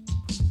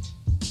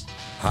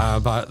 How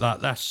about that?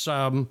 That's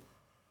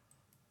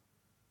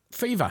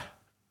Fever.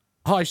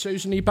 Hi,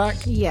 Susan, you back?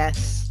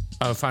 Yes.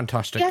 Oh,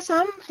 fantastic. Yes,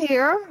 I'm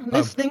here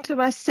listening to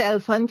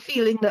myself and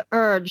feeling the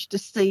urge to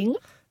sing.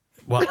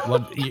 Well,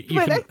 you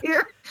when can, I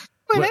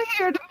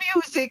hear the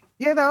music,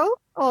 you know.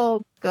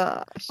 Oh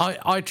gosh.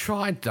 I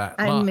tried that.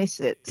 I miss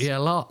it. Yeah,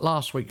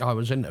 last week I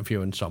was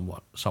interviewing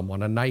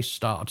someone, and they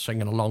started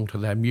singing along to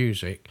their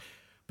music,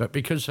 but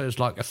because there's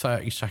like a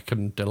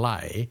 30-second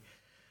delay,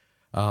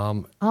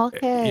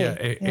 Okay. yeah,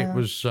 it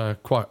was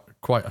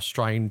quite a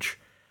strange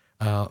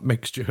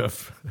mixture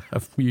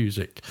of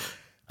music.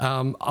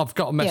 I've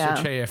got a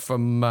message here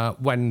from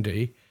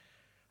Wendy,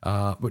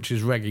 which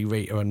is Reggie,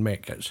 Rita, and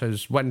Mick. It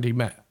says Wendy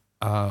met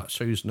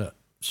Susan at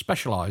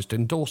Specialised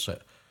in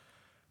Dorset,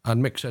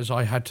 and Mick says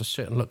I had to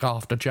sit and look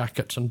after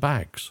jackets and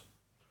bags.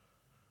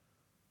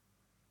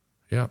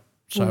 Yeah.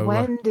 So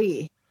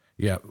Wendy.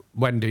 Yeah,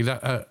 Wendy.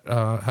 That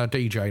her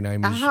DJ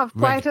name is. I have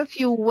quite a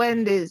few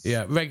Wendy's.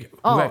 Yeah,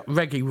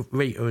 Reggie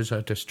Rita is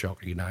her disc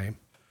jockey name.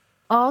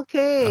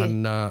 Okay.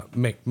 And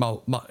Mick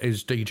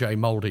is DJ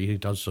Mouldy. He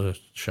does a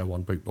show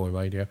on Bootboy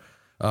Radio.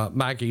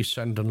 Maggie's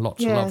sending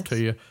lots of love to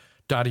you.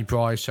 Daddy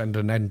Bry's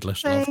sending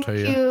endless love to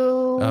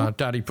you.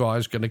 Daddy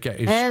Bry's going to get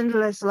his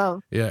endless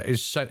love. Yeah,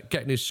 he's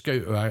getting his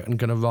scooter out and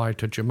going to ride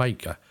to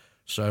Jamaica.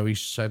 So he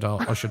said,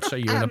 I should see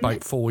you in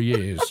about 4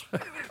 years.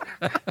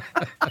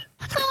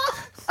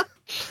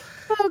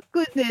 Oh,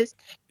 goodness.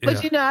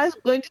 But, you know, I was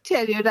going to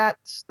tell you that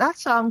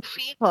song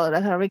Fever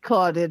that I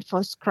recorded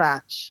for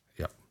Scratch.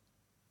 Yep.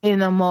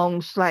 In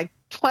amongst like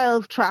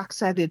 12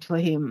 tracks I did for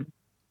him.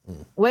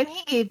 When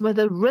he gave me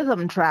the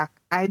rhythm track,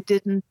 I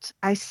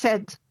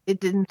said it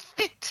didn't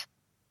fit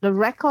the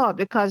record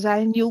because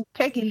I knew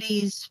Peggy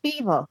Lee's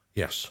Fever.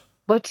 Yes.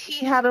 But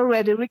he had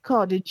already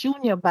recorded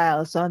Junior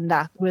Biles on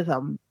that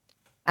rhythm.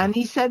 And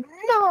he said,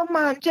 no,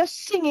 man,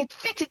 just sing it,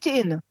 fit it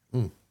in.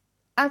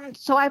 And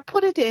so I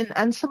put it in,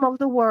 and some of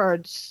the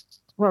words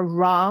were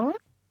wrong.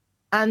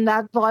 And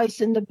that voice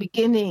in the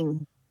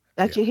beginning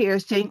that you hear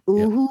saying,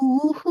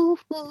 ooh, ooh,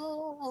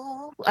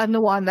 ooh, and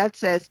the one that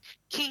says,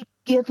 keep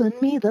giving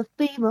me the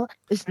fever,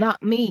 is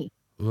not me.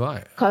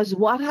 Right. Because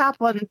what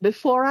happened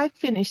before I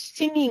finished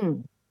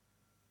singing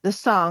the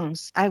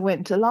songs, I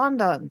went to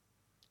London.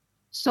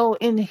 So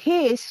in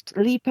haste,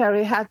 Lee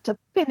Perry had to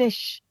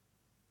finish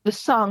the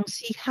songs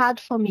he had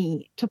for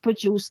me to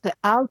produce the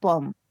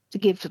album to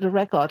give to the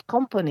record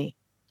company.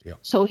 Yeah.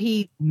 So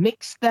he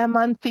mixed them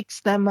and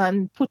fixed them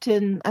and put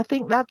in, I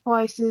think that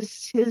voice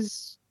is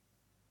his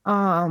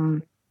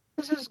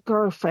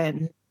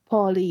girlfriend,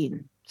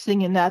 Pauline,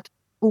 singing that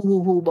ooh,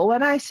 ooh, ooh. But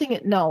when I sing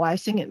it now, I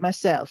sing it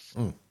myself.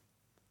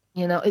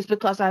 You know, it's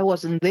because I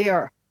wasn't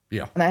there.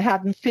 Yeah. And I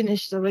hadn't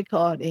finished the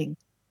recording.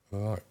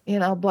 Right. You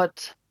know,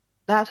 but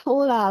that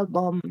whole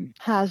album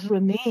has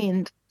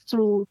remained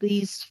through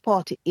these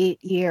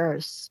 48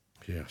 years.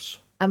 Yes.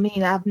 I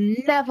mean, I've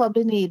never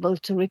been able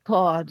to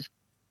record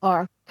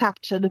or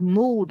capture the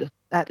mood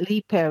that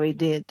Lee Perry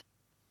did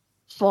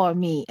for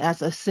me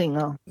as a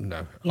singer.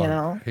 No. You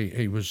know?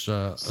 He was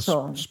a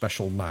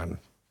special man.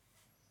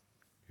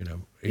 You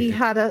know. He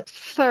had a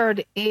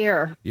third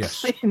ear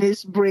in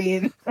his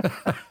brain.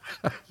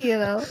 You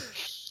know?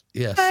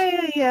 Yes.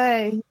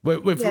 Aye.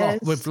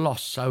 We've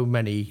lost so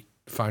many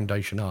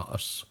foundation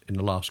artists in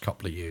the last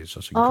couple of years.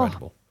 That's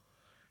incredible.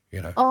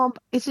 You know.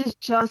 It is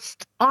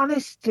just,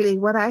 honestly,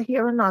 when I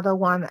hear another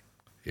one,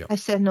 I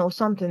said, no,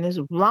 something is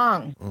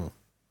wrong.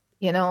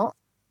 You know,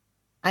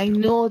 I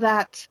know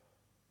that,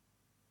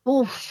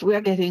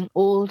 we're getting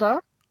older.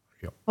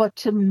 But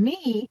to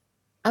me,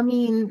 I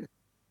mean,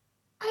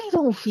 I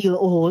don't feel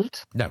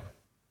old. No.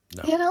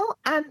 You know,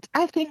 and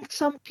I think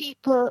some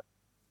people,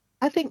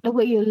 the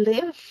way you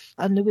live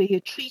and the way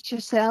you treat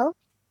yourself,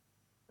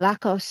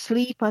 lack of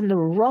sleep and the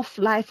rough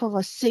life of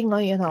a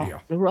singer, you know,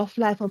 the rough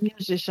life of a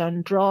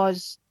musician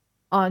draws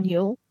on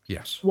you.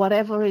 Yes.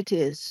 Whatever it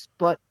is.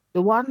 But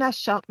the one that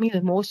shocked me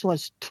the most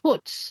was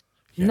Toots.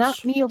 Yes.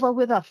 Knocked me over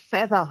with a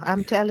feather,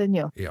 I'm telling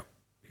you. Yeah.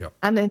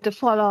 And then to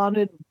follow on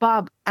with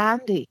Bob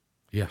Andy.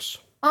 Yes.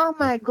 Oh,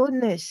 my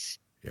goodness.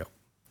 Yeah.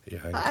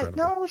 I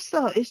know,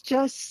 so it's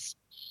just...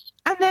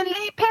 And then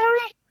Lee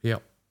Perry. Yeah.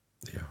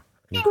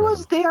 He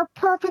was there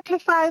perfectly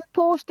fine,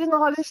 posting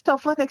all this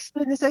stuff and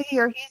explaining this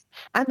here.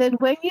 And then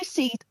when you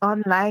see it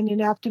online, you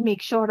have to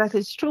make sure that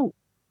it's true.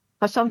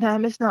 But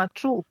sometimes it's not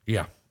true.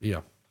 Yeah,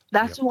 yeah.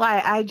 That's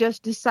why I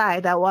just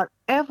decide that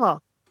whatever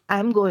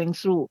I'm going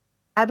through,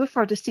 I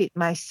prefer to see it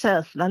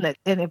myself than let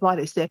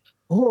anybody say,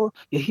 oh,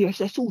 you hear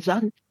say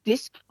Susan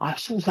this or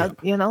Susan,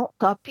 you know,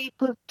 because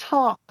people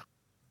talk.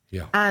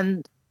 Yeah.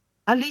 And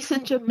at least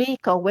in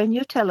Jamaica, when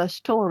you tell a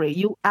story,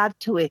 you add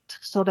to it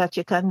so that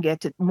you can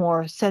get it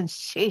more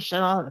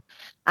sensational.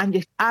 And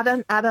you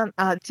add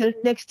till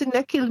next thing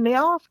they kill me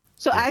off.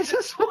 So I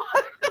just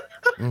want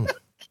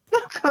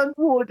knock on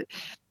wood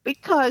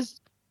because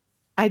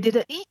I did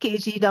an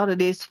EKG the other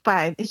day. It's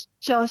fine. It's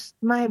just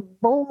my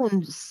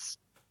bones.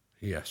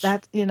 Yes.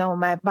 That, you know,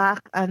 my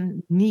back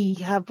and knee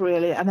have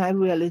really, and I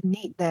really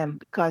need them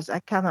because I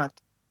cannot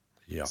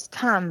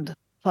stand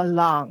for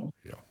long.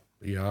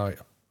 Yeah,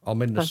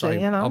 I'm in the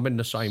same. I'm in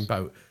the same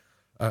boat.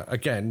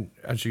 Again,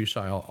 as you say,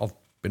 I've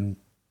been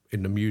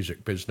in the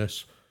music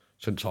business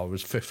since I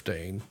was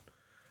 15,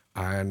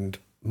 and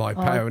my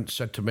parents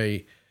said to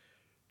me,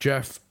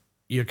 "Jeff,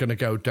 you're going to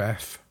go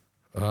deaf,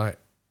 right?"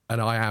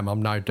 And I am.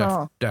 I'm now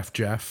deaf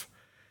Jeff,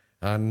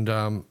 and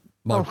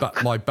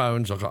my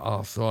bones. I've got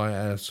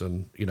arthritis,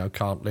 and you know,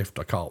 can't lift,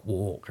 I can't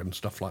walk, and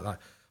stuff like that.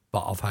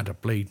 But I've had a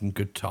bleeding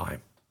good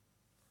time.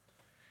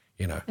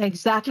 You know.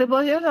 Exactly,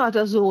 but you're not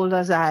as old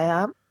as I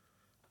am.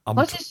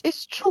 But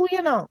it's true,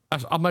 you know.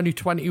 I'm only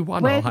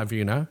 21, I'll have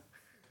you know.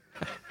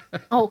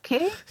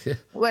 Okay.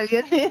 Well,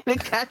 you're nearly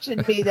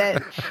catching me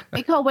then.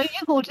 Because when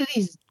you go to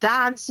these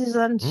dances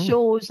and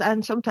shows,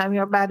 and sometimes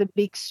you're by the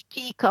big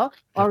speaker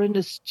or in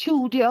the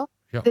studio,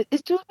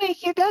 it do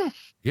make you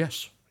deaf.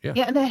 Yes. Yeah.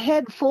 Yeah, and the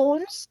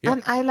headphones,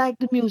 and I like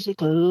the music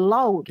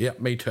loud. Yeah,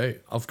 me too.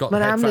 I've got the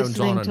headphones I'm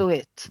listening on to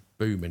it.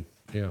 Booming.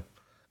 Yeah,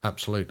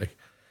 absolutely.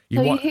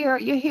 You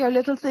hear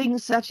little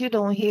things that you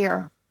don't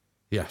hear.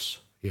 Yes.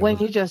 Yeah, when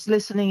you're just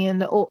listening in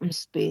the open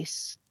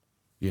space.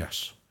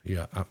 Yes.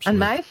 Yeah, absolutely. And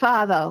my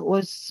father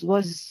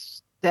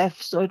was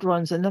deaf, so it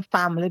runs in the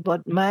family,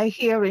 but my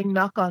hearing,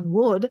 knock on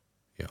wood,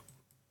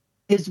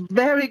 is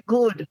very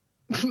good.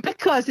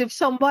 Because if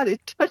somebody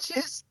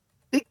touches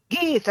the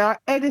gate or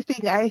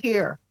anything, I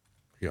hear.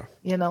 Yeah.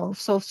 You know,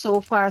 so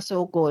far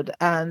so good.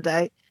 And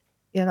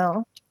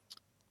Yeah,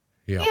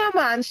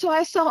 man. So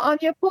I saw on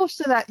your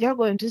poster that you're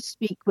going to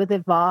speak with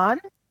Yvonne.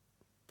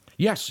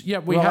 Yes, yeah,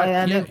 we Roy had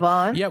and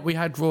Yvonne. Yeah, we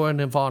had Roy and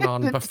Yvonne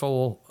on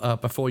before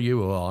you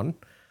were on.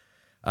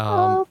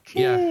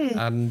 Okay.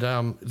 Yeah, and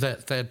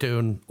they're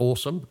doing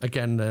awesome.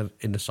 Again, they're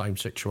in the same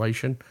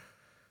situation.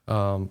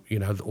 You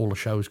know, all the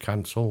shows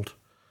cancelled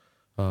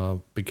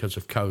because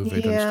of COVID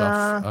and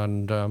stuff.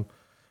 And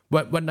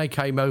when they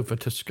came over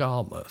to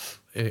Skarmouth,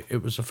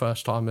 it was the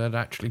first time they'd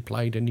actually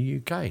played in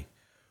the UK,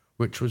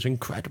 which was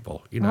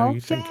incredible. You know,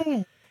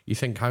 you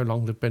think how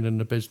long they've been in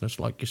the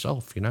business, like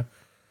yourself. You know.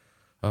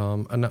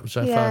 And that was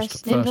their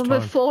first time.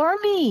 Before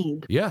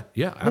me. Yeah,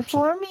 absolutely.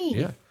 Before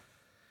me.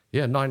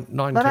 Yeah,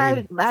 19. But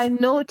I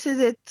noticed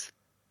it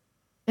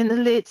in the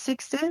late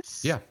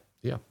 60s. Yeah.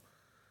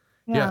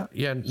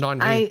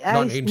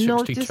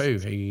 1962.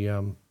 He,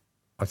 I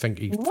think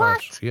he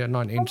first. Yeah,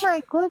 19. Oh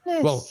my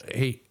goodness. Well,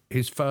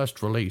 his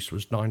first release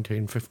was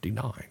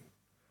 1959.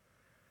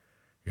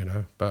 You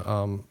know, but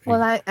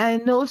well, I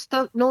noticed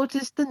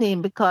the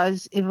name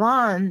because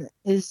Yvonne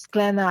is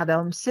Glenn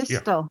Adams'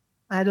 sister. Yeah.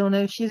 I don't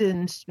know if she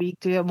didn't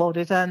speak to you about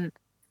it. And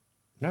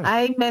no.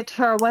 I met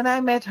her. When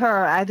I met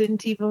her, I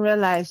didn't even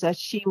realize that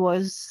she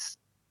was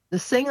the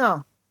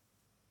singer.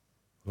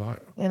 Right.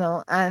 You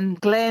know, and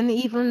Glenn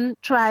even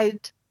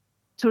tried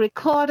to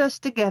record us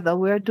together.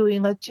 We're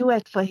doing a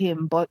duet for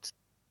him, but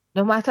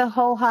no matter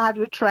how hard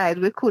we tried,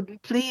 we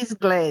couldn't please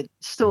Glenn.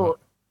 So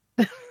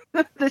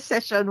the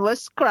session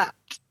was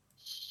scrapped.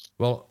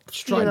 Well,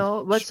 strange. You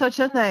know, but such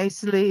a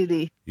nice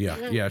lady.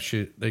 Yeah.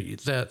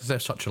 They're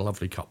such a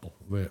lovely couple.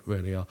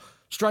 Really are.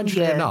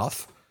 Strangely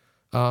enough,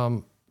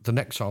 the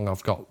next song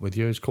I've got with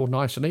you is called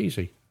 "Nice and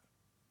Easy,"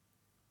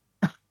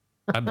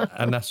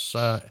 and that's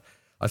I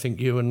think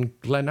you and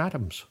Glenn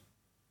Adams.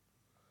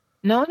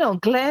 No,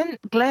 Glenn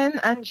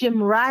and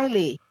Jim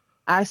Riley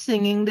are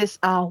singing this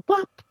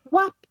whop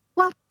whop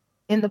whop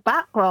in the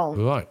background.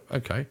 Right.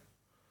 Okay.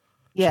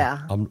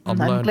 Yeah. So I'm and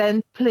learning.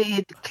 Glenn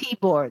played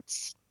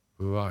keyboards.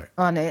 Right.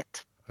 On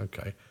it.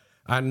 Okay.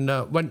 And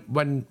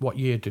what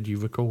year did you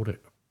record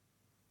it?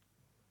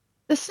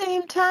 The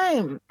same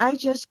time. I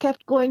just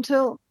kept going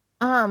to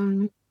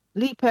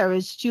Lee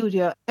Perry's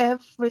studio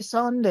every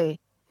Sunday.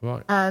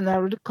 Right. And I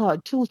would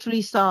record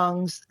 2-3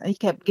 songs. And he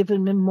kept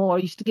giving me more.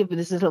 He used to give me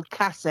this little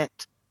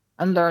cassette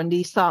and learn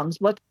these songs.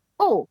 But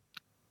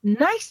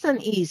Nice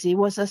and Easy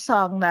was a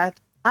song that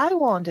I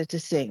wanted to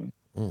sing.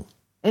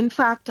 In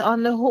fact,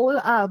 on the whole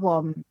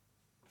album,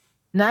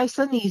 Nice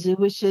and Easy,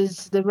 which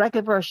is the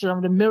reggae version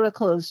of the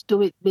Miracles'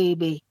 Do It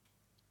Baby.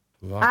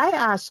 Right. I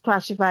asked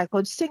Scratch if I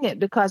could sing it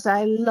because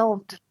I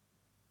loved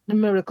the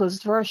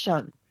Miracles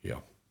version. Yeah.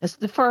 It's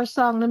the first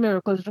song the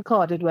Miracles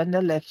recorded when they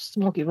left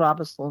Smokey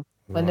Robinson,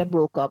 when they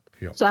broke up.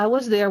 Yeah. So I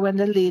was there when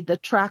they laid the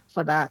track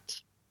for that.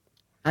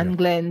 and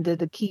Glenn did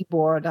the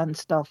keyboard and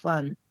stuff.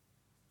 And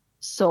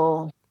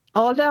so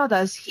all the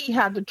others, he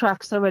had the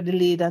tracks already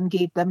laid and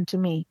gave them to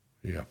me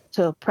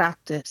to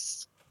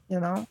practice, you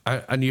know.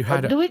 And you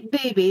had Do it,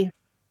 baby.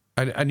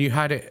 And you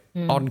had it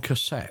on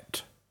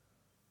cassette.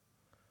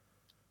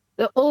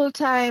 The old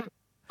time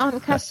on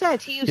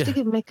cassette. He used to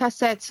give me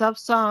cassettes of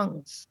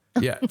songs.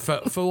 Yeah,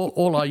 for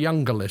all our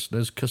younger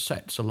listeners,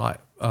 cassettes are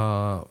like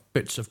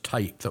bits of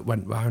tape that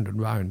went round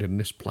and round in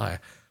this player.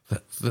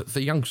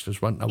 The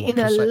youngsters won't know what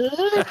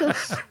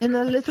cassette. In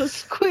a little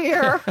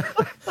square.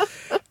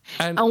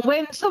 And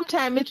when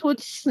sometimes it would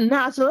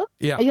snazzle,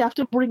 you have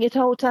to bring it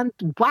out and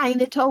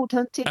wind it out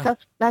and take a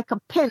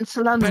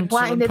pencil and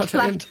wind it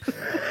flat.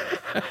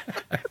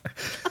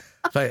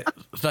 They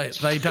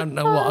don't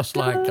know what us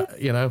like,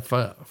 you know,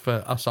 for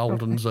us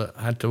old ones that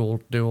had to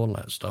do all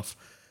that stuff.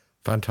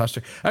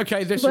 Fantastic.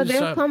 Okay, but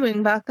they're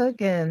coming back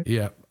again.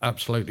 Yeah,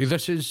 absolutely.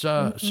 This is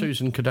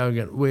Susan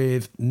Cadogan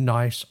with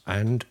Nice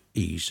and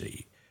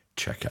Easy.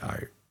 Check it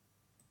out.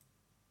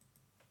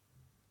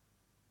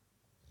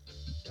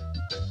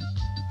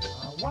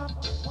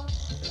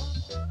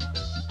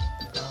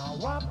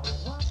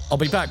 I'll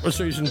be back with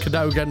Susan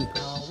Cadogan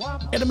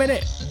in a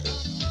minute.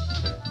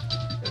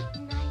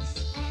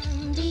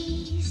 And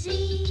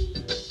easy,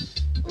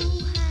 ooh,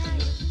 how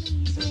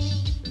you please me.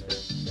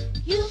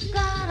 You've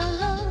got a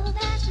love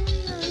that's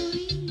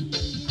really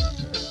real.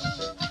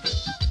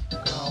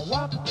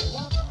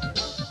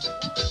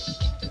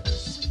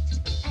 Sweet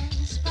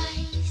and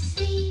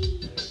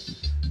spicy,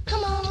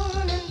 come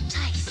on,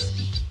 entice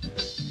me.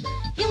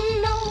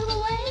 You know the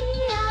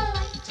way I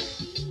like to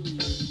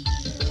feel.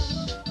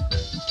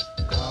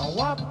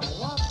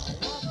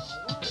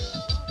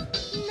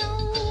 No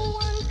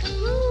one can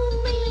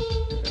move me,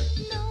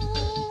 no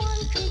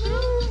one can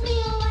groove me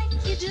like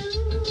you do.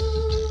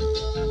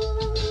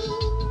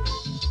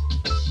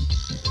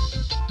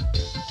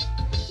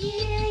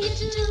 Yeah, you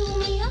do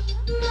me up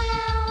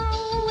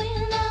now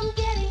when I'm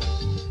getting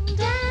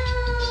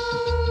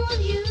down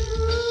with you.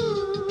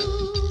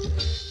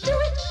 Do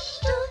it,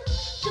 do it,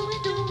 do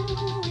it, do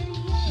it,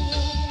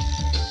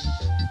 yeah.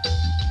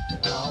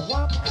 Come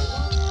on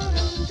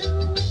and do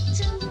it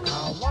to me.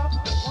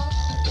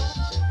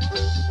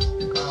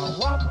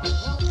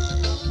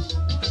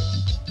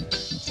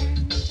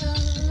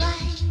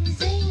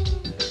 Tantalizing,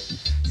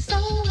 so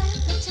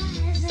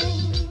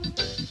appetizing.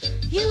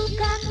 You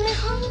got me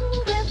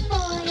hungry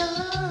for your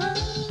love.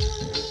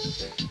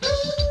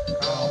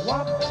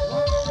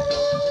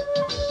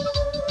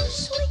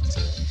 Sweet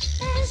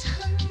as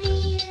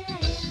honey,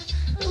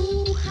 yeah.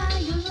 Ooh, how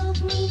you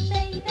love me,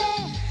 baby.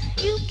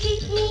 You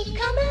keep me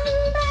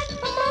coming back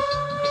for more.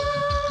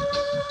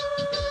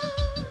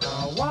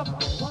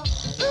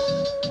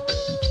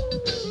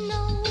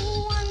 No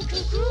one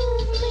can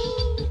groove me,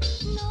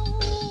 no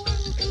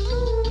one can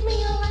move me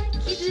like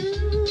you do.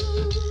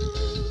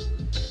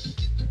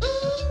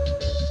 Ooh,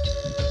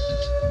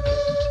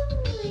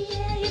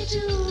 yeah, you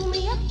do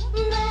me up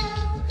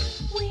now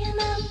when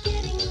I'm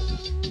getting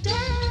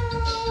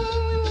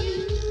down with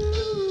you.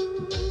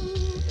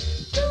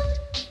 Do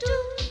it, do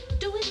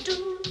it, do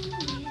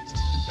it.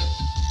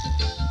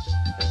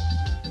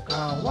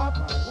 Come on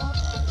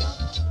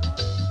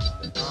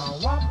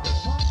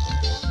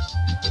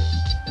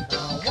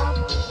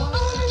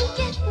and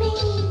get me.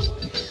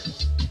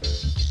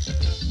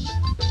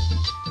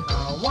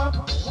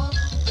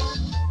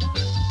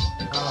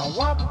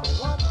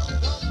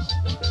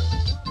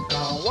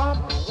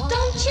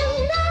 Don't you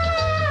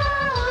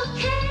know,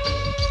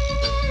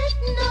 can't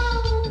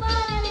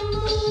nobody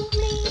move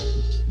me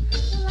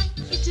like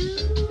you do.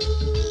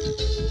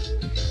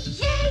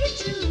 Yeah, you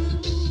do.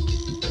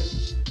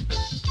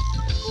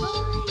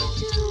 Boy, you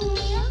do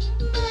me up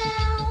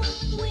now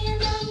when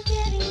I'm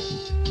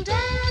getting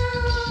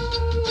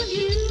down with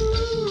you.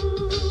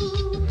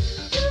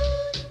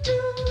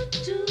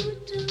 Do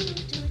it,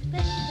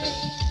 baby.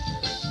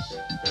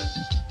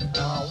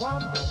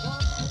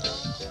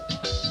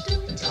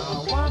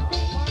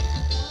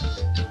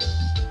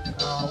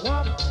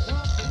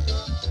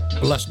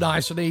 Well, that's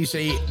Nice and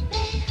Easy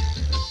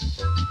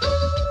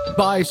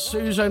by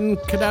Susan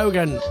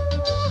Cadogan.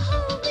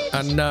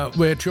 And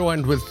we're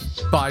joined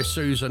by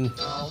Susan.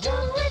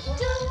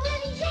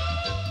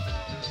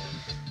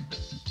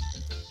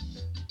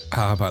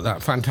 How about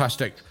that?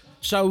 Fantastic.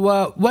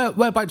 So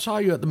whereabouts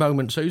are you at the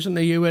moment, Susan?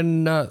 Are you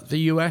in the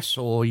US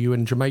or are you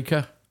in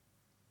Jamaica?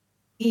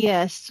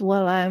 Yes,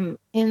 well, I'm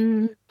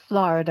in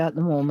Florida at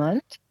the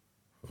moment.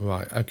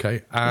 Right,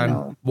 okay.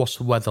 And what's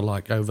the weather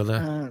like over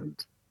there?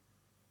 And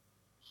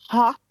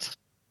hot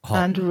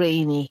and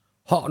rainy.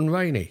 Hot and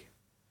rainy?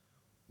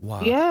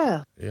 Wow.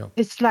 Yeah.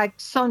 It's like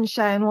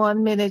sunshine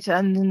 1 minute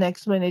and the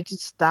next minute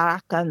it's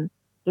dark and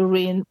the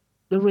rain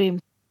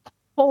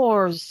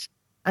pours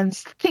and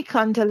thick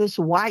until it's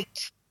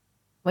white.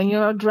 When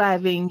you're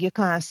driving, you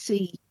can't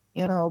see,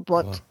 you know,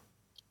 but... Wow.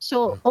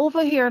 So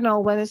over here now,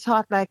 when it's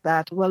hot like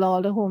that, well,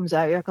 all the homes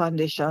are air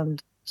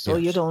conditioned, so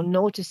you don't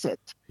notice it.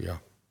 Yeah.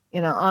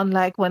 You know,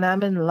 unlike when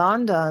I'm in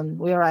London,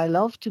 where I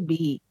love to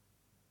be,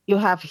 you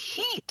have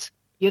heat.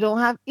 You don't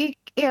have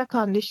air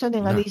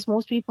conditioning, at No. least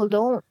most people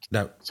don't.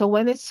 No. So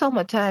when it's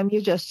summertime,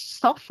 you just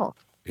suffer.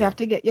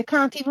 You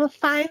can't even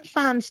find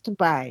fans to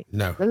buy.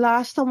 No. The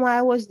last time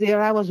I was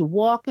there, I was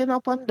walking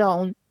up and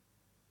down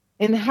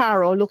in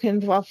Harrow looking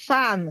for a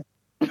fan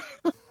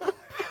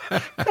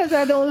because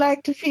I don't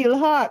like to feel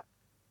hot.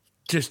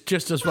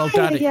 Just as well,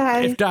 Daddy.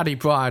 Aye. If Daddy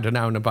Bride had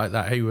known about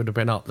that, he would have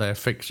been up there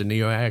fixing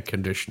your air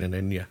conditioning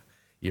in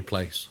your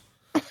place.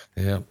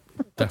 Yeah,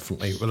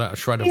 definitely, without a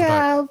shred of doubt.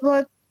 Yeah,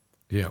 but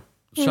Yeah.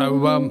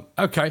 So,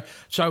 okay.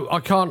 So I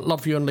can't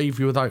love you and leave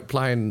you without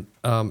playing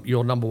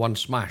your number one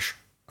smash,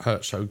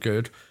 Hurt So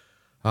Good.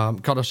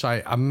 Gotta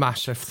say a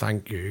massive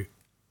thank you.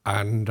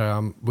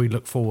 And we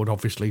look forward,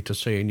 obviously, to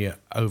seeing you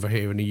over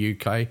here in the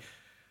UK.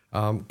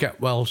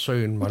 Get well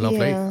soon, my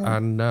lovely. Yeah.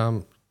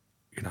 And,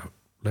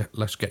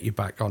 let's get you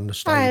back on the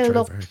stage I over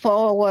look here.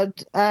 forward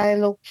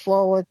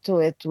to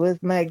it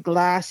with my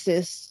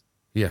glasses,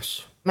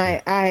 Yes.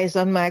 my eyes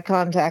and my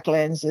contact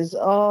lenses,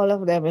 all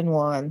of them in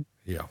one.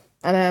 Yeah.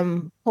 And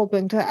I'm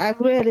hoping I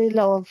really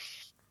love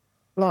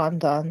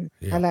London.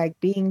 Yeah. I like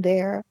being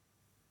there.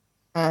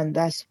 And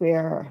that's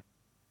where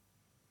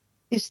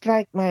it's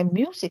like my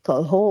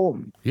musical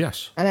home.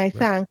 Yes. And I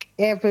thank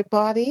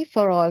everybody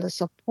for all the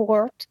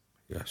support.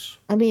 Yes.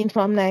 I mean,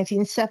 from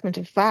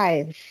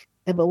 1975, if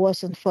it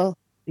wasn't for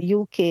the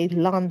UK,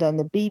 London,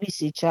 the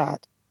BBC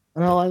chart,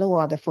 and all the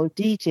wonderful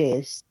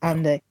DJs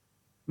and the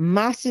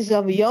masses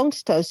of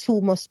youngsters who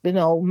must be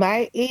now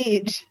my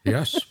age,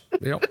 Yes.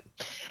 Yep.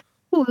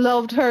 who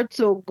loved her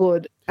so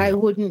good, I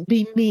wouldn't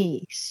be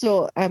me.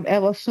 So I'm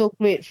ever so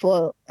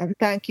grateful. And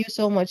thank you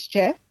so much,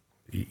 Jeff,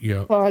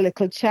 Yeah. for our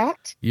little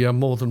chat. You're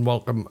more than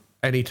welcome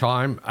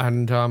anytime,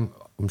 and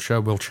I'm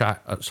sure we'll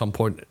chat at some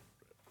point.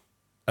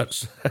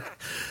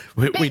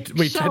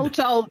 we Shout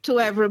out to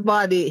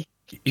everybody.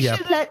 Yeah.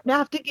 Should I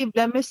have to give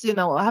them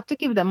I have to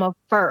give them a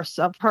verse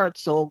of Hurt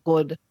So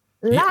Good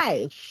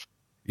live.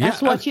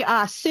 That's Yeah, what you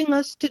ask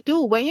singers to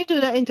do. When you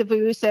do the interview,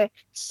 you say,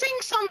 sing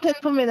something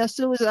for me,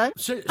 Susan.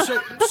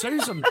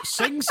 Susan,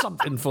 sing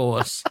something for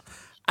us.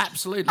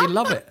 Absolutely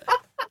love it.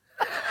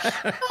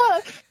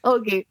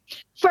 Okay.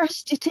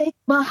 First, you take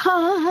my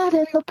heart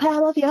in the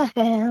palm of your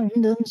hand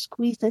and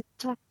squeeze it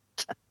tight.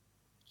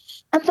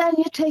 And then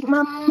you take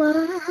my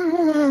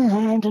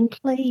mind and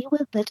play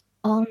with it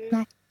all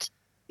night.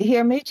 You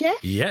hear me,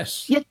 Jeff?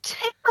 Yes. You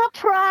take my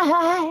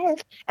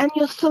pride and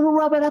you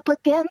throw it up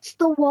against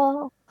the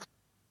wall.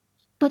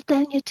 But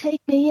then you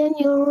take me in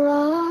your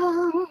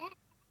arms,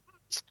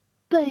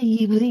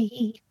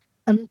 baby,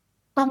 and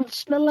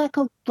bounce me like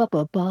a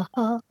rubber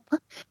ball.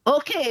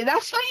 Okay,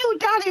 that's for you,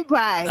 Daddy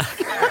Bride.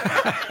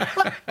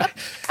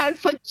 And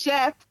for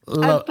Jeff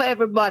and for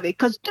everybody.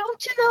 Because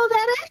don't you know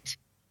that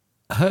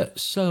Hurt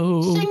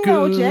so Sing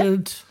now, Jeff.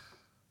 good.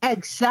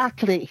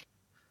 Exactly.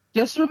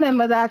 Just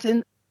remember that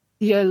in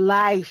your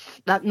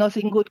life, that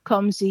nothing good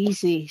comes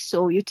easy.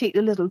 So you take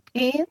the little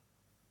pain,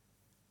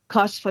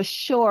 because for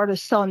sure the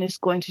sun is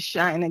going to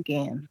shine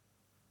again.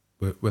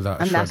 Without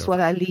a And shred that's of-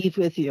 what I leave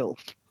with you.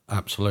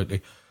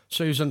 Absolutely.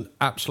 Susan,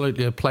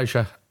 absolutely a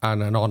pleasure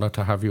and an honour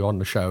to have you on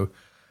the show.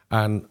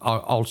 And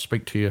I'll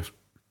speak to you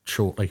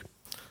shortly.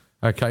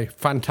 Okay,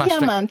 fantastic.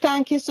 Yeah, man.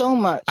 Thank you so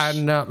much.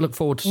 And look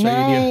forward to seeing you.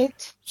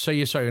 Night. See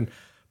you soon.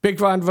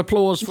 Big round of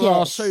applause for our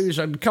Yes.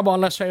 Susan. Come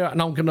on, let's hear it.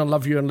 And I'm going to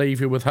love you and leave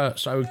you with Hurt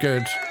So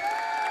Good.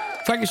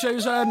 Thank you,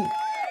 Susan.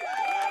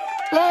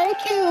 Thank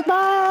you.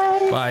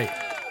 Bye. Bye.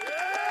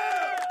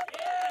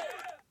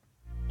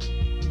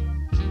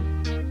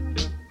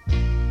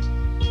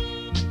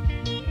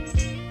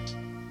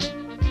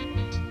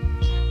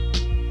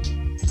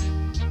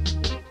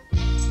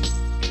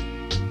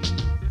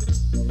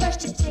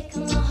 First you take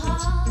my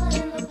heart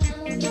in the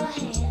palm of your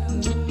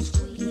hand and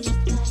squeeze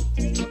it tight.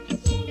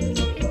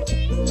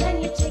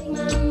 Then you take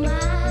my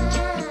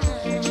mind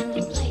and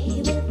play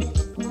with it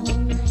all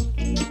night.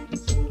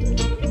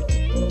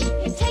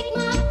 You take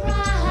my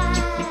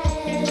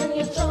pride and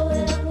you throw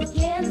it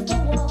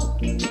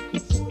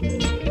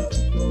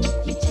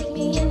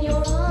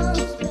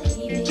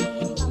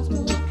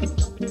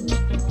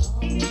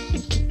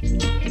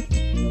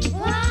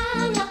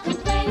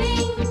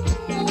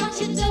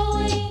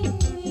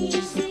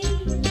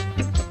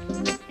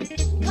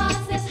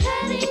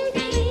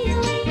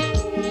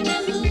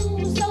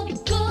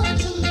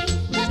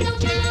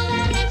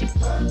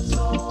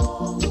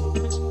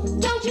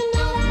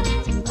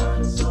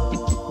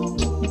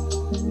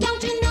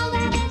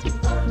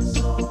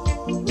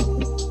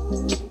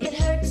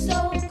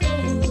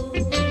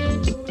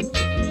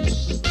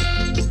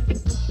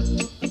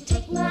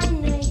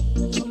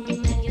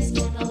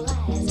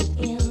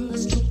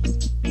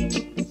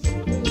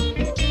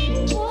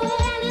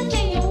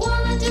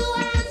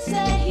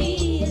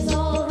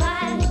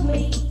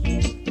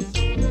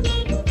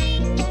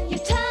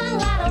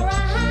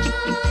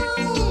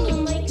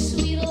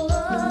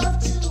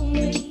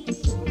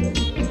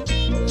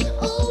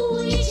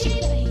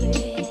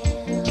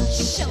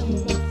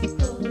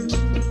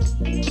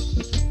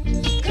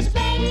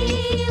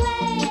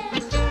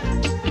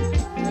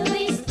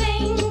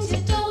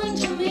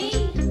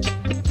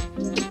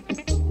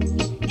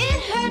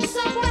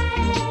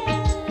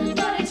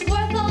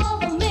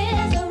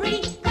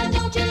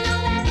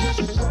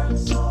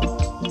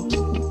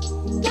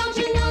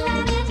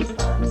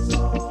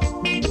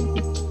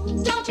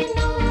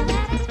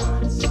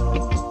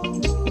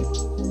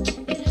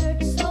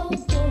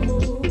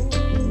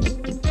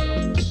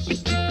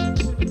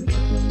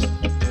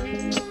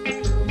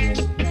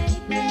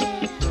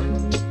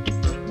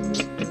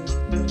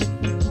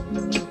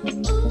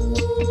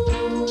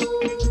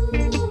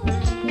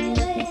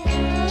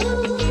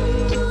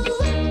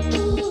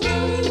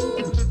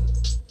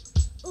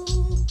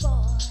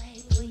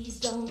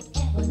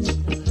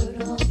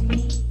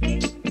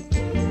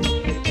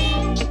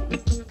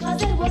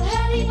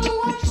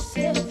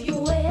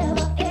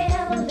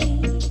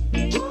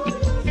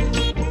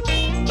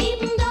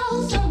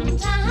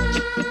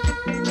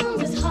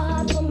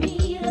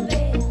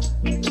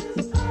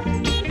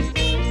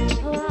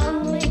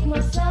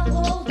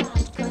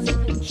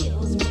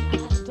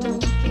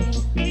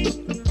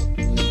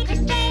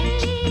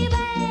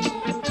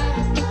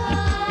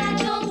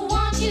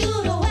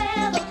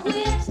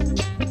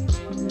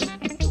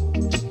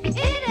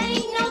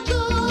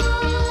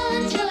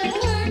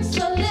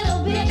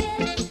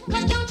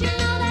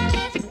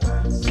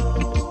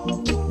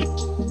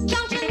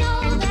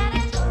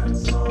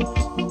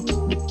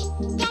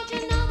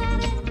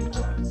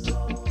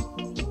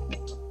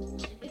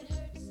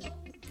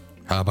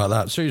How about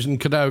that? Susan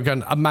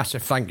Cadogan, a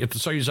massive thank you to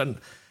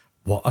Susan.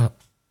 What a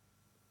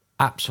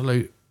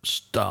absolute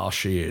star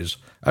she is.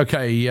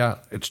 Okay,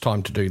 it's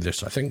time to do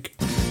this, I think.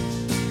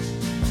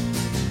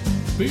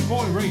 Boot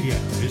Boy Radio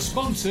is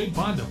sponsored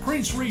by the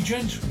Prince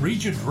Regent,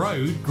 Regent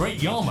Road,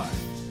 Great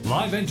Yarmouth.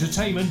 Live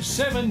entertainment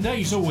 7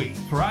 days a week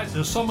throughout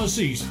the summer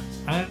season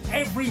and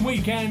every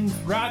weekend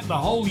throughout the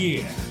whole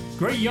year.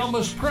 Great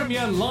Yarmouth's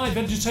premier live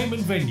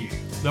entertainment venue,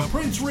 the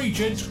Prince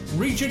Regent,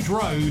 Regent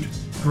Road,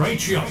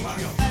 Great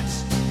Yarmouth.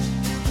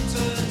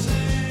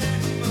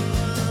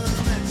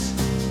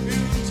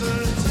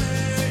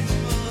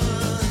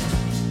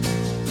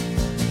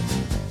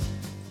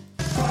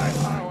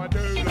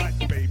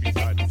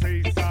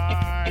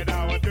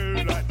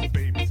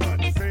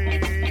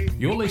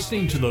 You're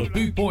listening to the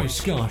Boot Boy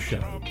Ska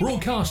Show,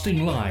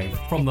 broadcasting live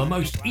from the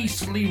most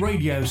easterly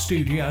radio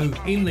studio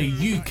in the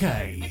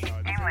UK.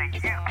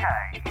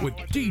 With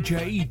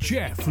DJ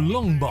Jeff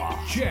Longbar.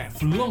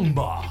 Jeff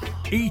Longbar.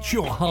 Eat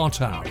your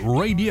heart out,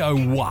 Radio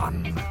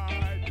 1.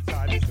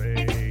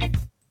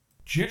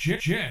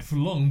 Jeff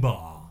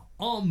Longbar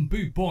on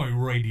Boot Boy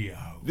Radio.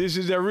 This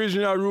is the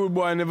original Rude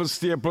Boy Never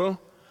Staple,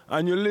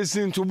 and you're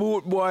listening to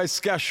Boot Boy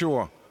Ska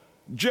Show.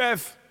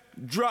 Jeff,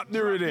 drop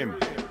the rhythm.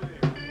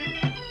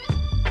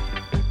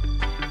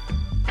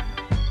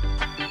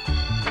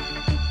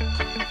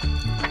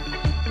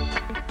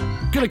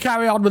 Gonna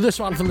carry on with this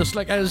one from the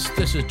Slickers.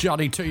 This is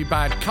Johnny Too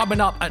Bad. Coming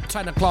up at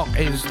 10 o'clock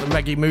is the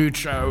Reggae Mood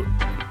Show.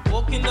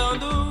 Walking down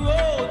the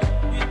road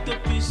with the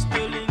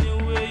pistol in your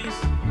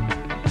waist,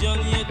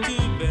 Johnny, you're too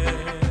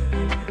bad.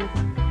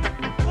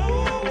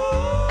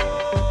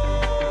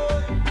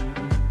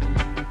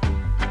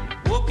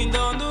 Walking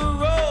down the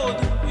road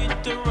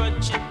with the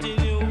ratchet in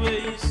your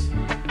waist,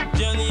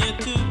 Johnny, you're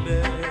too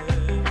bad.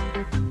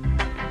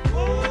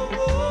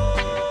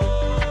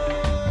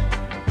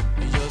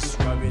 You're just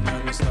robbing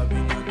and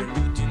stabbing and the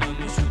looting and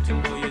the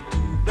shooting, boy, you're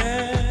too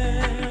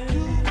bad.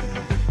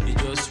 You're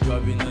just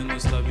robbing and the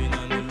stabbing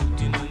and the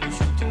looting and the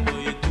shooting, boy,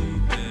 you're too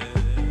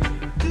bad.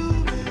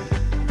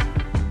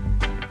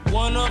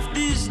 One of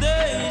these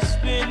days,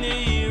 when you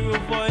hear a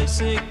voice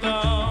say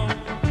come,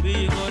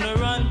 we gonna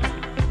run.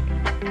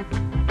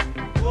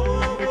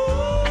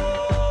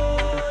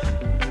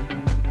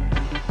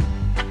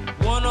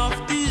 One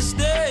of these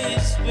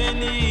days, when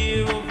you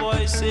hear a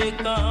voice say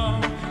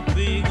come,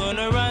 we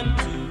gonna run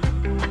to.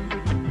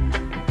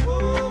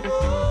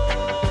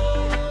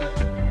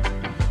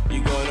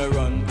 You gonna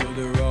run to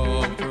the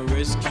rock for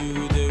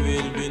rescue, there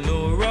will be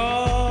no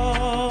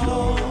rock.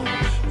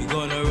 You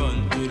gonna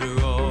run to the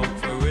rock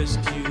for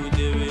rescue,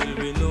 there will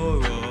be no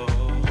rock.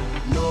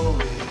 No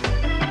way.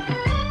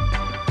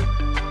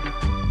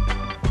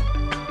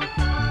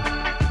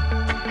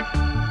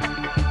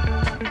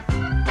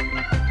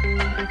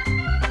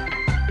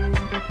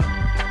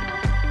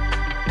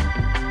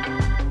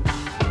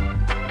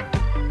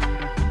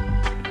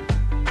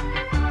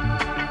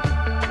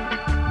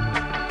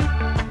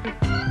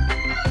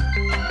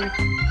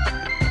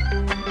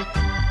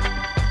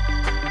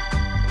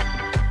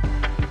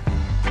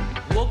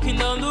 Walking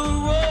down the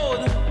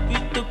road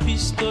with the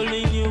pistol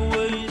in your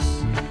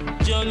waist,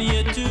 Johnny,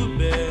 you're too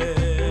bad.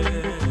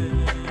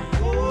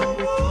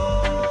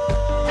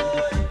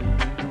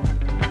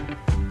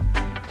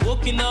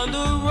 Walking down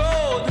the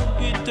road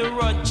with the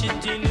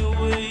ratchet in your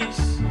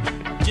waist,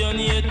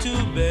 Johnny, you're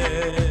too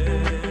bad.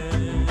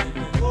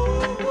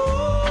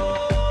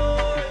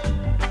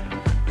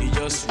 You're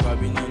just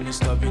robbing and the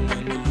stabbing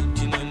and the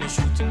looting and the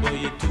shooting, boy,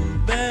 you're too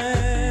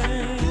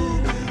bad.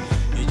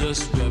 You're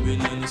just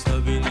robbing and the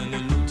stabbing and the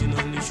looting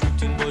and the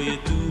shooting, boy,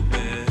 you're too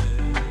bad.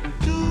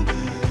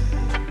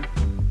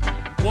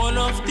 One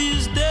of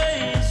these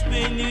days,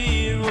 when you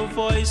hear a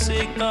voice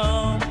say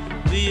come,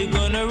 we're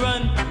gonna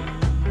run.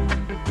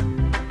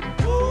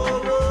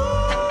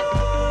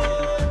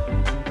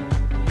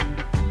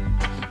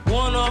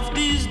 One of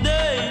these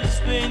days,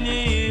 when you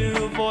hear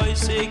a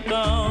voice say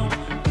come,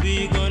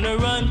 we're gonna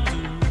run to.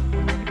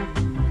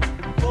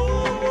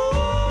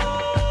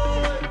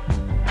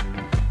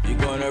 You're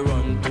gonna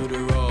run to the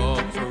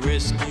rock for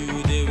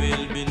rescue, there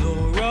will be no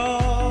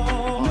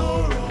rock.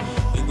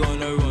 You're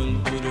gonna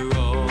run to the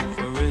rock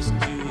for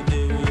rescue,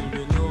 there will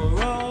be no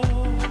rock.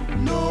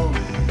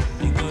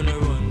 You're gonna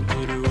run to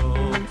the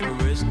rock for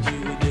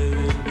rescue, there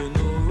will be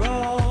no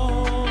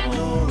rock.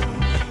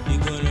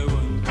 You're gonna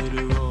run to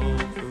the rock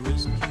for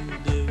rescue,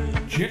 there will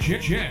be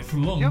Jeff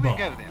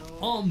Longbar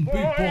on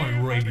Boot Boy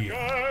Radio.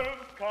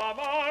 Come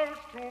out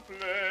to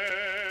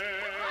play.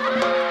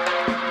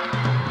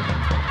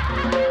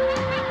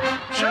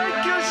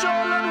 Shake your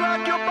shoulder and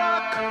rock your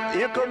back.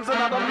 Here comes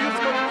another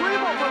musical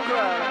cream of a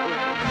crack.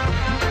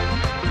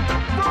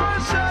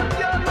 Version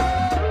yellow.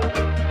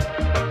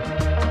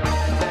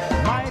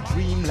 My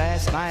dream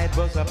last night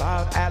was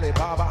about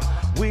Alibaba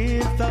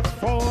with the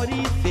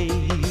 40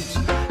 thieves.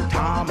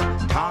 Tom,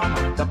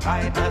 the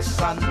piper's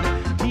son,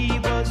 he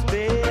was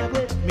there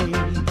with me.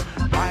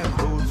 I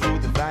rode through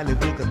the valley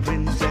with the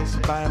princess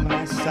by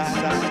my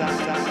side.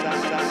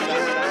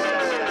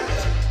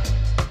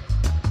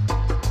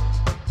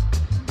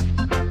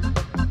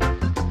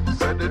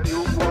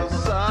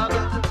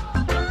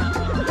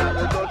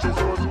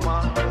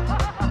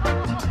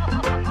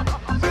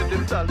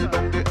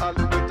 dolly down the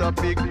alley with a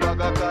big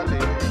bag of golly.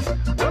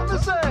 What me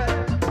say?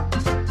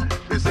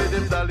 Me say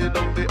them dolly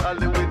down the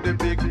alley with the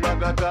big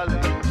bag of golly.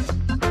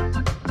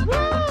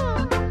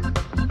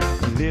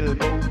 Little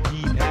Bo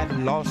Peep had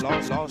lost.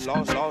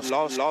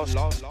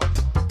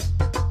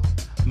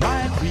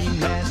 My dream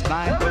last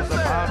night was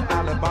about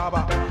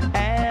Alibaba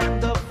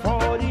and the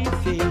 40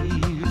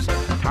 thieves.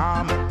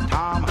 Tom,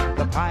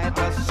 the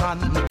piper's son,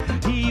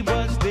 he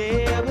was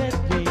there with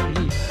me.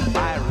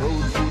 I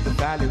rode through the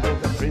valley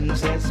with the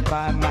princess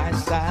by my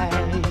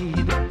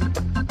side.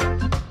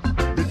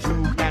 The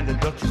Duke and the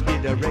Duchess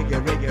did a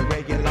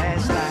reggae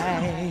last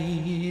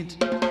night.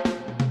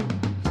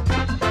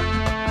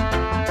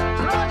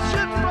 Flash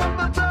it from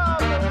the top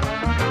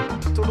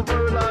to the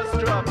very last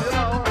drop, you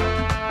know.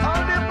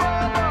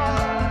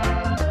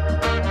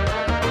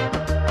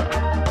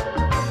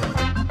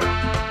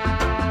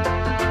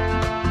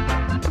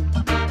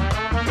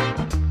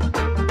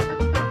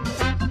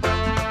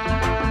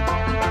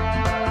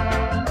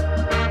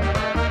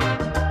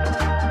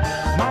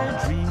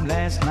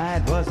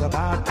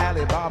 About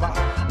Alibaba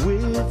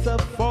with the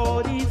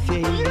 40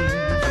 thieves.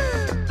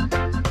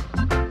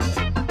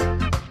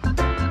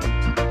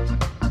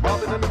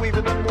 Bobbing and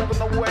weaving and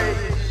moving away.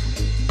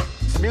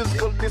 This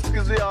musical disc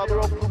is the order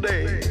of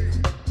today.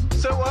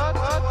 So what?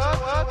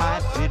 I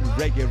did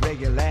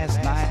reggae last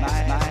night.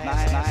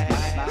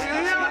 Do you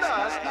hear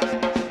that?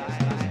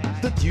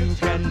 The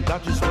Duke and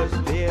Duchess was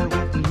there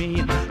with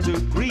me to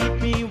greet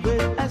me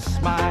with a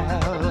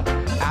smile.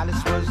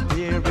 Alice was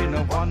there in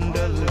a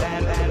wonderland.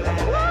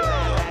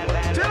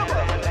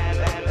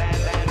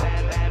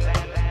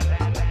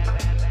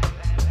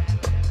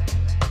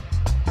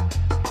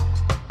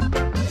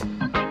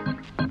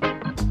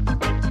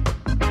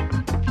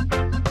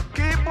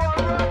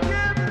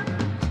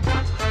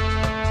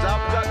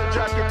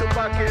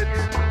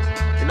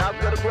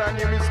 Brand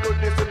new musical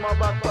disc in my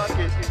back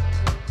pocket.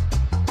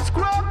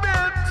 Scrub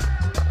it!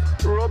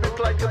 Rub it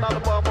like an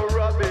Alabama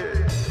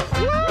rabbit.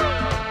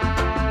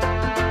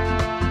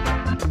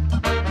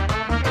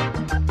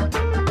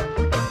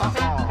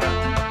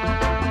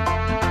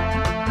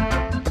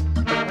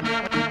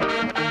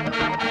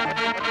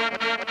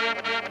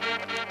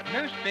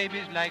 Most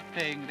babies like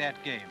playing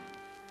that game.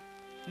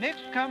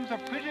 Next comes a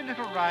pretty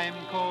little rhyme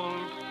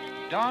called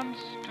Dance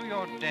to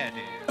Your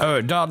Daddy.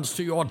 Oh, Dance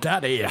to Your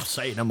Daddy,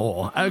 say no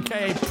more.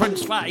 Okay,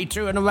 Prince Fatty,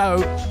 2 in a row.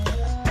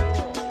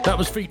 That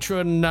was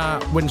featuring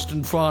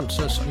Winston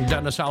Francis and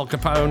Dennis Al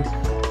Capone.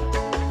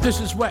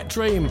 This is Wet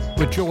Dream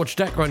with George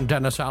Decker and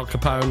Dennis Al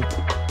Capone.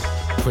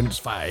 Prince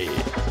Fatty.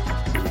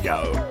 Here we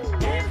go.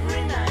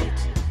 Every night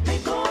we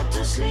go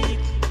to sleep,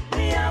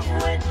 we have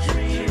wet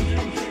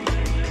dreams.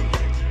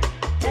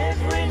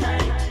 Every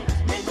night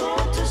we go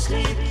to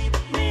sleep,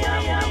 we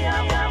have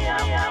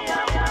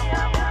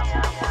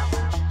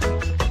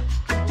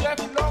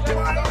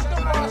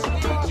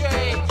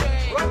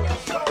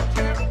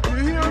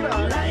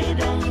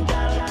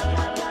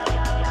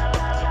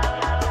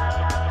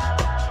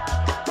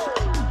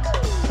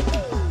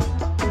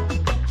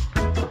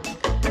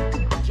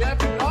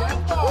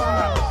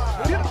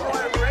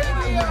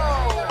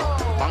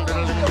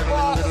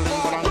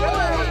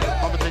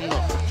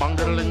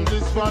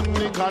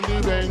On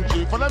the bench,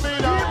 follow me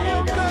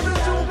now.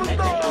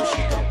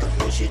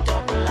 Push it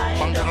up,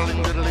 bang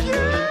diddling, diddling,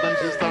 diddling, then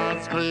she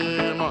starts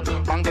scream.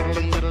 Bang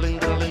diddling, diddling,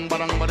 diddling,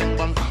 bang, bang,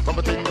 bang.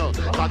 Something else,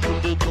 got to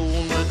the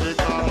tune with the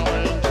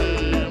comment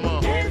team.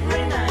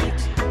 Every night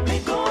we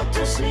go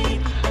to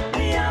sleep,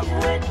 we have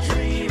wet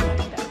dream.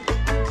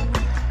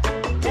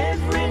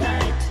 Every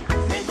night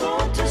we go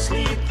to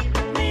sleep,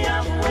 we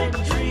have wet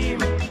dream.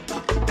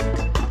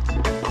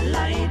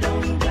 Lie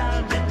down,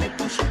 girl, let me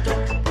push it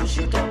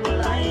up,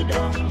 lie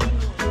down.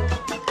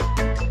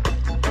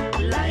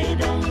 Lie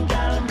down,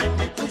 girl, let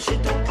me push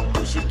it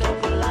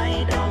up,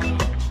 lie down.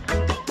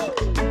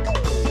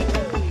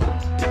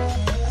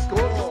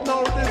 Don't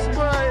know this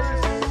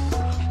place.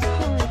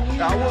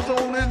 I was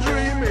only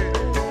dreaming.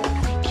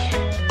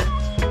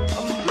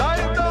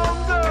 Lie down,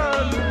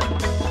 girl.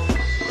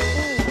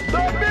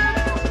 Stop it.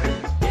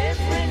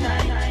 Every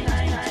night.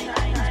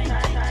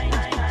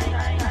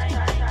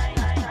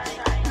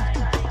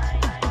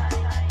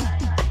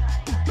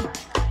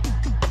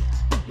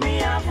 Me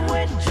have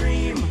wet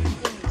dream.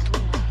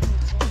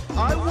 I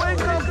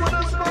wake up with a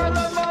smile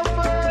on my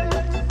face.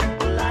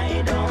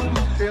 Lie down.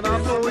 And I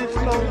know it's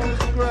no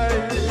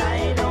disgrace.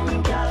 Lie down,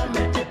 girl,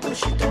 make me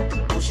push it up,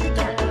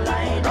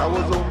 lie down. I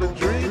was only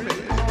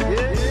dreaming.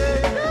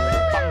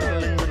 Bang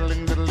diddling,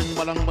 diddling, diddling,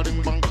 bang,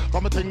 bang, bang.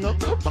 From a thing up,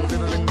 bang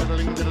diddling,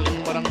 diddling,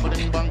 diddling, bang,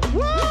 bang, bang.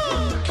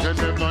 You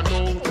never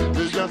know.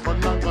 It's just for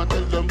long. I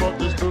tell them about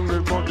the story,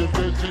 about the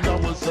face. I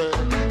will say,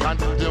 and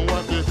they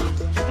want it.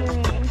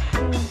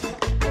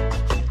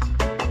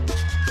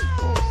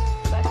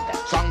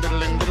 Song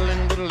diddling,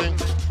 diddling, diddling.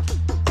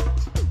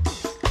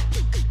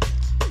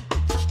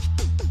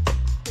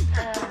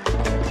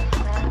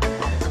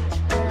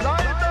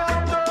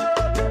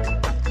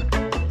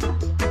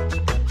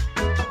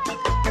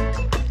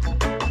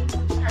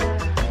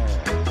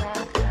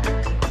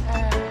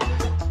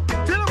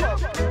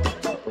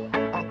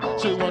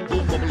 She want the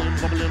bubbling,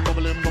 bubbling,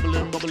 bubbling,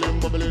 bubbling, bubbling,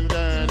 bubbling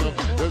then.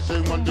 She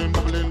want the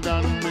bubbling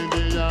down in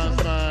the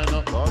ass man.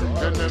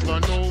 They never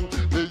know.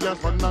 They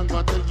just want to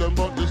tell them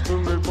about the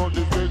story, about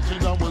the way she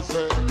done will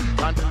say.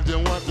 Until they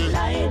want it.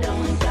 Lie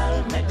down,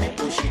 girl, make me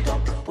push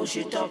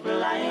it up,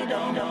 lie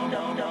down, down,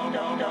 down, down,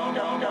 down, down,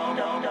 down, down,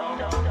 down, down,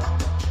 down, down.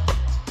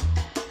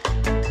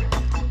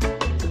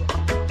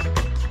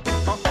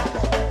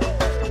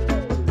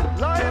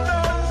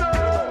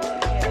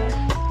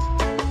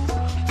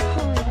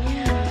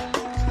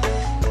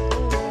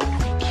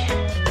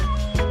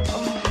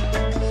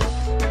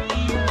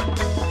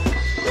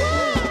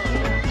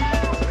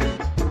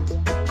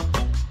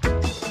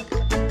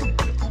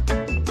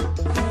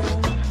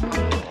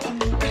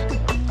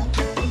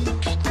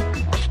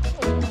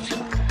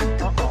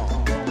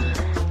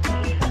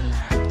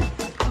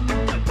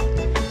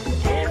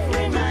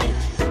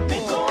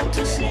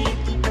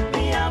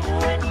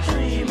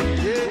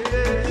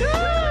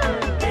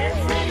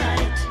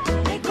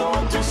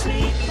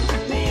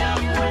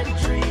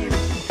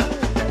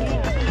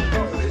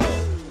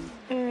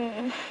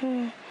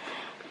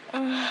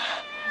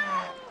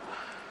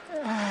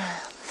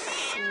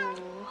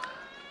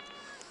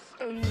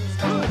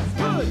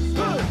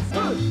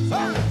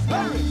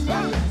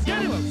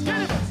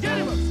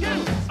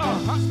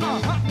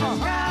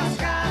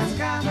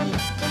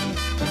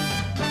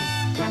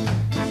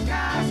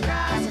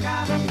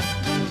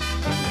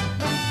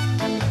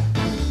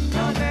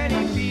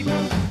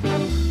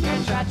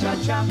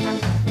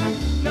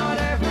 Not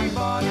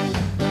everybody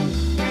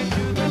can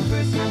do the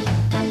twist,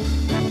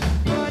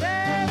 but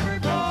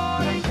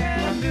everybody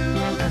can do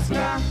the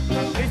ska.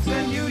 It's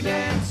a new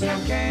dance you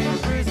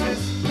can't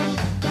resist.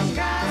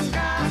 Ska,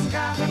 ska,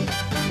 ska.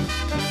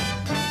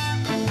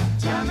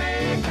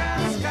 Jamaica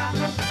ska.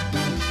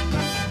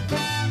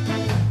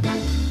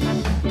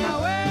 Now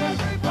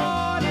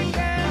everybody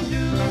can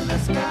do the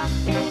ska.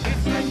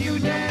 It's a new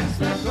dance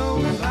that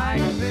goes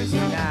like this.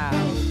 Now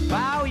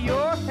bow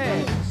your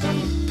head.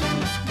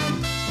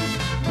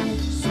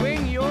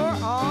 Swing your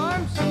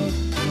arms,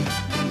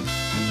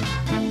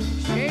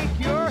 shake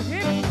your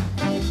hips.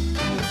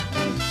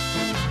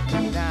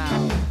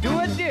 Now, do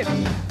a dip.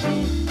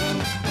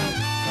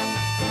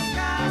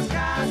 Ska,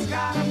 ska,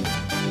 ska.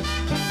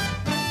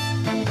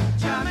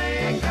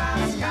 Jamaica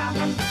ska.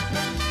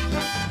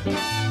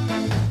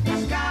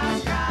 Ska,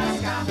 ska,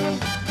 ska.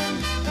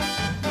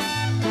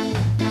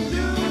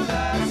 Do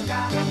the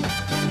ska.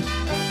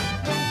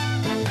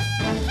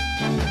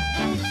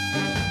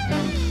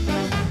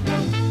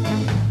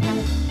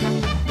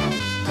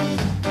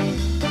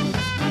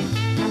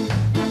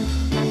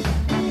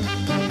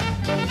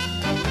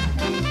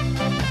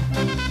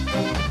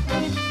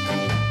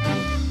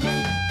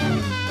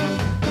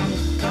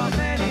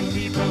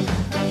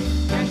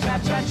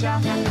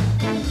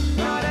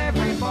 Not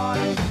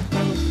everybody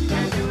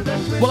can do the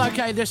twist. Well,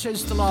 okay, this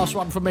is the last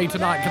one from me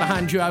tonight. Can I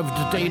hand you over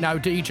to Dino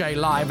DJ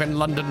live in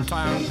London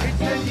town?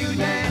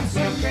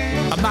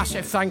 A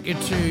massive thank you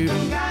to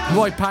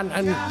Roy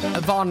Panton,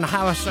 Yvonne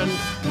Harrison,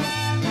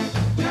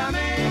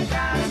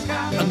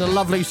 and the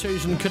lovely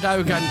Susan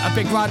Cadogan. A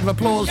big round of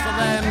applause for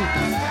them.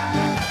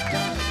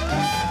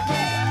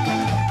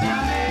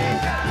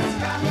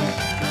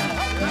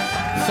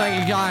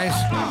 Thank you, guys.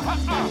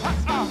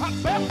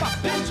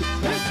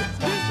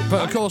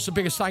 But of course, the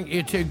biggest thank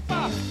you to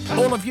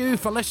all of you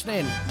for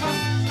listening.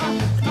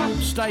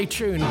 Stay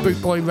tuned,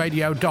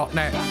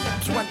 bootboyradio.net.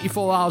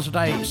 24 hours a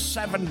day,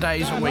 7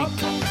 days a week.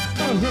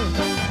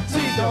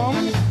 Sit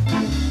down,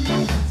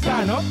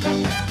 stand up,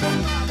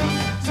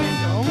 sit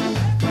down,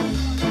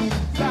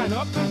 stand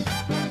up.